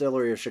CH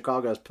Distillery of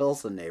Chicago's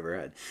Pilsen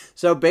neighborhood.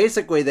 So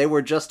basically, they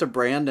were just a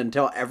brand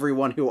until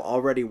everyone who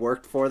already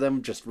worked for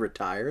them just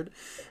retired.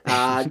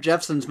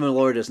 Jeppson's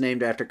Malort is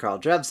named after Carl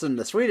Jeppson,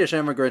 the Swedish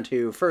immigrant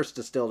who first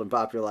distilled and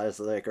popularized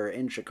the liquor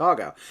in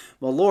Chicago.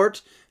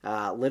 Malort,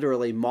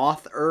 literally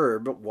moth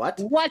herb. What?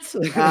 What?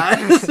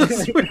 It's a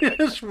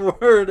Swedish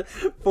word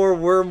for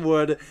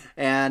wormwood,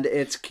 and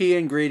its key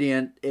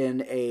ingredient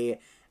in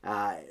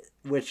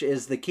which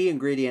is the key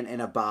ingredient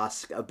in a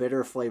Basque, a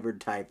bitter flavored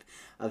type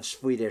of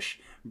Swedish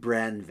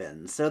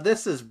Brännvin. So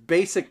this is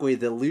basically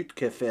the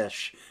Lütke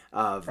fish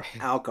of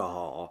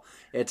alcohol.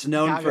 It's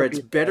known for its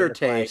bitter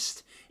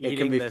taste. It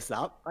can be this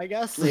up, I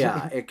guess.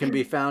 Yeah, it can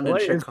be found in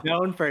Chicago. What is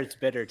known for its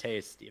bitter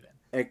taste, Steven?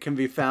 It can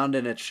be found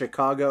in its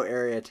Chicago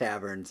area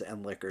taverns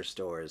and liquor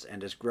stores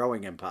and is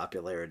growing in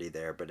popularity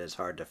there, but is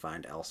hard to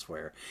find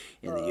elsewhere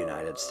in the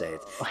United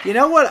States. You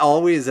know what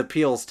always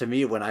appeals to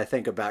me when I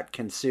think about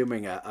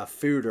consuming a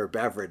food or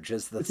beverage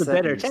is the a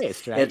bitter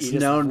taste, right? It's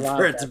known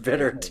for its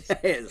bitter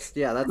taste.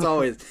 Yeah,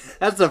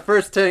 that's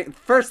the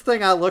first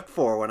thing I look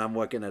for when I'm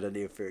looking at a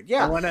new food.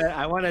 Yeah,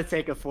 I wanna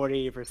take a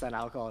 40%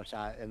 alcohol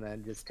shot and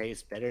then just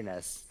taste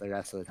bitterness the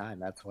rest of the time.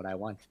 That's what I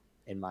want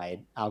in my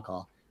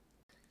alcohol.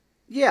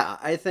 Yeah,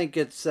 I think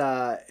it's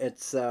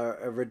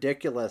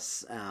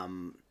ridiculous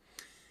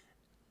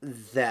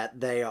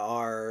that they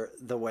are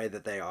the way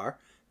that they are.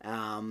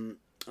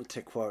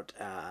 To quote,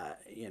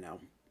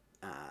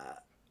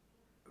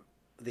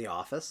 The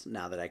Office.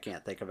 Now that I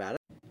can't think about it.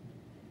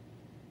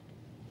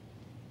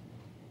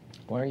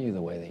 Why are you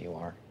the way that you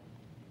are?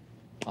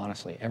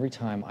 Honestly, every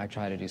time I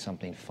try to do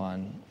something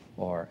fun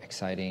or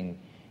exciting,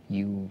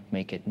 you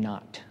make it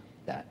not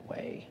that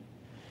way.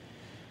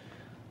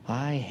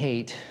 I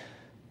hate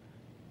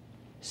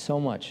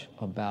so much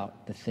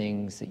about the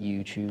things that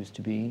you choose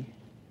to be.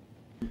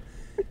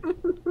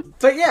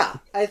 But yeah,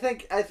 I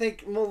think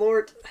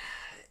Malort,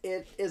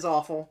 it is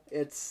awful.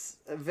 It's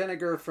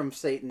vinegar from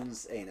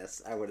Satan's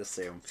anus, I would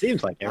assume.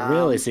 Seems like it.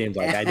 Really seems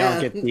like I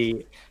don't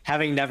get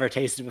having never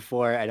tasted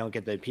before, I don't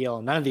get the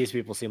appeal. None of these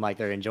people seem like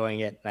they're enjoying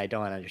it, and I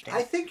don't understand.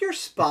 I think you're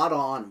spot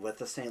on with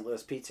the St.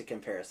 Louis pizza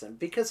comparison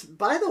because,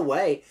 by the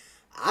way,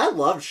 I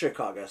love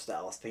Chicago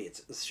style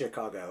pizza.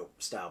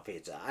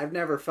 I've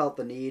never felt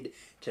the need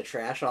to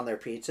trash on their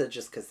pizza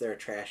just because they're a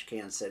trash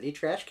can city.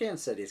 Trash can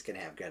cities can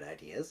have good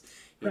ideas,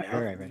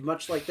 right.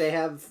 Much like they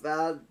have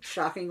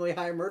shockingly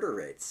high murder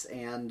rates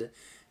and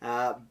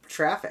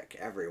traffic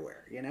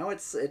everywhere.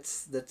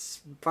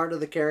 That's part of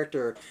the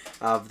character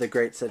of the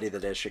great city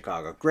that is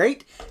Chicago.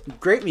 Great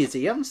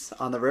museums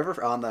on the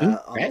river, on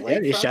the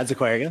lakefront. Yeah, Shed's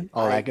Aquarium,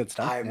 all that good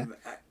stuff.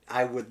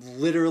 I would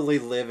literally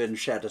live in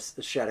Shed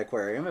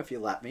Aquarium if you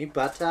let me,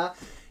 but I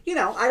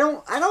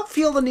don't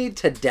feel the need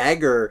to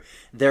dagger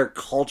their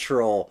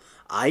cultural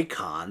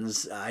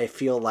icons. I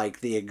feel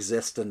like the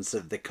existence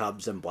of the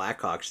Cubs and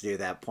Blackhawks do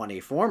that plenty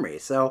for me.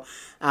 So,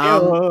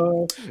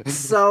 don't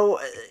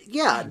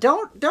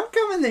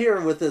come in here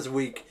with this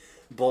weak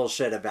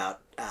bullshit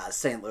about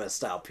St. Louis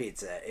style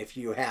pizza if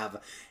you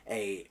have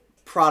a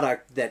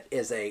product that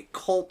is a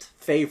cult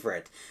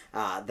favorite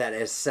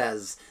that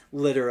says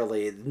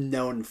literally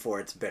known for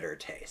its bitter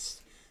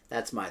taste.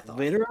 That's my thought.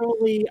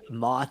 Literally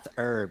moth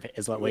herb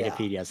is what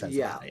Wikipedia says.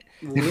 Yeah,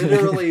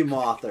 literally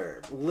moth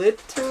herb.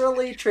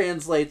 Literally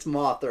translates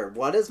moth herb.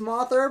 What is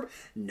moth herb?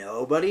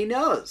 Nobody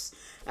knows.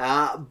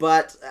 I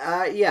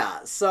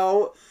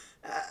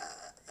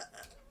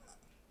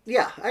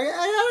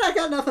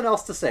got nothing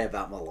else to say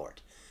about Malort.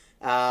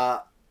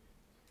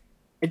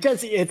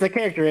 It's a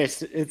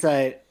characteristic. It's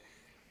a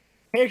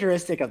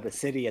characteristic of the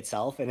city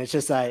itself, and it's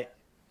just a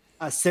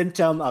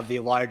symptom of the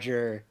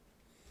larger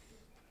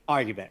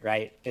argument,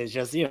 right? It's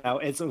just,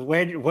 it's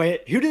where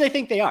who do they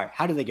think they are?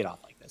 How do they get off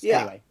like this?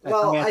 Anyway, that's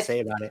all I have to say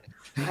about it.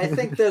 I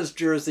think those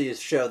jerseys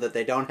show that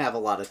they don't have a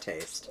lot of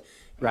taste,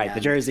 Right, the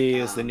And, jersey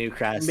is the new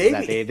crest. maybe-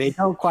 That they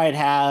don't quite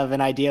have an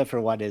idea for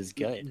what is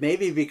good.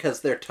 Maybe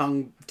because their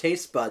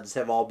taste buds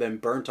have all been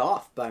burnt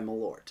off by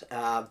Malort.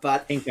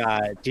 But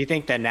Do you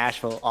think that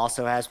Nashville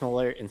also has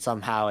Malort and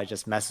somehow it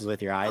just messes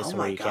with your eyes oh to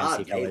my where you can't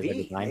see God, colors every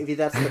maybe time?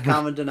 that's the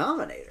common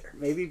denominator.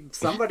 Maybe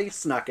somebody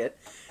snuck it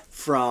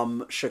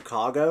from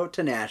Chicago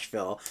to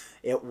Nashville.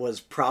 It was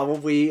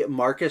probably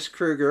Marcus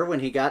Kruger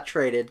when he got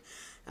traded.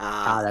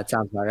 That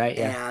sounds about right.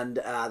 Yeah. And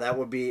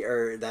that'd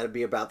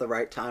be about the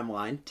right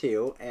timeline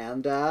too.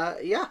 And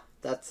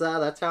that's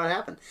how it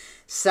happened.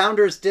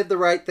 Sounders did the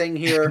right thing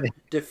here,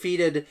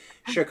 defeated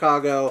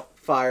Chicago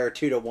Fire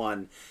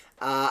 2-1.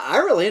 I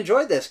really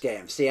enjoyed this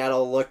game.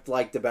 Seattle looked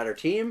like the better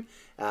team.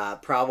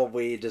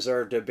 Probably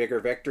deserved a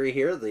bigger victory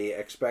here. The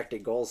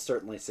expected goals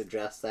certainly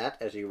suggest that,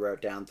 as you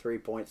wrote down,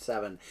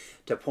 3.7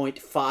 to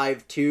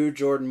 0.52.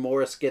 Jordan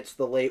Morris gets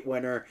the late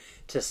winner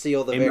to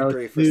seal the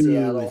victory for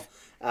Seattle.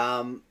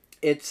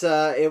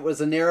 It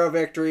was a narrow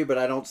victory, but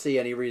I don't see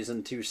any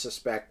reason to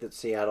suspect that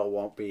Seattle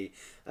won't be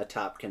a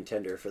top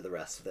contender for the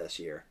rest of this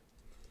year.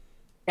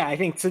 Yeah, I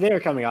think so. They were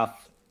coming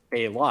off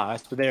a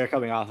loss, but they were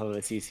coming off of a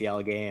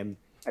CCL game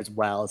as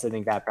well. So I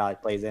think that probably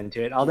plays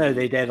into it. Although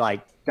they did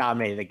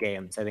dominate the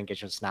games, I think it's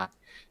just not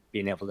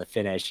being able to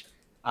finish.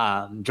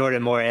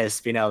 Jordan Morris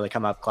being able to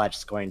come up clutch,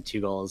 scoring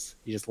 2 goals.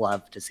 You just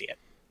love to see it.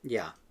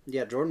 Yeah,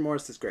 Jordan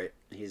Morris is great.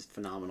 He's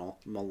phenomenal.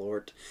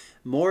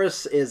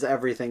 Morris is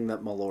everything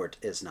that Malort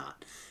is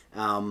not.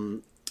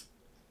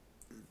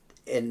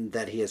 In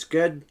that he is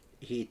good.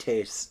 He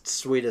tastes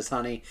sweet as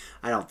honey.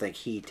 I don't think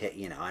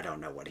I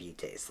don't know what he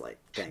tastes like,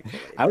 thankfully.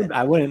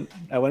 I wouldn't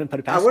put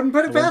it past him. I wouldn't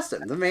put it past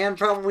him. The man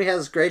probably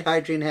has great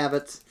hygiene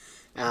habits.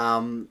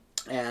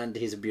 And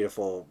he's a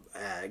beautiful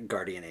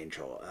guardian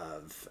angel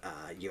of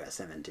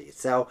USMNT.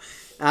 So,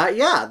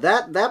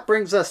 that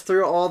brings us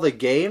through all the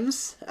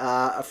games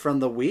from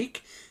the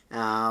week. We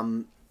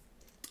don't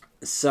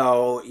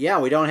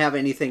have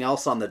anything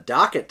else on the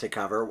docket to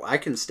cover. I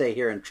can stay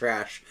here and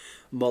trash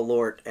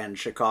Malort and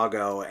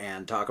Chicago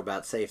and talk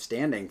about safe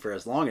standing for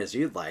as long as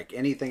you'd like.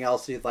 Anything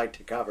else you'd like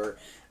to cover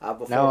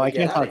before No, we I get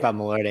can't out talk of here? about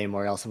Malort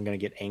anymore, else I'm going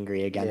to get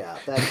angry again. Yeah,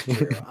 that's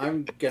true.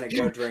 I'm going to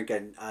go drink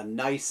a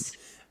nice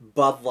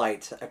Bud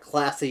Light, a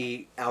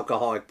classy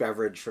alcoholic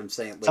beverage from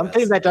St. Louis.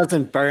 Something that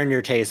doesn't burn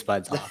your taste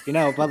buds off.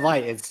 Bud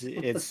Light,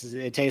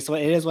 it tastes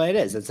what it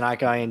is. It's not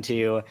going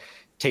to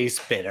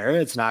taste bitter.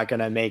 It's not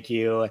going to make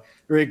you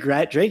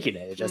regret drinking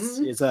it. It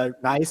just is a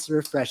nice,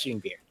 refreshing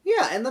beer.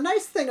 Yeah, and the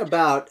nice thing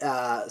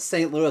about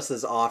St.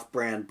 Louis's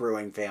off-brand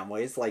brewing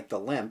families, like the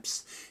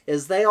Limps,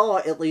 is they all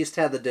at least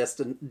had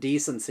the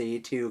decency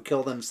to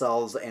kill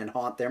themselves and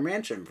haunt their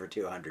mansion for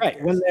 200 Right.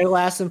 years. When their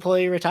last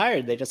employee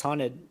retired, they just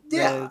haunted.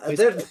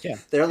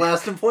 Their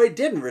last employee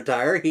didn't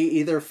retire. He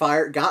either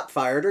got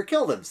fired or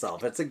killed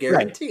himself. It's a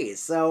guarantee. Right.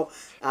 So,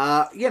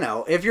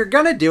 if you're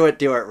gonna do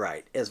it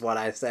right, is what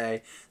I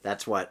say.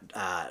 That's what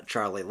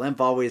Charlie Limp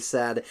always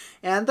said,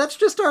 and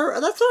that's our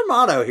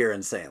motto here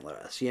in St.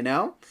 Louis.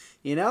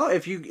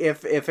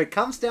 If it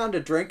comes down to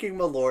drinking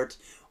Malort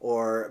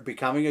or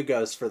becoming a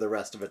ghost for the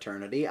rest of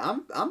eternity,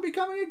 I'm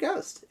becoming a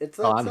ghost.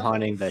 I'm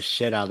haunting the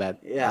shit out of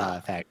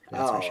that fact.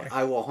 That's for sure.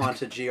 I will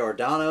haunt a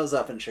Giordano's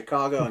up in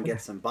Chicago and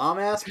get some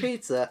bomb-ass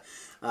pizza,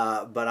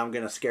 but I'm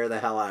going to scare the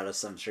hell out of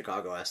some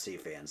Chicago SC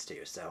fans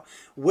too. So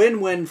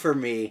win-win for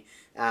me.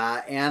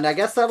 And I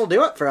guess that'll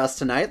do it for us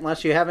tonight,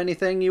 unless you have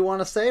anything you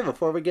want to say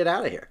before we get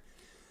out of here.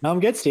 No, I'm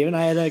good, Steven.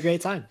 I had a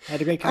great time. I had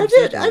a great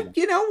conversation. I did.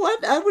 You know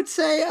what? I would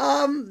say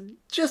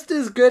just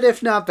as good,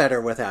 if not better,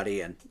 without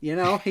Ian.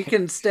 He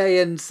can stay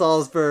in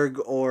Salzburg,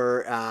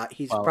 or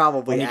he's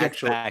probably when he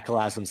actually gets back, he'll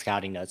have some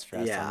scouting notes for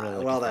us. Yeah,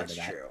 I'm really that's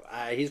true.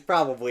 He's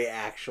probably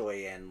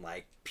actually in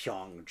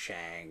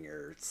Pyeongchang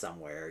or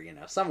somewhere,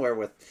 somewhere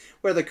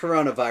where the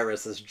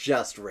coronavirus is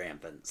just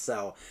rampant.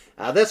 So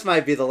this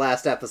might be the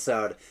last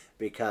episode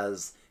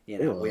because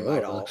we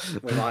might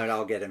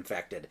all get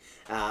infected.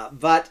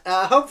 But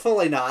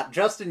hopefully not.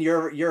 Justin,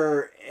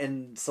 you're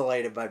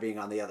insulated by being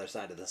on the other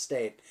side of the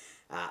state.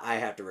 I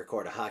have to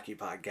record a hockey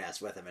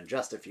podcast with him in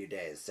just a few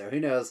days. So who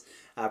knows?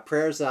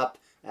 Prayers up.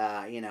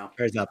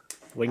 Prayers up.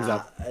 Wings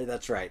up.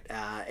 That's right.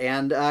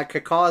 And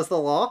Cacaw is the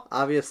law.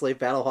 Obviously,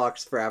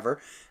 Battlehawks forever.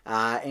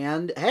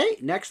 And hey,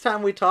 next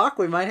time we talk,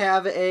 we might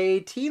have a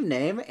team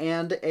name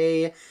and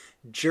a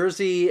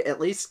jersey, at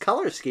least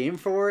color scheme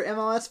for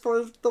MLS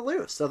for the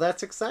Loose. So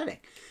that's exciting.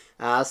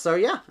 I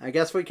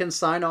guess we can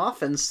sign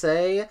off and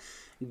say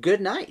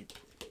good night.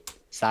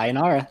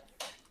 Sayonara.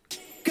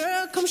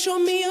 Girl, come show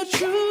me your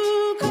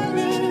true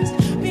colors.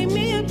 Paint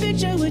me a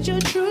picture with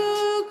your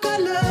true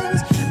colors.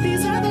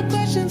 These are the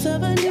questions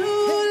of a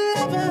new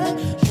lover.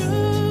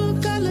 True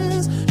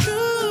colors,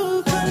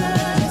 true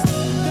colors.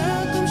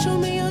 Girl, come show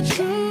me your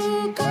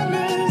true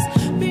colors.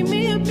 Paint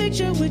me a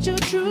picture with your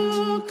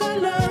true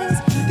colors.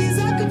 These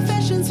are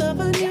confessions of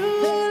a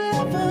new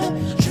lover.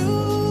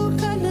 True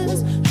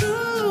colors,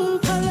 true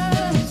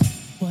colors.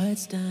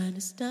 What's done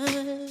is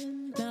done.